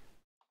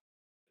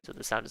so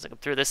the sound doesn't come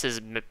through. This is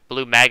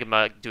Blue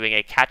Magma doing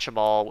a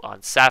catch-em-all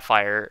on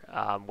Sapphire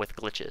with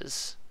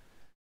glitches.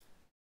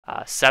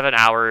 7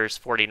 hours,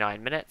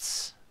 49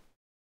 minutes.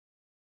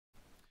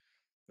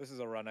 This is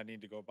a run I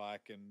need to go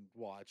back and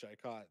watch. I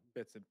caught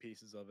bits and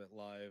pieces of it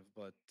live,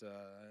 but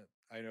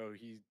I know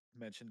he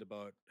mentioned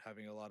about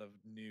having a lot of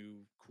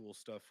new cool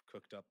stuff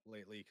cooked up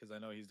lately, because I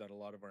know he's done a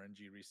lot of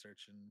RNG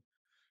research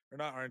or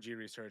not RNG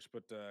research,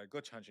 but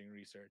glitch hunting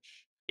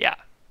research. Yeah.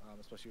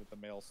 Especially with the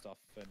male stuff,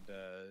 and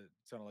it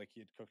sounded like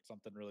he had cooked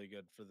something really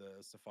good for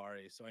the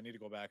Safari. So I need to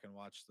go back and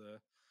watch the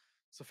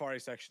Safari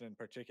section in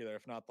particular,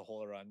 if not the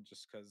whole run,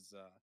 just because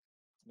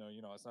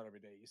you know it's not every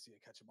day you see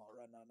a catch 'em all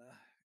run on a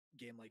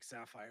game like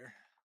Sapphire.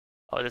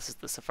 Oh, this is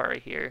the Safari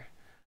here.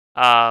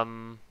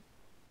 Am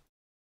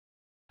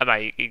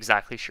I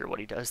exactly sure what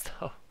he does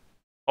though?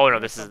 Oh no,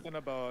 this is something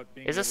about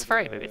being is this able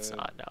Safari? to Maybe it's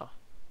not. No.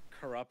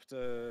 corrupt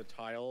a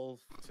tile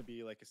to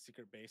be like a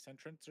secret base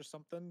entrance or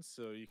something,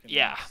 so you can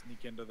Yeah.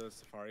 sneak into the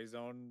Safari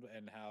zone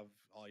and have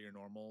all your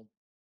normal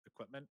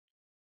equipment.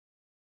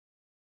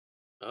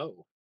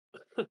 Oh,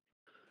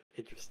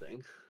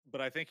 interesting.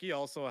 But I think he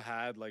also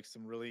had like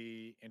some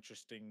really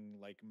interesting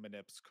like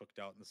manips cooked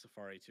out in the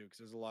Safari too, because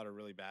there's a lot of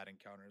really bad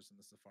encounters in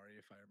the Safari,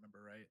 if I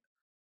remember right.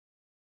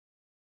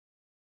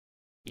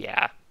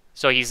 Yeah.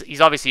 So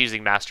he's obviously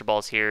using Master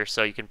Balls here,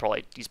 so you can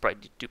he's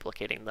probably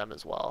duplicating them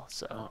as well.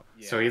 So.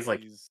 Yeah, so he's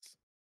like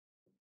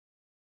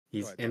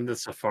he's ahead, in the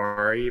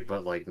Safari,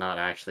 but like not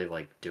actually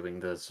like doing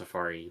the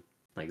Safari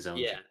like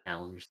zone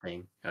challenge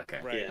thing.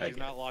 Okay. Right. Yeah, He's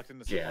not locked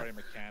into Safari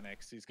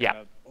mechanics. He's kind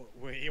of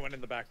he went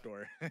in the back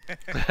door.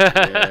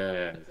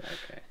 Yeah.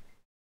 Okay.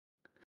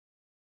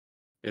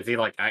 Is he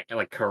like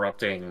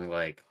corrupting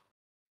like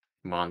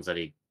mons that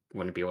he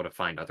wouldn't be able to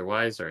find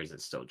otherwise, or is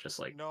it still just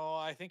like? No,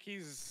 I think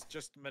he's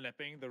just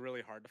manipping the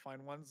really hard to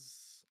find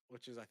ones,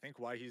 which is I think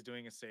why he's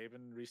doing a save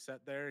and reset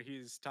there.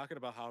 He's talking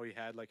about how he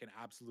had like an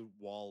absolute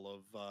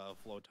wall of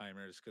flow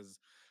timers, because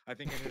I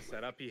think in his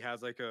setup he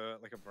has like a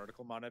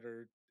vertical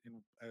monitor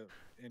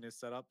in his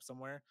setup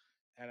somewhere.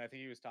 And I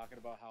think he was talking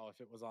about how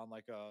if it was on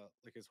like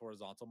his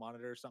horizontal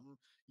monitor or something,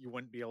 you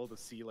wouldn't be able to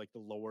see like the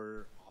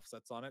lower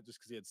offsets on it, just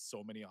because he had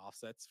so many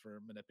offsets for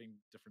manipping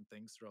different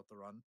things throughout the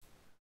run.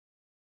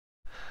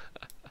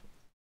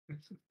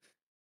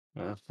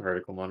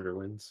 Vertical monitor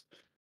wins.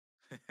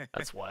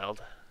 That's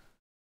wild.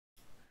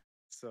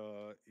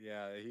 So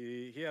yeah,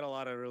 he had a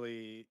lot of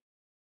really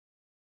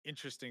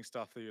interesting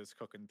stuff that he was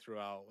cooking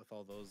throughout with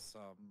all those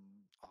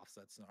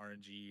offsets and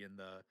RNG and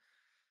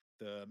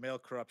the mail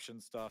corruption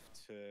stuff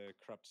to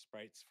corrupt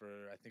sprites for,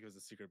 I think it was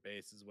a secret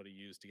base is what he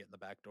used to get in the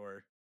back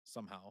door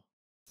somehow.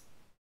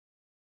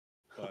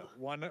 But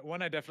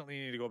one I definitely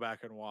need to go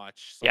back and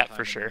watch. Yeah,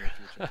 for sure.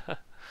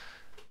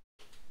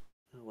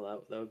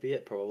 Well, that would be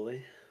it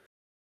probably.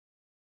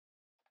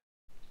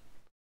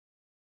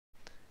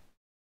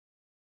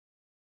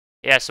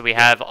 Yeah, so we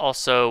have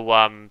also,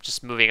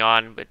 just moving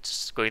on, but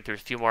just going through a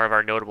few more of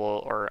our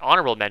notable or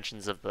honorable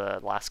mentions of the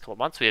last couple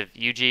months. We have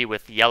UG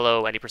with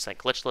yellow, 90%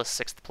 glitchless,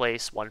 6th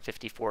place,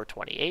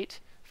 154.28.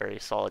 Very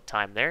solid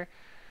time there.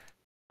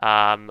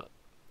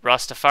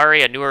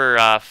 Rastafari, a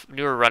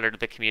newer runner to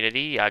the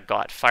community,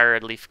 got Fire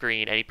and Leaf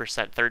Green,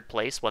 80% 3rd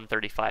place,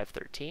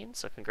 135.13.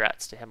 So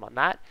congrats to him on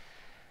that.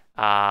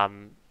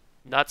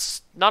 Not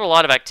a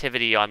lot of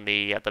activity on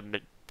the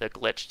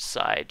glitched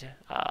side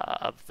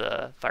of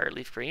the Fire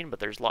Leaf Green, but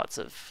there's lots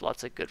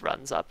of good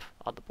runs up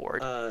on the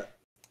board.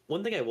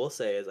 One thing I will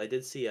say is I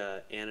did see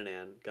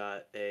Ananan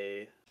got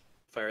a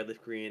Fire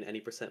Leaf Green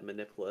 80%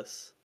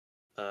 manipless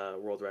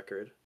world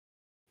record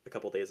a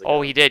couple days ago.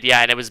 Oh, he did,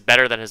 yeah, and it was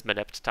better than his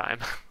manipped time.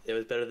 It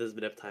was better than his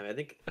manip time.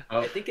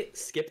 I think it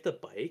skipped the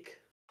bike.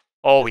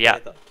 Oh yeah.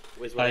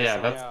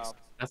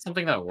 That's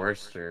something that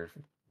Worcester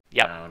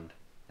found.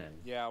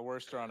 Yeah,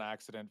 Worcester on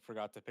accident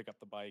forgot to pick up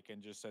the bike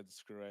and just said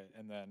screw it,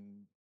 and then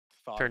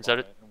turns out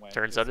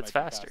it's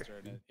faster.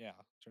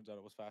 Turns out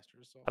it was faster.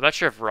 So I'm not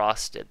sure if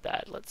Ross did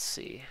that. Let's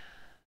see.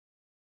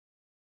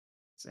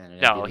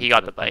 No, he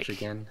got the bike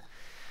again.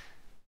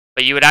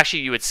 But you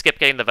would skip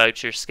getting the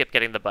voucher, skip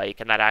getting the bike,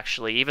 and that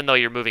actually, even though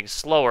you're moving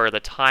slower, the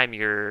time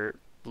you're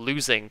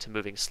losing to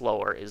moving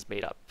slower is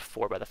made up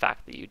for by the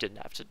fact that you didn't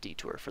have to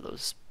detour for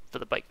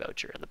the bike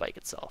voucher and the bike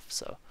itself.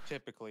 So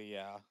typically,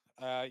 yeah.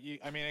 I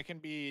mean, it can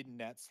be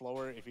net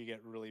slower if you get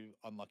really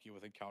unlucky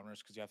with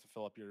encounters, because you have to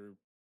fill up your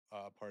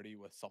party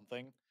with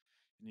something,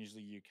 and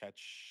usually you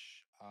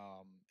catch,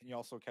 and you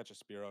also catch a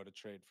Spearow to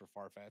trade for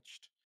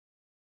Farfetched.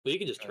 Well, you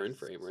can just turn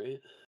frame,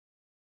 right?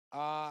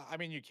 I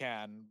mean, you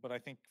can, but I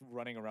think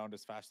running around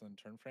is faster than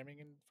turn framing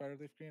in Fire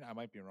Leaf Green. I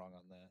might be wrong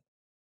on that.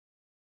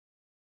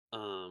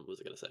 What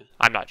was I gonna say?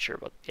 I'm not sure,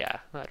 but yeah,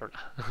 I don't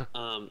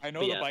know. I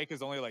know the bike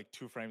is only like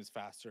 2 frames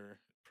faster.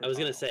 I was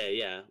gonna say,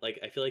 yeah, like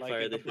I feel like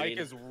Fire the Leaf Green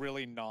bike is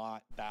really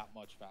not that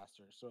much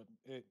faster, so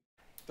it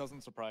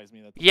doesn't surprise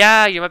me that.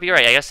 Yeah, you might be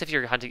right. I guess if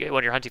you're hunting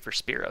when you're hunting for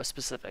Spearow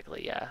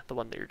specifically, yeah, the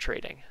one that you're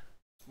trading.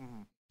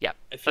 Mm-hmm. Yeah,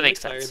 I feel that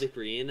makes like sense. Fire Leaf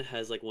Green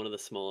has like one of the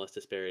smallest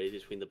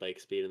disparities between the bike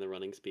speed and the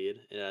running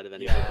speed out of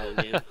any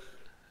Pokemon game.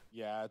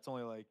 Yeah, it's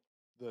only like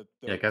the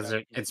because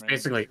it's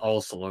basically all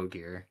slow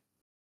gear.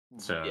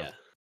 So yeah,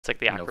 it's like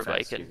the Acro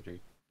bike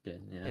in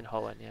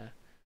Hoenn, yeah.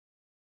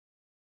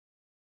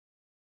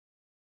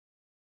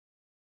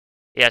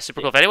 Yeah,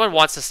 super cool. If anyone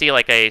wants to see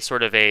like a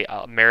sort of a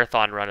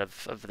marathon run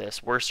of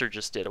this, Worcester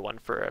just did one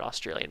for an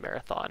Australian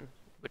marathon,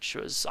 which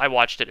was, I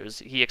watched it.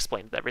 He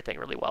explained everything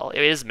really well.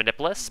 It is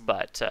manipless,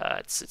 but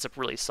it's a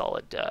really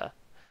solid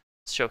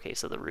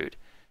showcase of the route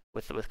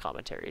with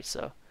commentary.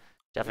 So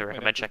definitely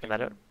recommend checking that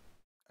out.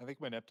 I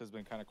think Manipt has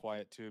been kind of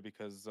quiet too,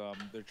 because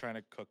they're trying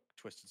to cook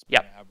Twisted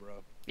Spin Abra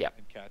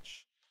and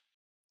catch,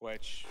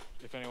 which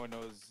if anyone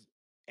knows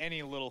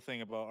any little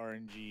thing about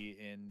RNG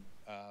in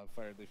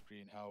Fire Leaf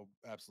Green, how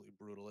absolutely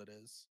brutal it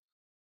is.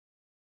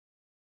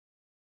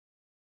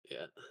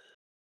 Yeah.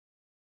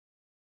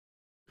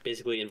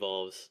 basically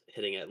involves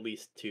hitting at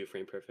least 2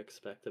 frame perfects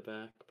back to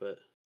back, but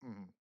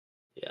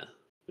yeah,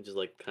 which is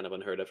like kind of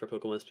unheard of for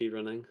Pokemon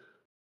speedrunning.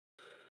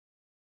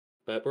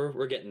 But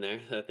we're getting there.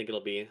 I think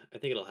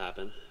it'll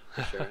happen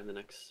for sure in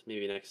the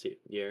maybe next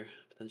year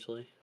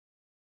potentially.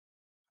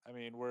 I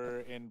mean,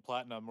 we're in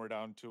Platinum. We're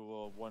down to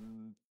a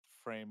 1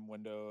 frame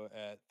window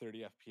at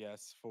 30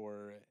 FPS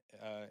for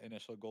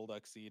initial Gold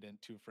Exceed and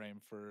 2 frame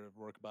for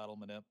Work Battle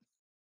Manip.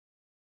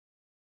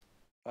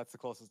 That's the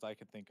closest I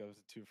could think of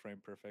to 2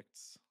 frame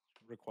perfects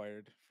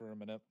required for a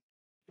Manip.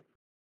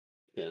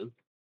 Yeah.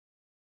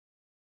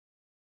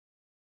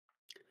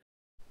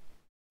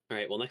 All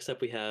right. Well, next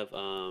up we have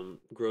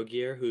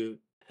Grogear, who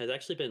has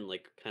actually been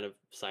like kind of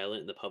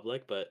silent in the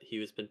public, but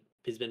he's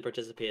been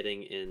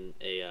participating in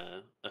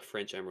a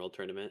French Emerald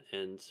tournament,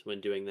 and when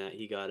doing that,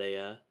 he got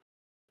a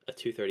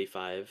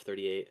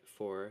 235-38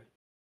 for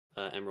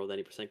Emerald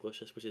 90%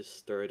 glitchless, which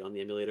is third on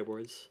the emulator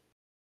boards.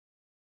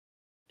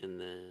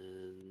 And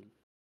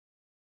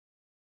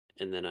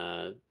then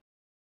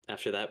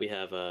after that we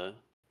have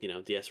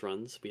DS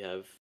runs. We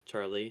have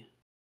Charlie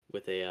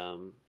with a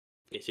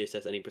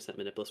HCSS 90%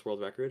 Maniplus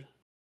world record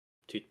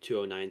to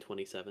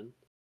 209.27.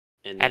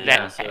 And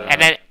then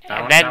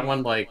that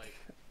one like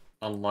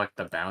unlocked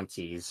the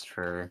bounties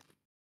for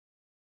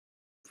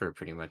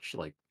pretty much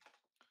like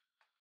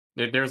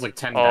there's like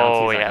 10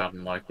 bounties I got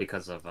unlocked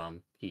because of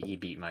he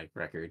beat my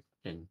record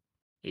in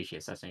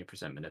HCSS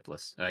 90%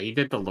 Maniplus. He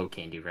did the low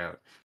candy route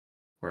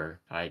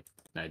where I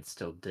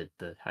still did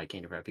the high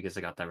candy route because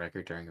I got that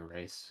record during a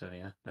race. So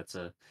yeah, that's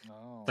it's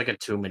like a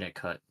 2-minute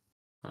cut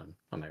on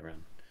my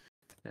run.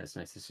 That's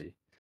nice to see.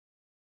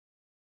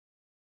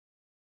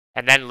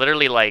 And then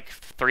literally like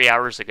 3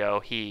 hours ago,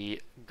 he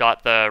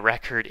got the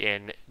record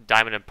in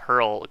Diamond and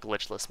Pearl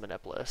glitchless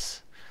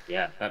Maniplus.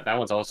 Yeah, that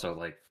was also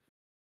like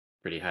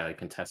pretty highly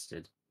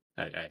contested.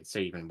 I'd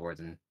say even more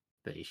than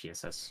the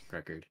HCSS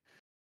record.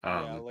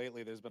 Yeah,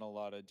 lately there's been a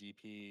lot of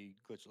DP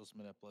glitchless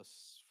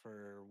Maniplus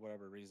for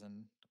whatever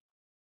reason.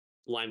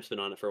 Lime's been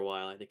on it for a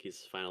while. I think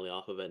he's finally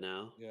off of it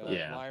now.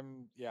 Yeah.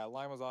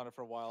 Lime was on it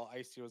for a while.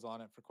 Icy was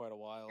on it for quite a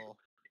while.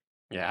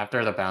 Yeah,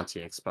 after the bounty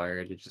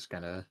expired, it just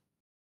kind of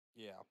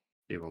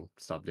people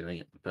stopped doing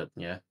it. But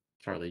yeah,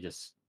 Charlie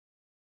just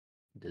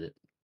did it.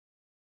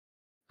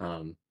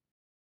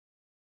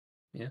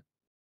 Yeah.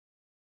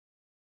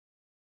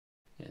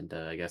 And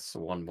I guess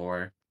one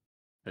more,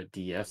 a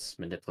DS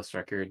Maniplus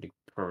record.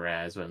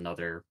 Perez with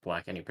another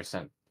black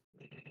 90%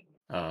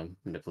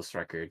 Maniplus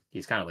record.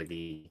 He's kind of like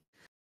the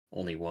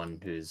only one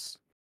who's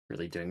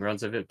really doing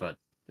runs of it, but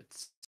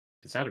it's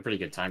had a pretty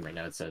good time right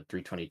now. It's at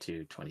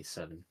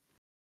 322.27.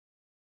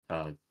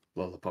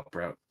 Lollipop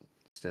route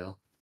still.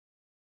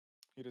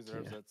 He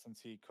deserves it since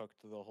he cooked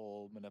the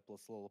whole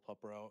Maniplus Lollipop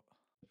route.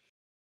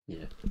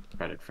 Yeah,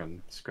 started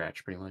from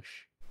scratch pretty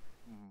much.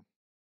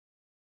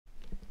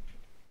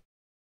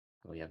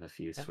 We have a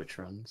few switch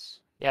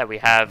runs. Yeah, we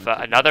have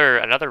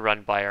another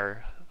run by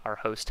our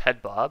host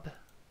Headbob.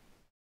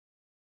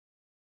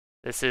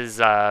 This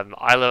is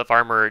Isle of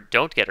Armor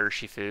Don't Get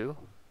Urshifu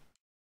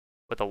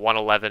with a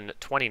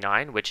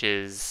 111.29, which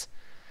is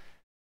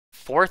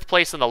 4th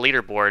place on the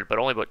leaderboard, but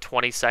only about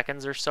 20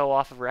 seconds or so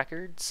off of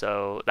record.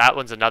 So that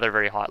one's another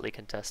very hotly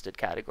contested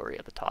category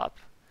at the top.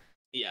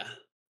 Yeah,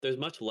 there's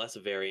much less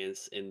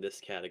variance in this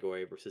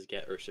category versus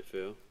Get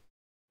Urshifu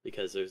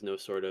because there's no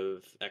sort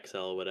of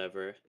XL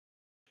whatever.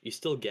 You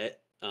still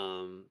get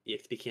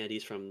EXP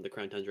candies from the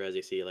Crown Tundra, as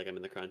you see. Like I'm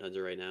in the Crown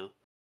Tundra right now,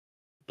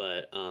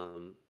 but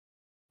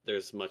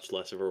there's much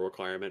less of a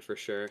requirement for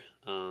sure.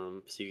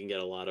 So you can get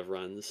a lot of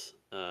runs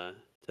to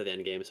the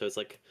end game. So it's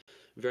like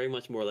very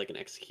much more like an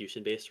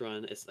execution based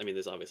run.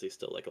 There's obviously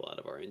still like a lot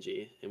of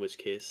RNG, in which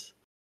case,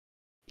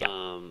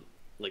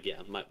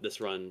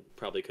 this run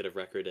probably could have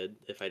recorded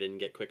if I didn't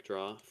get quick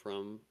draw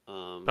from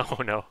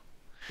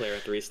player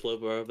 3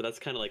 Slowbro, but that's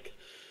kind of like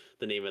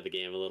the name of the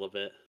game a little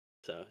bit.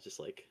 So just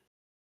like,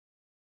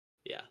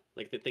 yeah,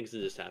 like the things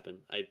that just happen.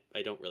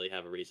 I don't really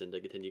have a reason to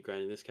continue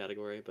grinding this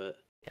category, but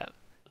I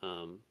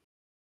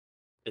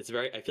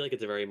feel like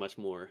it's a very much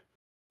more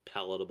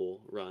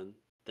palatable run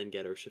than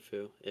Get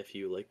Urshifu if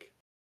you like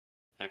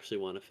actually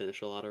want to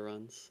finish a lot of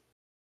runs.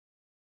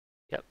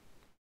 Yep.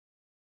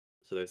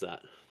 So there's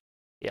that.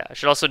 Yeah, I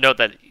should also note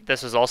that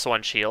this is also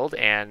on Shield,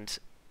 and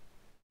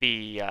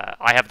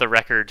I have the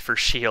record for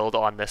Shield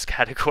on this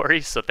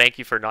category, so thank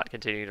you for not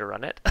continuing to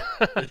run it.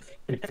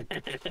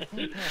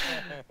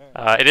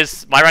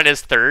 My run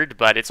is 3rd,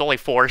 but it's only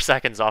 4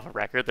 seconds off of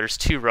record. There's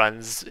 2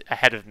 runs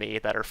ahead of me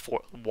that are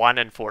 1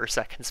 and 4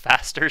 seconds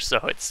faster,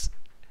 so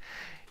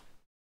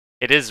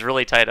it is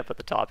really tight up at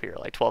the top here,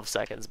 like 12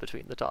 seconds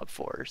between the top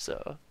 4.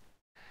 So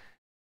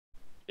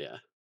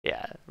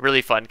yeah,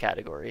 really fun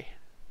category.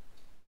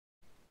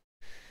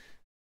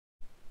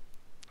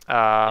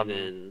 And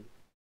then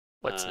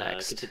what's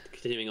next?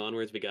 Continuing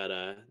onwards, we got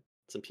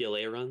some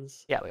PLA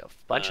runs. Yeah, we have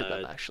a bunch of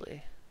them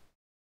actually.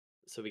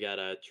 So we got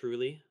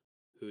Truly,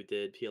 who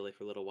did PLA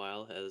for a little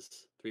while,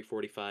 has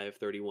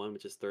 345.31,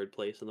 which is 3rd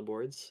place on the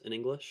boards in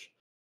English.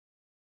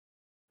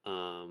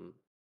 I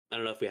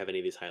don't know if we have any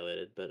of these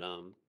highlighted, but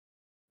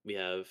We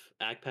have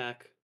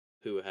Agpack,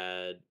 who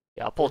had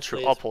Yeah, I'll pull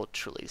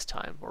Truly's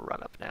time or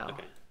run up now.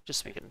 Okay.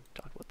 Just so we can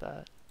talk about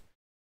that.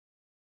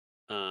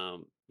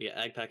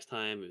 Yeah, Agpack's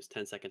time, it was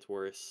 10 seconds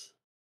worse.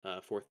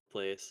 4th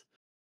place.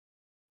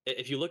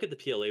 If you look at the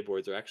PLA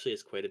boards, there actually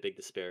is quite a big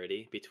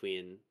disparity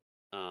between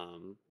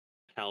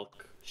Halk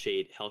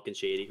and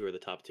Shady, who are the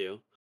top 2,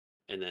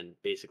 and then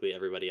basically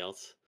everybody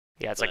else.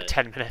 Yeah, it's like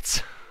 10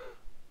 minutes.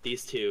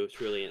 These two,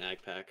 Truly and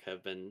Agpack,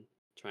 have been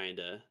trying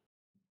to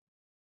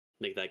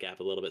make that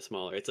gap a little bit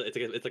smaller. It's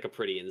like a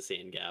pretty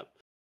insane gap.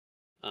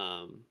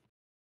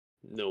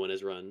 No one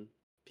has run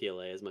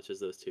PLA as much as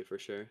those two for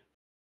sure.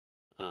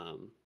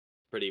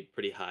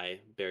 Pretty high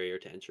barrier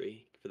to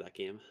entry for that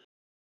game.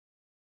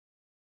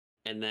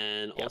 And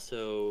then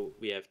also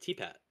we have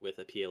TPAT with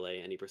a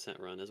PLA any percent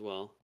run as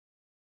well.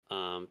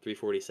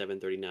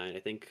 347.39. I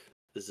think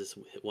this is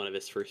one of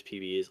his first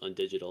PBs on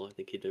digital. I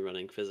think he'd been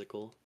running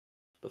physical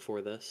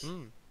before this.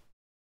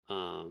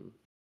 So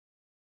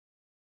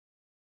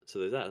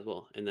there's that as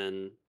well. And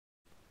then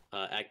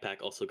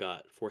Agpack also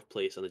got 4th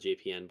place on the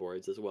JPN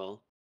boards as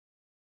well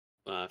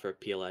for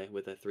PLA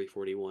with a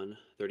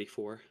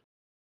 341.34.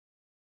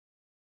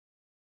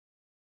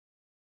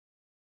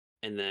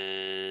 And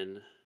then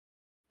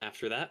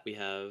after that, we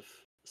have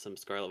some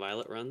Scarlet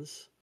Violet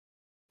runs.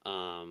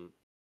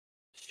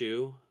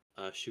 Shu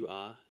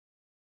Ah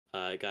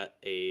got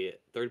a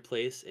 3rd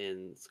place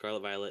in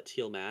Scarlet Violet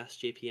Teal Mass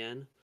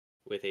JPN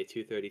with a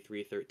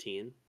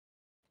 233.13.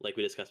 Like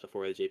we discussed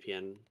before, the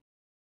JPN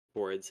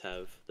boards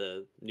have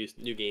the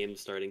new game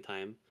starting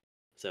time,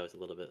 so it's a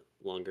little bit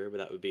longer, but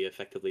that would be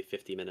effectively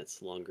 50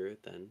 minutes longer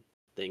than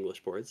the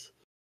English boards.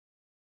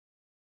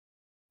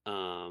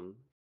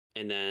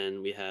 And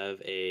then we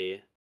have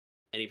a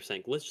any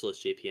percent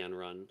glitchless JPN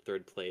run,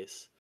 3rd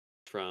place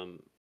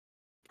from,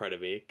 pardon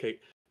me,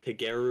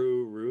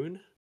 Kageru Rune,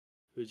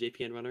 who's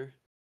JPN runner,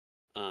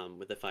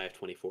 with a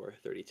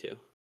 524.32.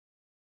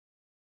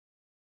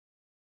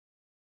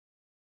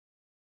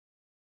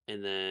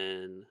 And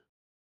then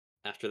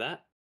after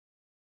that,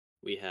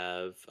 we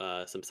have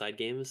some side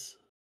games.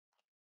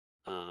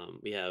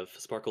 We have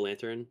Sparkle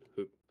Lantern,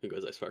 who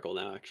goes by Sparkle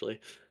now, actually,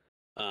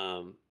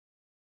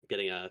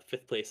 getting a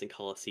 5th place in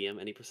Coliseum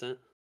any percent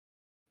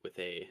with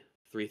a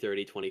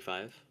 330.25.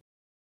 I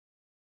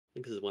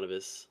think this is one of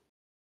his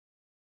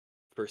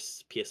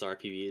first PSR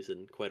PBs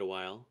in quite a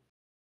while.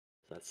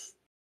 So that's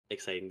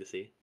exciting to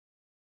see.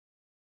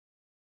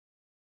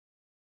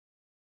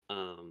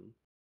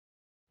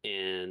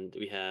 And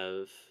we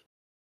have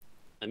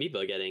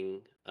Amoeba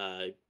getting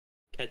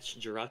Catch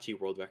Jirachi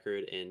world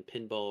record in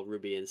Pinball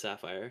Ruby and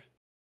Sapphire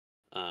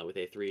with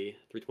a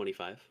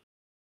 325.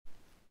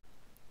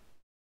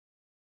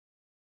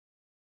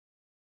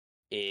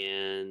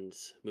 And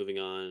moving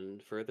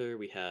on further,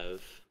 we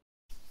have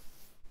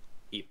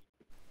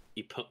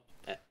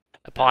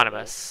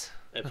Eponymous.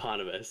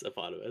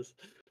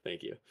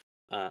 Thank you.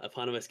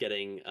 Eponymous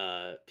getting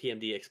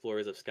PMD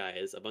Explorers of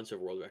Skies, a bunch of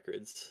world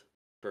records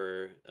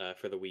for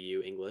the Wii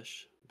U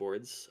English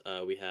boards.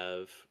 We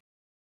have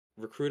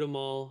Recruit 'em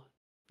All,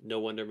 No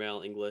Wonder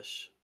Mail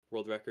English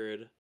world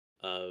record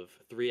of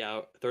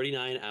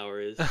 39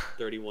 hours,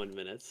 31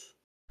 minutes,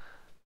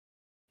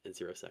 and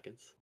 0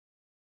 seconds.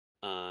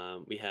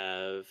 We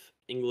have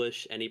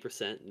English any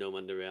percent, No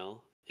Wonder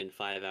Mail in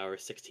 5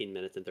 hours, 16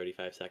 minutes, and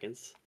 35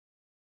 seconds.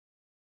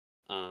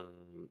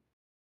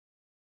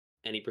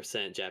 Any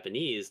percent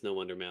Japanese, No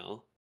Wonder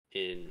Mail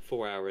in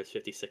 4 hours,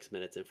 56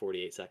 minutes, and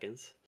 48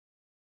 seconds.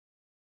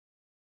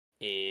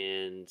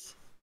 And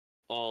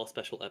all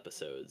special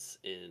episodes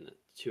in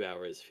 2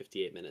 hours,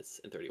 58 minutes,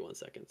 and 31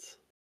 seconds.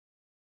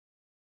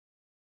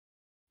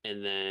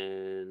 And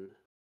then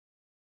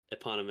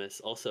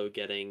Eponymous also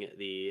getting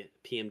the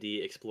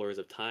PMD Explorers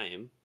of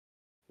Time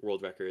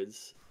world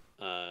records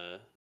for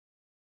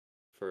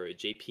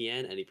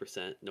JPN any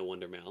percent, No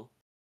Wonder Mail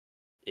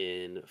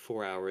in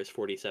 4 hours,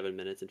 47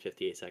 minutes, and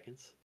 58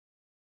 seconds.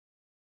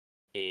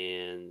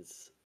 And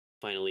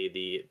finally,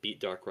 the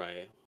Beat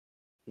Darkrai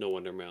No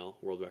Wonder Mail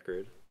world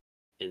record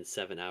in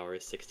 7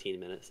 hours, 16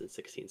 minutes, and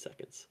 16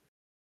 seconds.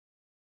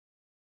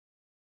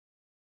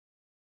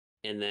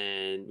 And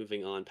then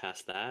moving on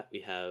past that,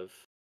 we have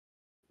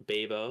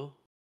Babo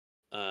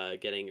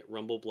getting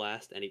Rumble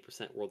Blast any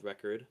percent world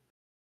record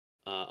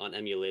on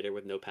emulator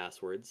with no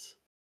passwords.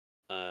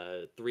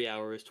 3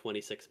 hours,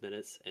 26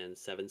 minutes, and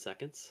 7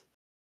 seconds.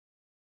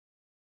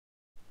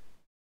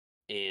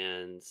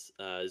 And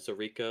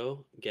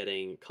Zoriko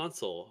getting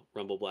console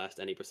Rumble Blast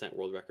any percent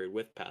world record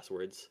with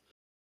passwords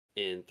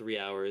in 3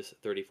 hours,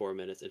 34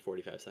 minutes, and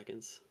 45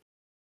 seconds.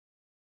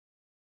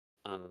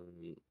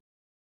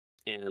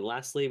 And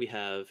lastly, we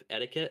have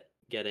Etiquette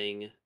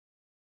getting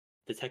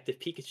Detective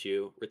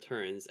Pikachu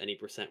Returns any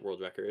percent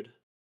world record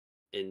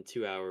in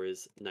 2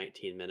 hours,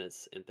 19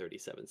 minutes, and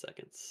 37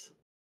 seconds.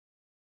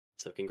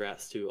 So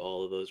congrats to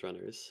all of those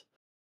runners.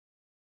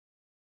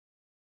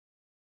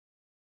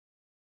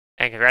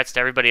 And congrats to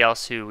everybody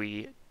else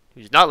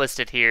who's not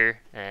listed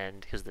here,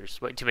 and because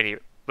there's way too many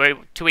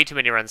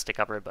runs to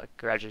cover. But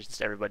congratulations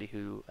to everybody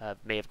who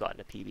may have gotten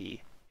a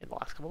PB in the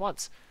last couple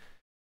months.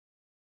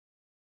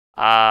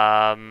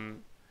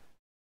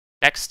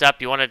 Next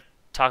up, you want to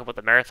talk about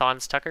the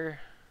marathons, Tucker?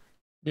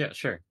 Yeah,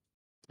 sure.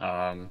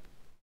 So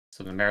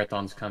the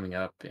marathons coming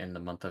up in the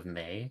month of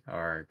May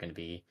are going to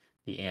be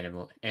the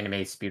Anime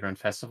Speedrun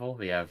Festival.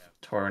 We have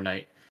Toro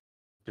Night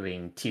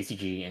doing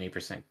TCG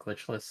 80%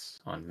 glitchless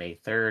on May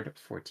 3rd,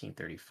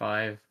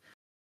 14:35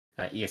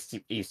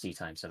 EST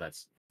time, so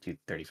that's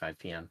 2:35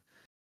 p.m.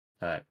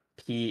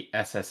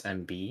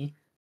 PSSMB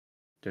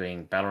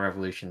doing Battle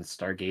Revolution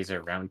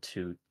Stargazer Round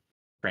 2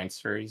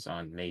 transfers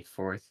on May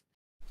 4th,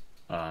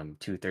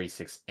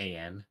 2:36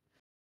 a.m.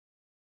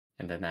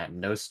 And then at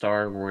No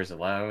Star Wars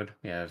Allowed,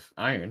 we have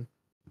Iron.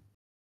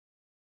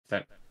 Is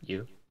that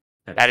you?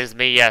 That is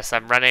me. Yes,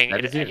 I'm running.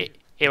 That is you.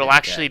 It will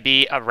actually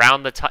be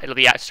around the time. It'll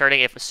be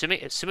starting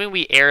assuming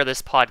we air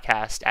this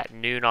podcast at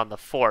noon on the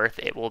 4th.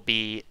 It will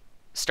be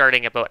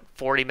starting about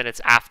 40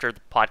 minutes after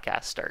the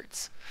podcast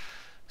starts.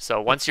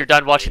 So once you're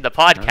done watching the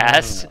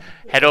podcast,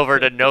 head over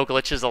to No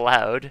Glitches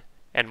Allowed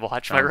and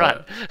watch my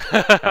run.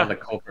 I'm the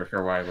culprit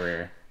for why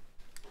we're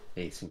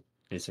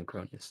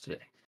asynchronous today.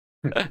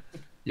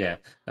 Yeah,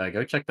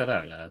 go check that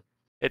out.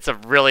 It's a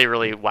really,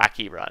 really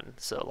wacky run,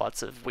 so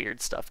lots of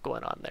weird stuff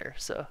going on there.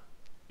 So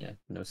yeah,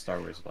 No Star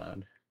Wars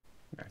Allowed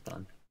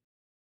marathon.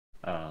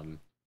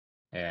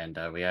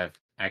 And we have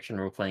Action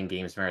Role Playing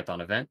Games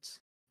marathon event.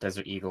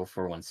 Desert Eagle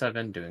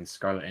 417 doing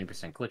Scarlet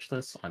 80%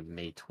 glitchless on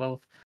May 12th,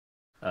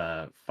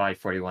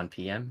 5:41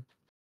 p.m.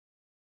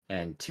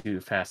 And Too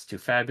Fast Too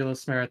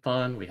Fabulous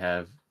marathon. We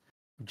have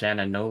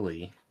Jana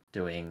Noli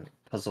doing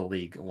Puzzle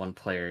League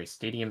one-player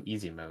Stadium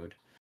Easy mode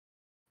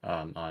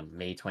on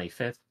May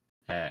 25th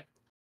at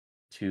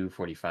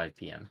 2:45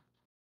 p.m.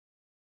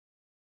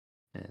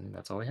 And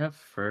that's all we have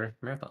for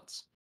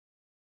marathons.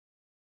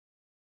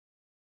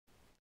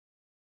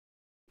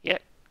 Yeah,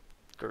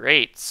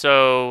 great.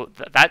 So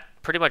that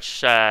pretty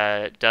much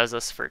does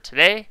us for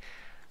today.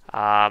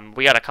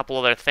 We got a couple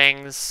other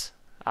things.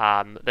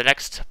 The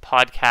next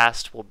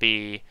podcast will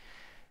be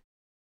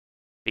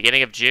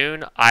beginning of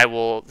June. I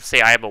will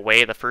say I am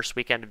away the first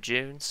weekend of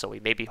June, so we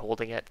may be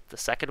holding it the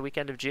second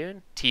weekend of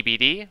June.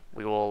 TBD.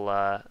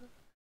 We'll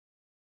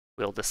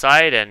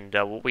decide, and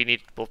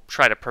we'll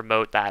try to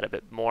promote that a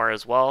bit more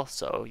as well,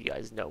 so you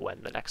guys know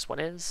when the next one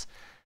is.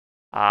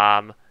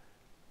 And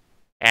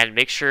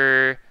make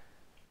sure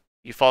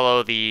you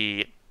follow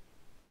the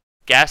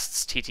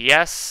guests,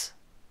 TTS,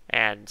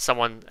 and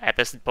someone at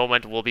this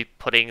moment will be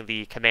putting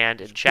the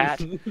command in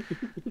chat.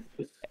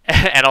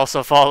 And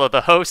also follow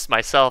the host,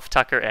 myself,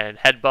 Tucker, and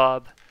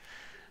Headbob.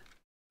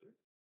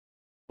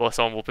 Well,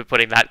 someone will be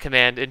putting that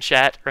command in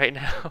chat right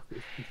now.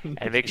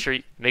 And make sure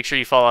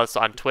you follow us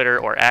on Twitter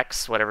or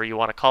X, whatever you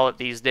want to call it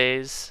these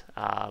days,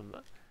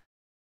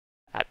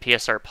 at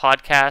PSR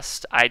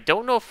Podcast. I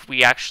don't know if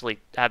we actually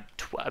have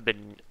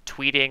been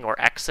tweeting or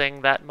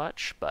Xing that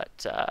much,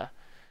 but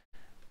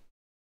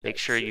make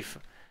sure you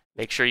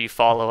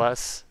follow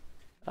us.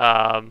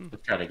 We'll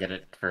try to get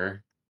it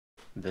for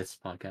this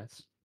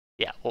podcast.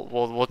 Yeah,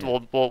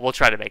 we'll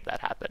try to make that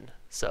happen.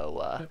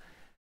 So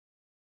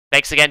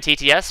thanks again,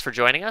 TTS, for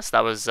joining us.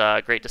 That was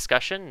a great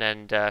discussion,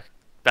 and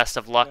best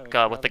of luck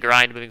with the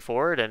grind moving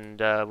forward and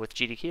with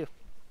GDQ.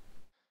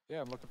 Yeah,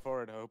 I'm looking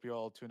forward. I hope you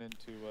all tune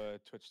into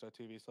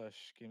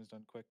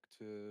twitch.tv/gamesdonequick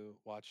to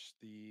watch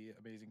the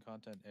amazing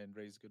content and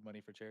raise good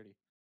money for charity.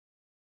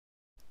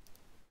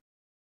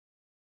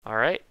 All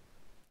right.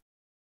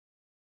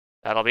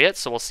 That'll be it.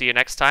 So we'll see you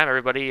next time.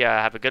 Everybody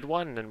have a good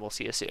one, and we'll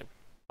see you soon.